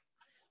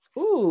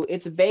 Ooh,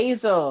 it's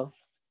Basil.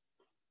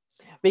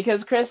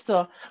 Because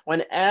Crystal,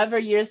 whenever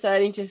you're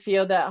starting to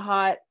feel that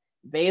hot,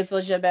 basil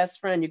is your best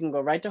friend. You can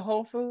go right to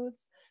Whole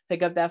Foods,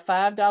 pick up that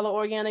 $5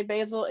 organic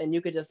basil, and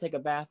you could just take a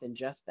bath in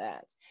just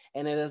that.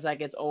 And it is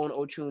like its own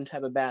Ochun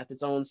type of bath,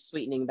 its own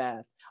sweetening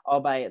bath all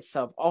by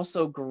itself.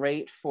 Also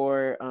great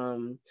for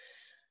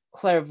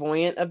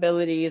clairvoyant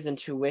abilities,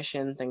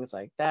 intuition, things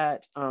like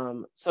that.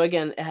 So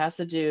again, it has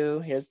to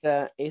do, here's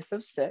the Ace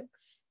of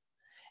Sticks.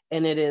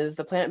 And it is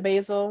the plant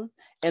basil,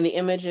 and the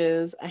image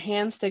is a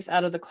hand sticks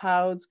out of the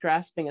clouds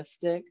grasping a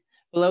stick,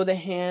 Below the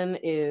hand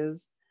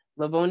is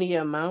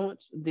Livonia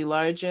Mount, the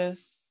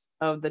largest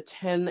of the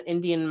 10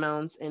 Indian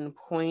mounts in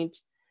Point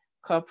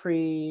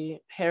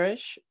Capri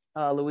Parish,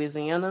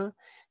 Louisiana.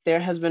 There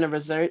has been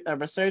a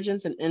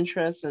resurgence in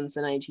interest since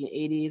the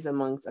 1980s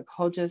amongst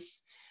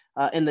occultists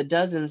in the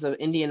dozens of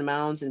Indian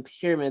mounds and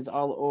pyramids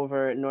all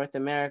over North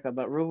America,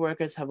 but root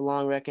workers have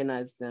long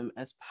recognized them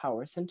as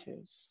power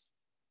centers.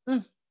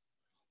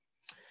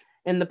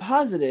 In the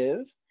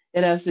positive,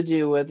 it has to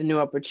do with new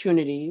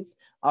opportunities,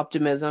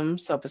 optimism,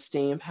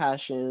 self-esteem,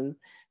 passion,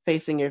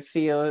 facing your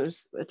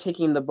fears,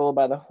 taking the bull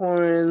by the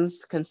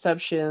horns,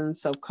 conception,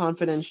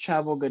 self-confidence,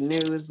 travel, good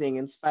news, being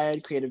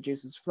inspired, creative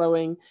juices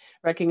flowing,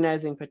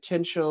 recognizing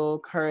potential,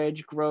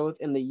 courage, growth,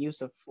 and the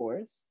use of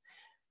force.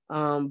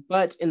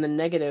 But in the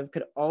negative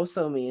could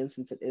also mean,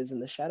 since it is in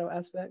the shadow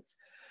aspects,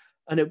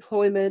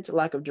 unemployment,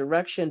 lack of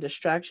direction,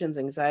 distractions,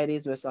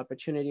 anxieties, missed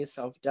opportunities,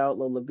 self-doubt,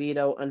 low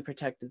libido,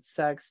 unprotected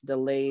sex,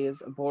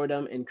 delays,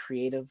 boredom, and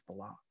creative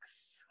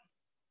blocks.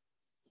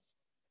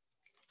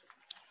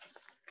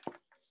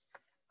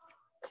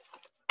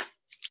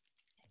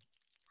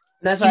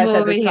 That's why People I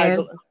said this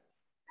ties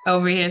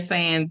over here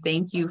saying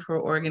thank you for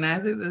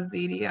organizing this,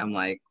 Dee. I'm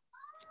like,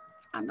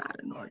 I'm not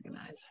an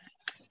organizer.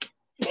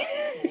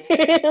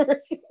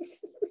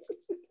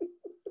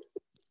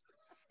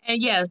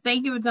 And yes,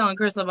 thank you for telling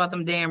Crystal about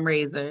them damn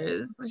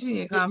razors. She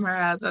need to calm her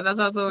ass. That's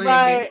also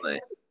right.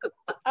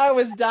 I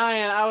was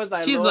dying. I was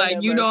like, she's Lord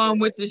like, you know, I'm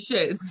with the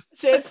shits.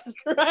 Shits,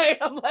 right?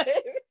 I'm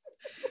like,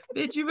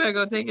 bitch, you better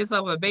go take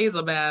yourself a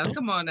basil bath.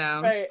 Come on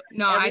now. Right.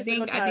 No, I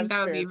think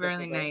that would be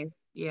really nice.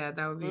 Yeah,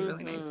 that would be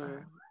really nice for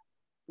her.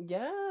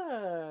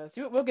 Yes.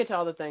 We'll get to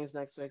all the things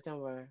next week. Don't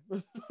worry.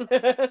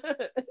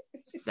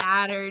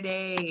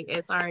 Saturday.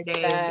 It's our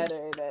day.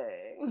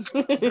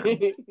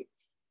 Saturday.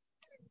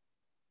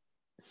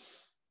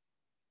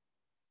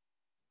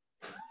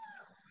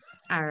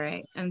 All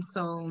right. And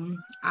so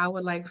I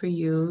would like for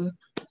you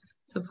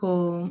to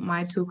pull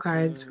my 2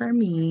 cards for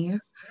me.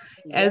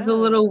 Yeah. It's a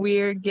little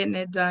weird getting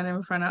it done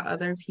in front of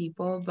other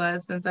people,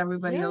 but since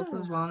everybody else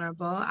is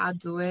vulnerable, I'll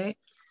do it.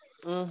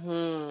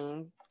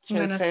 I'm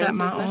gonna set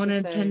my own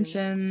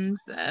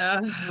intentions.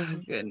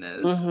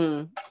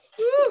 Goodness.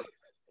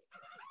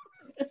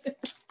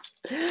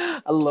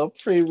 I love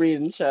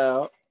pre-reading,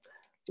 child.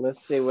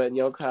 Let's see what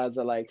your cards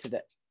are like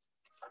today.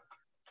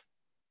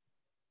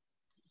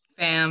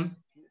 Fam.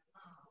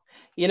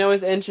 You know,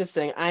 it's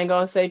interesting. I ain't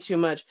gonna say too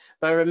much,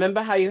 but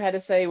remember how you had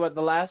to say what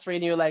the last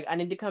reading, you were like, I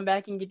need to come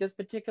back and get this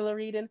particular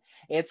reading.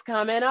 It's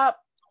coming up.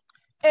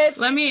 I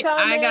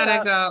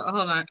gotta go.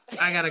 Hold on.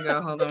 I gotta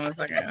go. Hold on one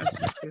second.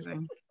 Excuse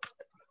me.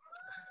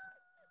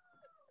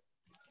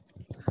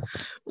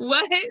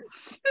 What?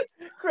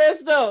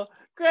 Crystal.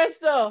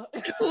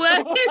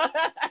 What?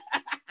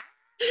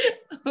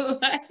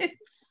 What?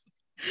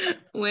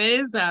 What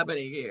is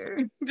happening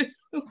here?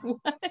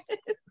 What?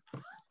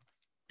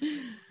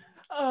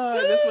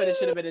 Oh, this one it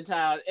should have been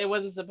entitled. It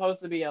wasn't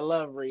supposed to be a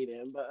love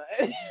reading, but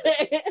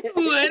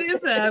what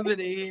is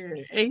happening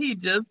here? And he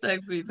just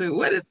texted me too.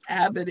 What is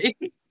happening?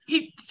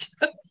 He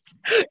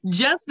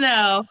just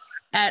now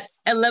at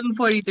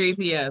 11:43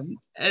 p.m.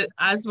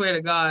 I swear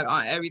to God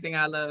on everything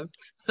I love.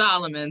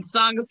 Solomon,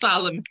 Song of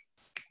Solomon.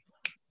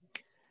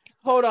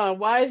 Hold on.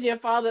 Why is your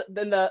father?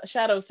 Then the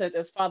shadow said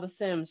there's Father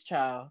Sims'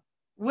 child.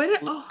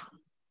 What? Look.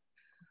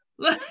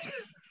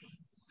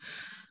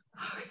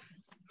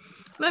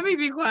 Let me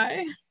be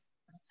quiet.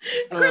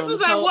 Chris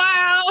was like,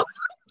 wow.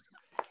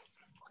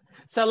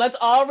 So let's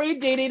all read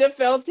Dee Dee to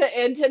Phil to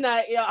end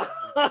tonight, y'all.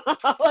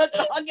 Let's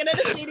all get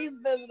into Dee Dee's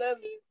business.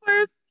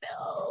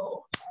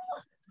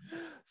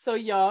 So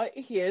y'all,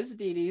 here's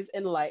Dee Dee's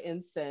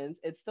Enlightened Sense.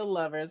 It's the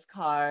Lover's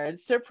card.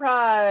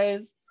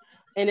 Surprise!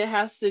 And it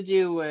has to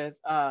do with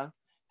 1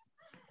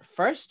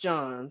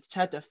 John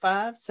chapter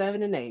 5,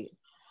 7, and 8.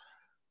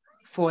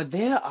 For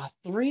there are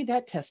 3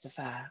 that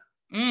testify.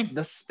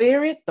 The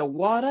spirit, the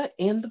water,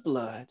 and the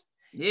blood.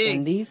 Yeah.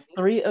 And these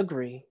 3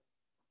 agree.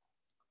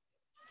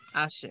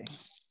 Ashe.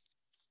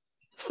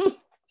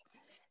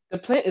 The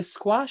plant is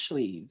squash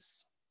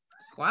leaves.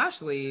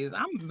 Squash leaves?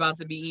 I'm about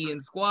to be eating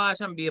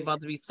squash. I'm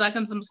about to be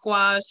sucking some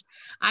squash.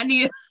 I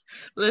need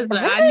this to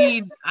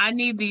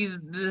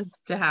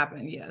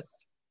happen.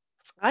 Yes.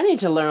 I need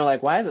to learn,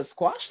 like, why is it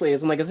squash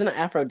leaves? I'm like, is it an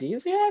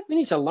aphrodisiac? We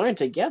need to learn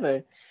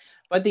together.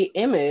 But the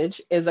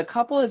image is a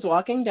couple is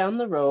walking down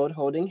the road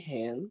holding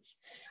hands.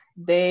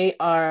 They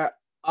are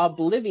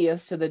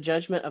oblivious to the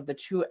judgment of the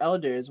 2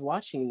 elders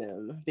watching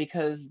them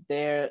because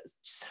they're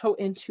so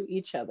into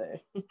each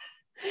other.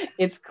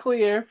 It's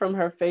clear from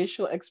her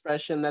facial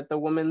expression that the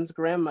woman's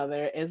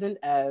grandmother isn't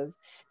as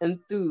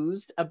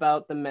enthused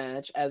about the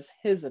match as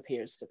his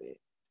appears to be.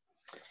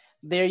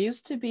 There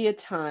used to be a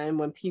time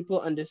when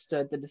people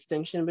understood the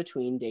distinction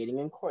between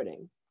dating and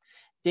courting.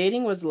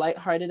 Dating was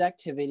lighthearted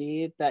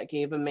activity that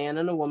gave a man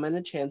and a woman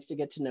a chance to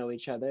get to know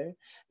each other.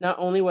 Not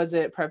only was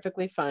it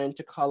perfectly fine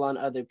to call on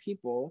other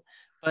people,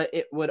 but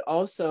it would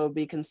also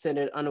be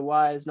considered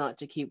unwise not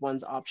to keep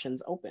one's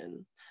options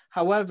open.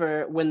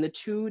 However, when the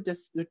two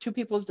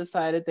peoples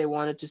decided they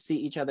wanted to see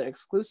each other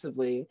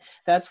exclusively,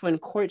 that's when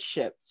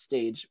courtship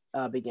stage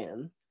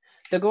began.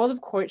 The goal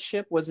of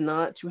courtship was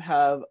not to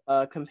have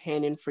a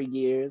companion for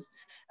years,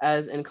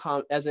 as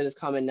it is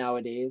common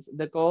nowadays.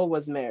 The goal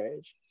was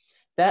marriage.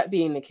 That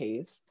being the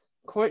case,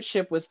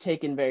 courtship was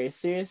taken very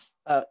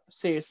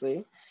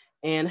seriously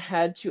and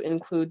had to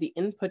include the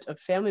input of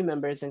family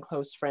members and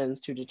close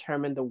friends to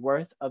determine the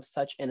worth of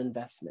such an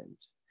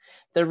investment.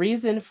 The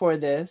reason for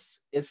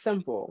this is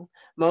simple.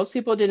 Most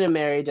people didn't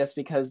marry just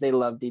because they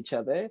loved each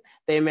other.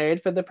 They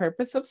married for the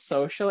purpose of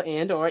social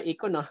and or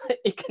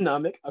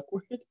economic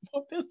upward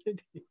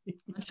mobility.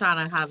 I'm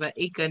trying to have an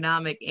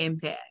economic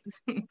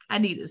impact. I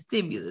need a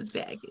stimulus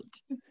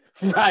package.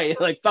 Right,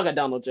 like fuck a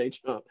Donald J.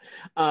 Trump.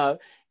 Uh,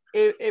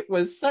 it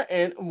was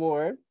certain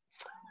more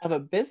of a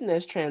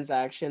business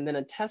transaction than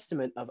a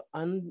testament of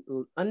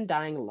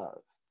undying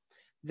love.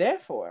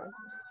 Therefore,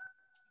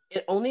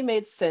 it only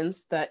made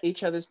sense that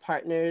each other's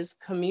partner's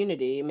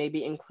community may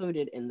be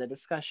included in the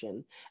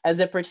discussion as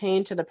it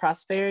pertained to the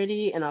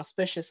prosperity and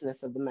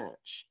auspiciousness of the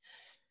match.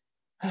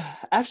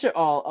 After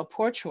all, a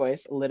poor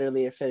choice,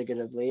 literally or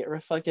figuratively,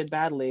 reflected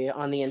badly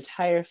on the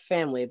entire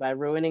family by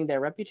ruining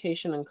their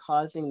reputation and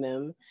causing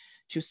them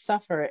to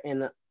suffer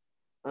in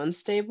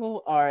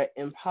unstable or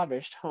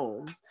impoverished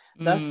home.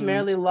 Thus,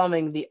 merely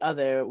loving the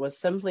other was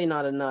simply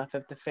not enough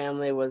if the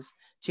family was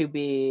to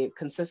be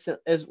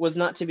was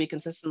not to be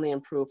consistently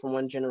improved from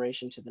one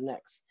generation to the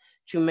next.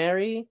 To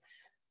marry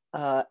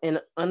an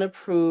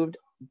unapproved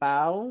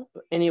bow,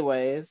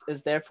 anyways,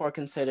 is therefore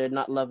considered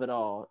not love at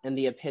all and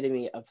the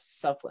epitome of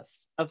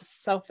selfishness.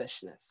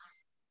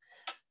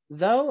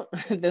 Though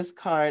this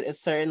card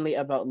is certainly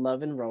about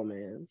love and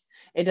romance,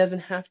 it doesn't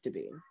have to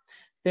be.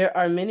 There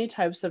are many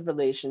types of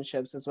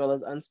relationships as well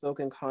as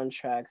unspoken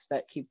contracts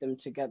that keep them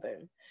together.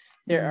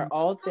 There are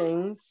all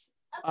things,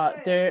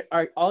 there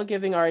are all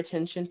giving our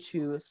attention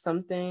to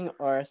something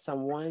or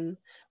someone.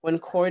 When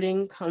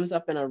courting comes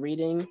up in a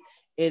reading,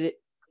 it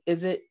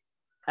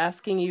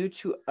asking you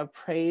to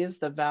appraise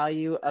the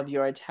value of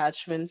your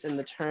attachments in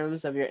the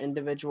terms of your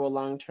individual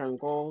long-term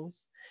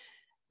goals?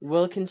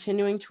 Will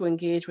continuing to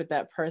engage with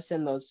that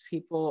person, those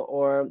people,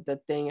 or the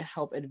thing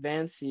help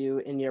advance you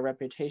in your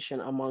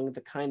reputation among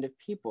the kind of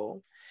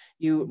people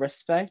you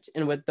respect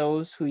and with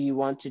those who you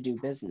want to do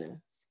business?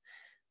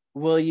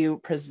 Will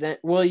you present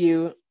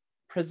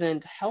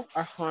help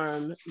or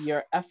harm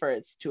your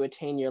efforts to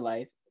attain your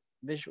life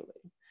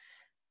visually?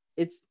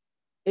 It's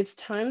it's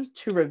time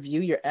to review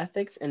your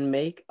ethics and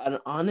make an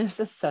honest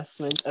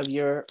assessment of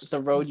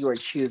the road you are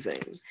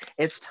choosing.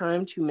 It's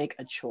time to make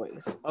a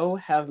choice. Oh,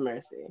 have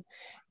mercy.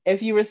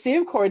 If you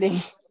receive courting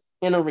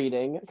in a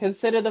reading,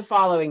 consider the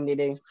following,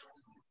 Didi.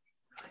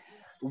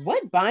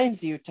 What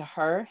binds you to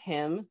her,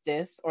 him,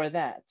 this, or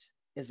that?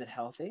 Is it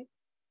healthy?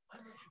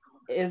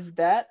 Is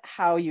that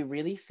how you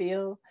really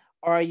feel?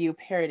 Or are you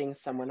parroting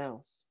someone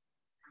else?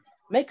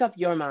 Make up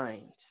your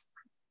mind.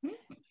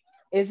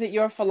 Is it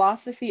your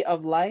philosophy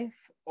of life,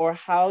 or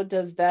how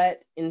does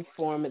that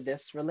inform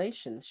this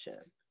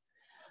relationship?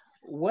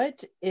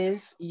 What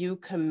if you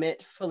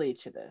commit fully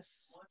to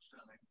this?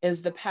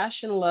 Is the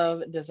passion,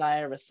 love,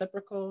 desire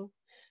reciprocal?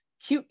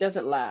 Cute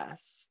doesn't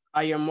last.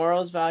 Are your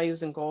morals,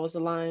 values, and goals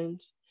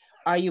aligned?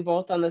 Are you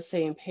both on the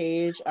same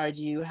page, or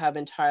do you have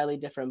entirely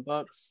different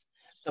books?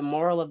 The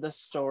moral of the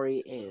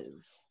story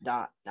is ...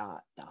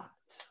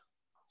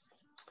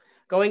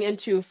 Going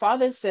into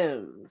Father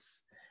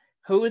Sims.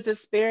 Who is the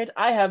spirit?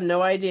 I have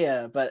no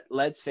idea, but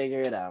let's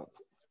figure it out.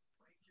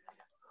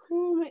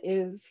 Whom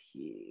is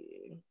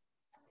he?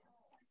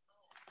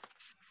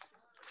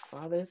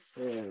 Father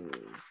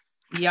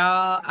Sims.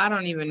 Y'all, I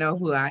don't even know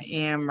who I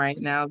am right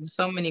now. There's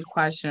so many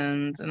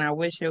questions, and I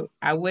wish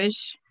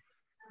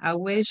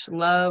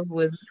love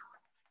was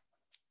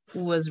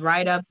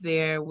right up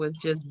there with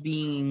just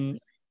being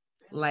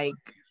like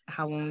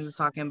how when we was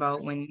talking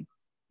about when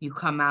you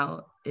come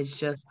out, it's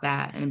just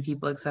that, and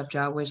people accept you.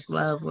 I wish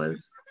love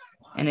was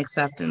an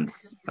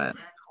acceptance, but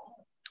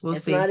we'll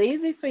It's see. not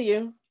easy for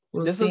you.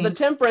 We'll This see. is the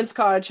Temperance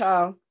card,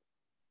 child.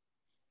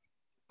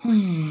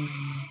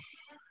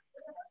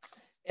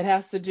 It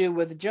has to do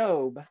with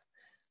Job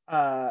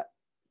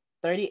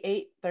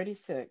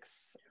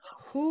 38:36.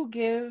 Who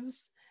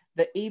gives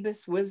the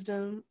ibis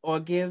wisdom or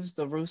gives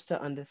the rooster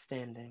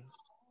understanding?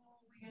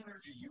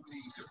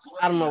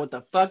 I don't know what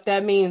the fuck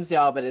that means,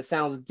 y'all, but it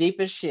sounds deep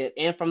as shit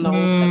and from the Old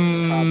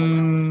Testament,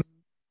 probably.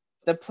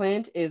 The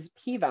plant is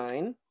pea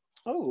vine.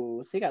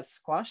 Oh, so you got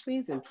squash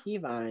leaves and pea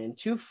vine,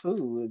 two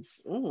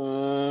foods.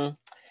 The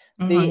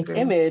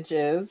image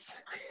is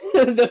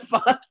the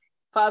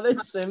Father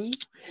Sims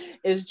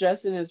is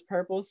dressed in his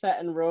purple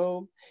satin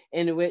robe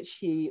in which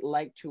he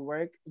liked to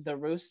work. The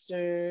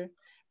rooster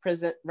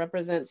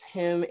represents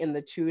him, and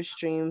the two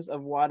streams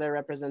of water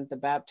represent the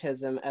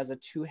baptism as a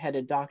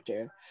two-headed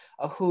doctor,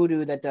 a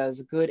hoodoo that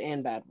does good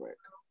and bad work.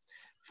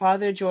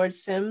 Father George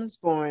Sims,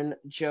 born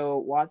Joe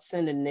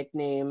Watson and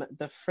nicknamed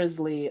the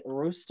Frizzly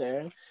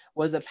Rooster,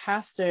 was a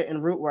pastor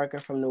and root worker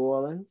from New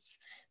Orleans.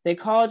 They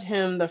called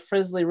him the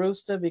Frizzly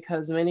Rooster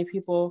because many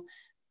people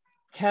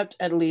kept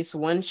at least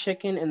one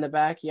chicken in the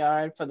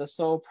backyard for the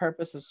sole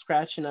purpose of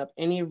scratching up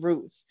any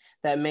roots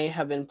that may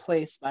have been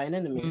placed by an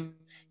enemy. Mm.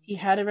 He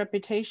had a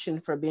reputation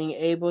for being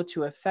able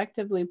to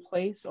effectively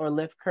place or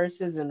lift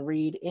curses and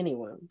read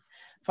anyone.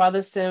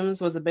 Father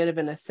Sims was a bit of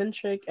an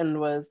eccentric and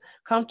was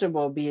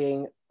comfortable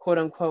being quote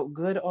unquote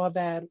good or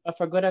bad,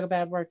 for good or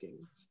bad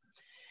workings.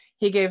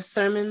 He gave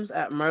sermons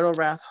at Myrtle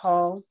Rath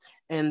Hall,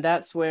 and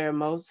that's where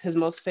his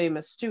most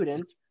famous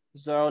student,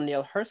 Zora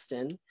Neale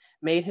Hurston,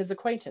 made his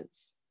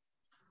acquaintance.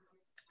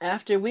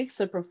 After weeks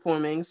of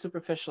performing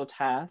superficial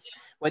tasks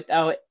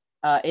without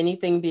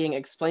anything being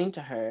explained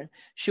to her,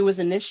 she was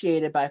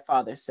initiated by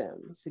Father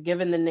Sims,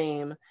 given the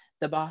name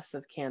the Boss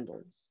of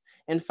Candles,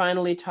 and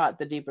finally taught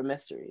the deeper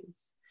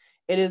mysteries.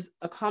 It is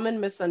a common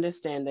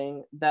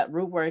misunderstanding that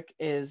root work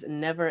is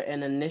never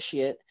an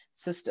initiate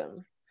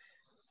system,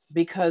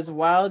 because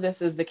while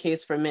this is the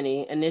case for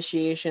many,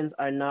 initiations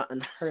are not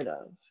unheard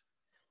of.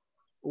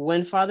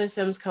 When Father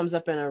Sims comes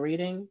up in a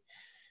reading,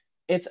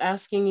 it's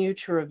asking you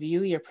to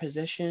review your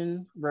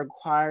position,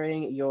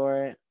 requiring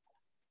your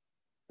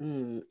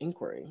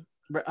inquiry.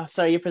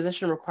 Your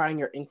position requiring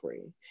your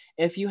inquiry.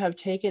 If you have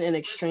taken an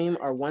extreme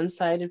or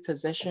one-sided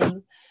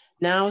position,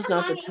 now is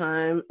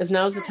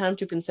the time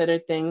to consider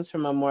things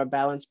from a more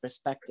balanced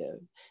perspective.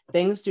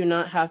 Things do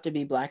not have to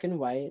be black and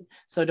white,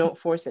 so don't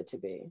force it to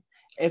be.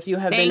 If you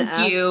have been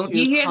asked to you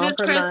hear this,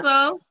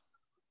 Crystal?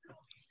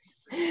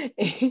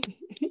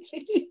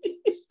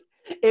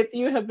 If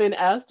you have been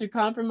asked to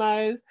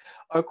compromise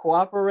or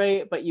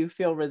cooperate, but you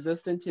feel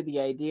resistant to the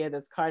idea,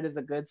 this card is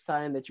a good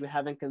sign that you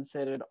haven't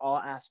considered all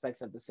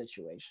aspects of the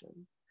situation.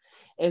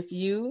 If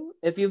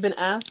you've been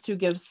asked to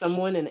give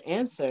someone an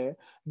answer,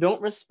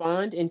 don't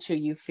respond until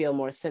you feel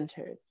more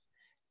centered.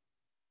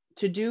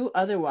 To do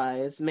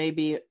otherwise may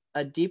be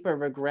a deeper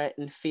regret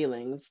and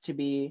feelings to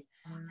be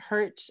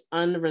hurt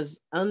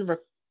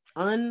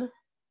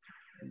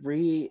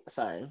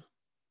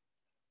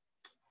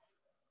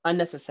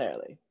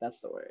unnecessarily.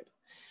 That's the word.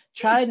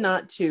 Try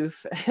not to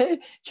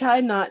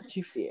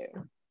fear.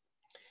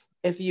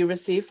 If you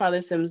receive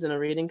Father Sims in a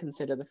reading,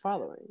 consider the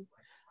following.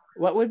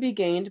 What would be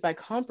gained by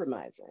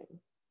compromising?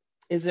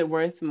 Is it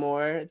worth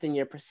more than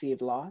your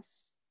perceived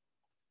loss?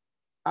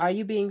 Are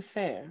you being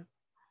fair?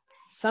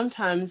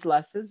 Sometimes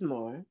less is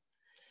more.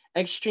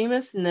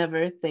 Extremists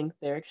never think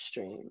they're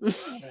extreme.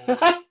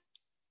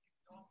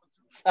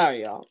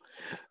 Sorry, y'all.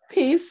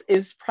 Peace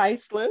is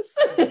priceless.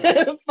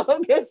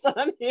 Focus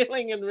on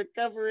healing and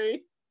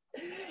recovery.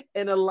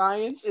 An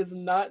alliance is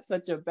not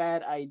such a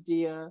bad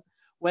idea.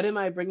 What am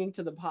I bringing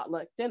to the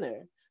potluck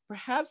dinner?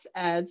 Perhaps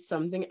add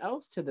something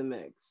else to the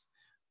mix.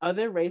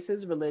 Other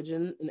races,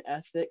 religion, and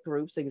ethnic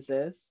groups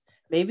exist.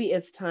 Maybe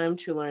it's time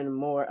to learn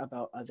more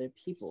about other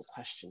people, ?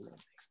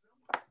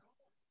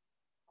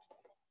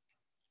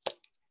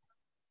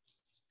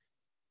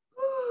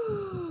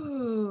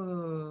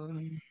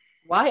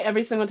 Why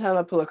every single time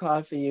I pull a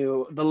card for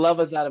you, the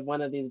lovers out of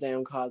one of these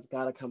damn cards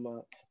gotta come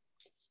up?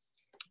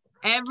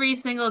 Every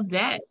single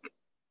deck.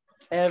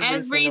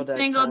 Every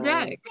single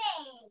deck.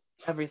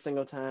 Every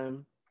single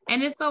time.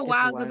 And it's so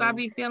wild because I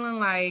be feeling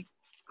like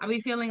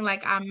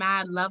I'm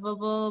mad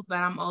lovable, but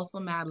I'm also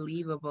mad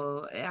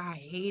leavable. I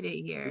hate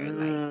it here.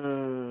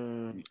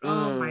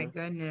 Oh my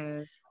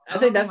goodness. I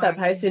think that's that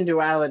Piscean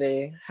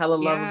duality. Hella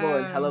lovable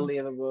and hella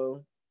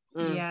leavable.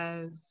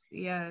 Yes.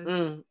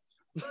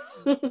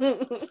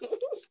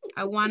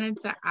 I wanted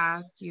to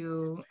ask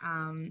you,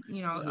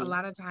 a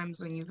lot of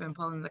times when you've been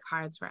pulling the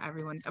cards for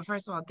everyone,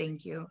 first of all,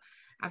 thank you.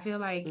 I feel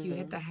like you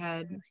hit the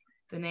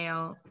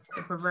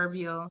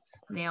proverbial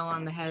nail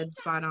on the head,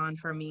 spot on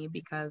for me,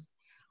 because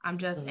I'm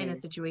just in a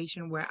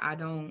situation where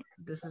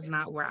this is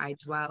not where I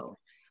dwell,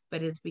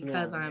 but it's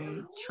because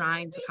I'm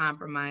trying to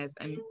compromise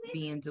and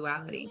be in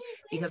duality,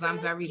 because I'm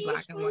very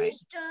black and white.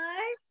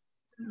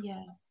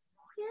 Yes.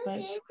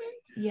 But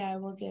yeah, I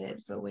will get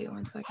it. But wait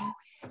 1 second.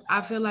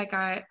 I feel like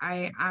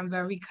I'm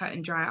very cut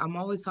and dry. I'm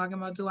always talking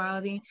about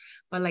duality,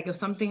 but like if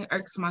something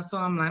irks my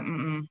soul, I'm like,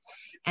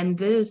 And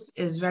this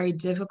is very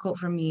difficult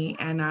for me,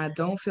 and I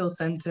don't feel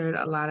centered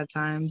a lot of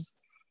times.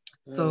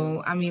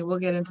 So I mean, we'll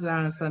get into that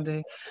on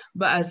Saturday.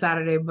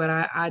 But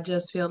I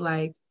just feel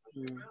like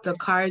the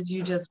cards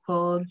you just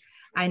pulled,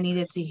 I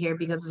needed to hear,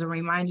 because it's a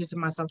reminder to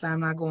myself that I'm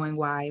not going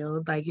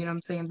wild. Like, you know what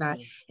I'm saying? That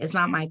it's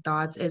not my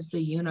thoughts, it's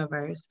the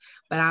universe.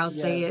 But I'll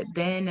say it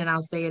then and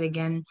I'll say it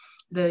again.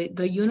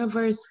 The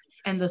universe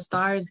and the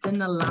stars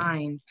didn't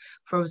align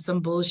for some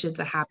bullshit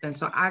to happen.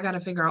 So I got to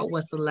figure out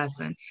what's the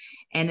lesson.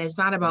 And it's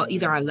not about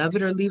either I love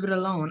it or leave it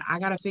alone. I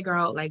got to figure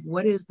out, like,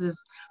 what is this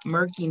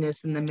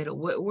murkiness in the middle?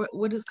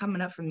 What is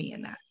coming up for me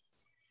in that?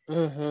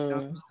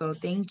 So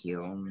thank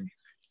you.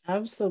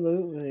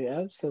 Absolutely.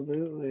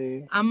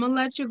 I'm gonna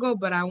let you go,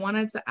 but I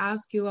wanted to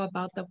ask you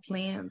about the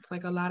plants.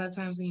 Like, a lot of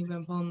times when you've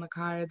been pulling the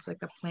cards, like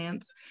the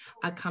plants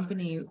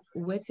accompany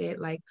with it.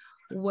 Like,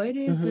 what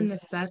is the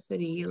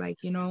necessity?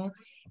 Like, you know,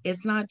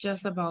 it's not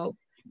just about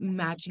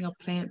matching a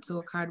plant to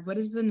a card. What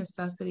is the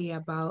necessity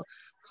about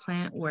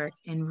plant work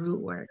and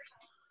root work?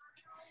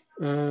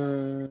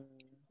 Mm.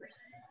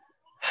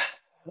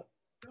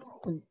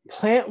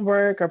 Plant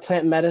work or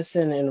plant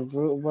medicine and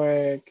root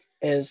work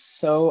is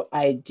so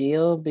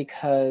ideal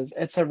because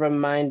it's a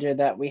reminder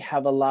that we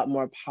have a lot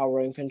more power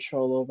and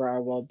control over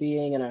our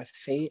well-being and our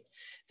fate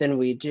than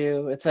we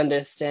do. It's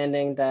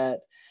understanding that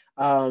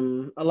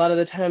a lot of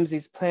the times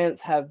these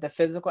plants have the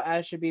physical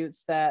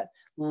attributes that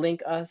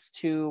link us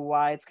to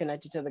why it's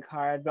connected to the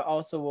card, but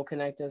also will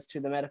connect us to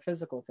the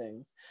metaphysical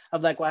things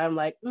of like why I'm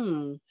like,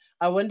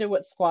 I wonder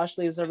what squash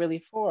leaves are really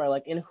for.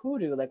 Like in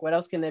hoodoo, like what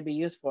else can they be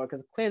used for?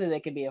 Because clearly they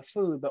could be a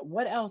food, but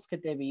what else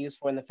could they be used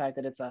for in the fact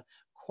that it's a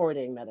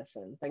courting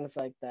medicine, things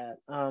like that.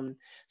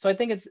 So I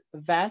think it's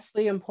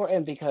vastly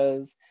important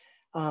because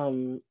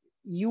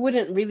you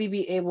wouldn't really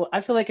be able,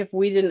 I feel like if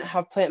we didn't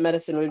have plant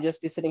medicine, we would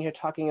just be sitting here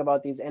talking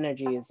about these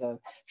energies of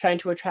trying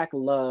to attract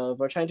love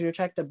or trying to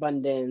attract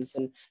abundance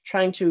and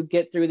trying to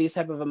get through these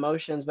type of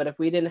emotions. But if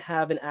we didn't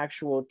have an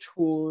actual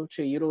tool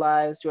to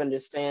utilize to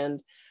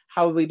understand,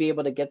 how would we be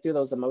able to get through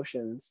those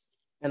emotions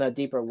in a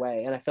deeper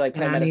way? And I feel like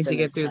And plant I need to medicine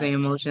get is through the that.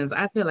 emotions.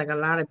 I feel like a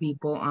lot of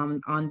people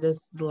on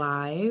this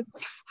live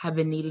have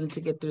been needing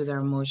to get through their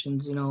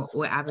emotions, you know,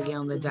 with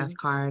Abigail and the death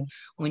card,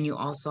 when you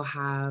also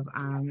have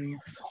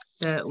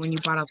when you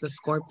brought up the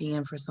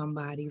scorpion for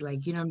somebody,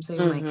 like, you know what I'm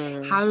saying?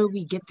 Like, how do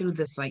we get through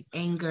this like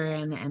anger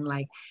and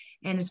like,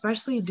 and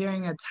especially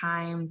during a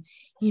time,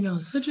 you know,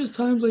 such as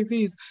times like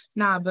these,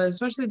 but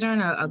especially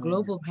during a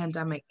global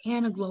pandemic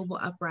and a global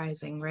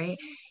uprising, right?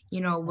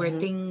 You know, where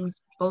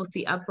things, both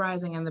the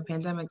uprising and the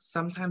pandemic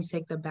sometimes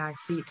take the back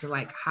seat to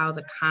like how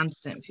the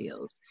constant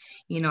feels,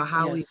 you know,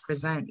 how we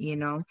present, you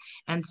know?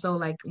 And so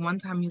like one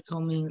time you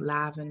told me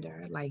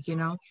lavender, like, you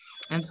know,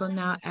 and so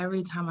now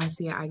every time I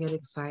see it, I get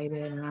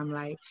excited and I'm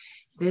like,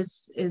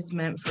 this is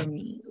meant for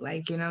me.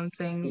 Like, you know what I'm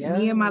saying?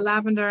 Me and my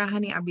lavender and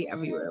honey, I'll be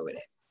everywhere with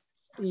it.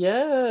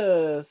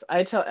 Yes,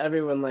 I tell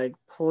everyone like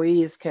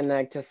please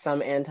connect to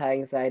some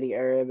anti-anxiety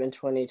herb in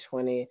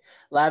 2020.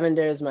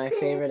 Lavender is my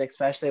favorite,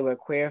 especially with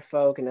queer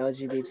folk and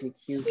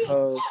LGBTQ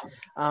folk.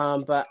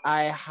 But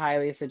I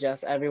highly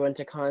suggest everyone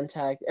to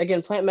contact.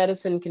 Again, plant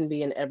medicine can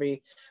be in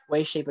every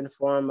way, shape, and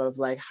form of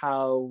like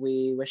how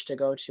we wish to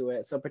go to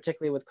it. So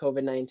particularly with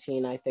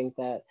COVID-19, I think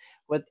that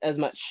with as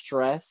much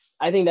stress,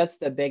 I think that's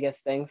the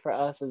biggest thing for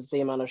us is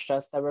the amount of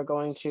stress that we're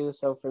going to.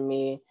 So for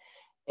me,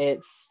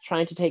 it's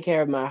trying to take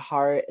care of my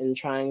heart and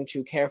trying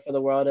to care for the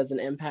world as an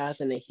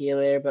empath and a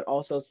healer, but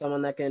also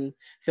someone that can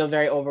feel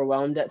very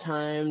overwhelmed at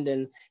times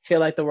and feel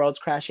like the world's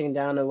crashing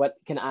down. And what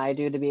can I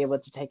do to be able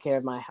to take care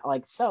of my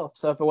like self?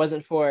 So if it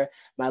wasn't for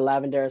my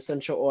lavender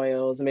essential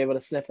oils, I'm able to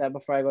sniff that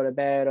before I go to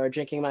bed, or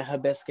drinking my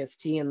hibiscus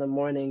tea in the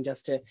morning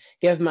just to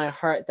give my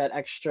heart that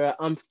extra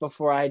umph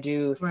before I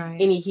do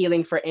any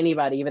healing for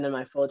anybody, even in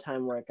my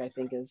full-time work, I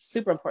think is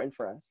super important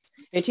for us.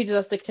 It teaches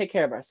us to take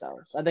care of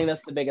ourselves. I think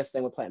that's the biggest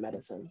thing with plant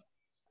medicine.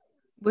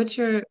 What's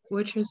your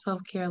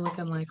self-care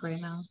looking like right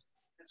now?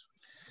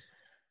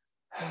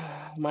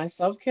 My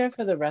self-care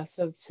for the rest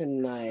of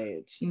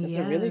tonight. That's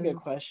a really good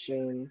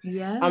question.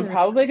 Yes. I'm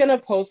probably gonna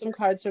post some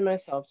cards for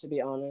myself, to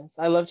be honest.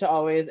 I love to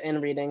always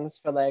end readings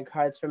for like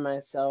cards for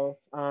myself.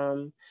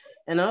 And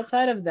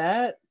outside of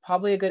that,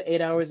 probably a good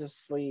 8 hours of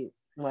sleep.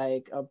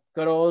 Like a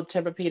good old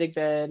Tempur-Pedic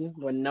bed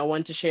with no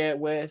one to share it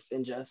with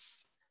and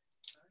just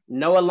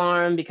no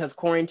alarm because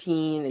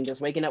quarantine and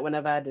just waking up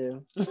whenever I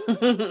do.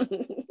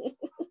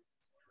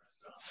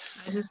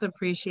 I just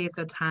appreciate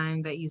the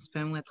time that you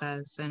spend with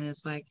us. And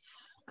it's like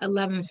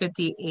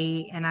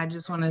 11:58. And I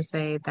just want to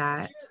say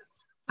that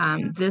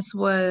this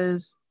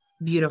was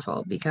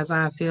beautiful because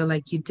I feel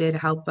like you did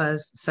help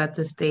us set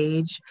the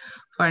stage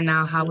for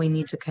now how we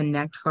need to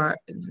connect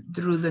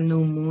through the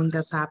new moon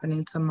that's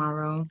happening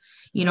tomorrow.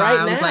 You know, right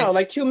I was now,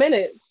 like 2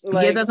 minutes. Yeah,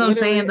 Like that's what I'm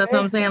saying. literally. That's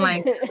what I'm saying.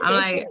 Like,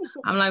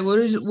 I'm like,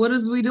 what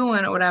is we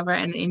doing or whatever?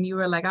 And you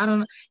were like, I don't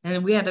know.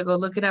 And we had to go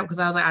look it up because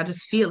I was like, I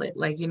just feel it,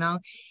 like, you know.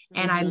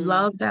 And I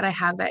love that I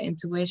have that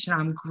intuition.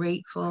 I'm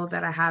grateful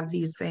that I have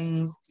these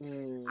things.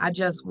 I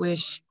just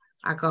wish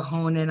I could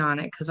hone in on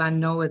it because I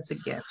know it's a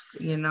gift,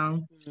 you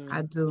know.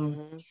 I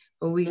do.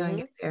 But we're gonna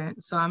get there.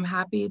 So I'm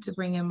happy to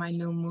bring in my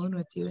new moon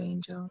with you,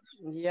 Angel.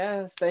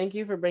 Yes, thank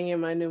you for bringing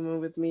my new moon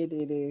with me,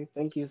 Dee.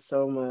 Thank you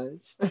so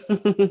much.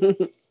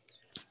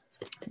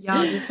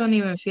 Y'all, this don't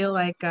even feel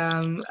like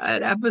an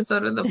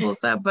episode of the full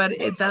set, but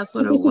that's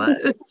what it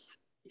was.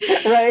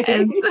 Right.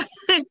 And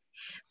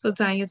so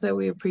Tanya said,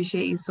 we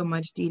appreciate you so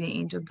much, Dee and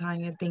Angel.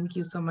 Tanya, thank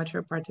you so much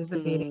for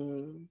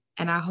participating.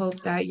 And I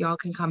hope that y'all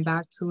can come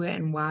back to it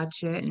and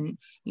watch it and,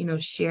 you know,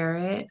 share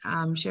it.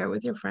 Share it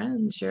with your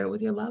friends, share it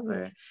with your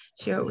lover,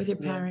 share it with your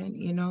parent,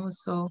 you know.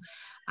 So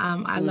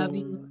I love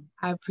you.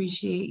 I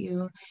appreciate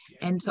you.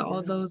 And to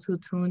all those who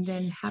tuned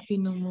in, happy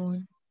new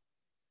moon.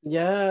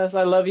 Yes,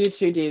 I love you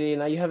too, Dee.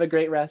 Now you have a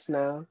great rest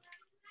now.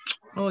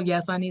 Oh,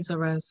 yes, I need to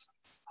rest.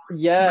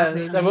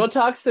 Yes, and we'll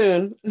talk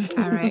soon.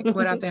 All right.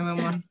 Cuídate, mi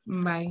amor.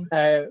 Bye. All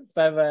right.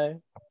 Bye-bye.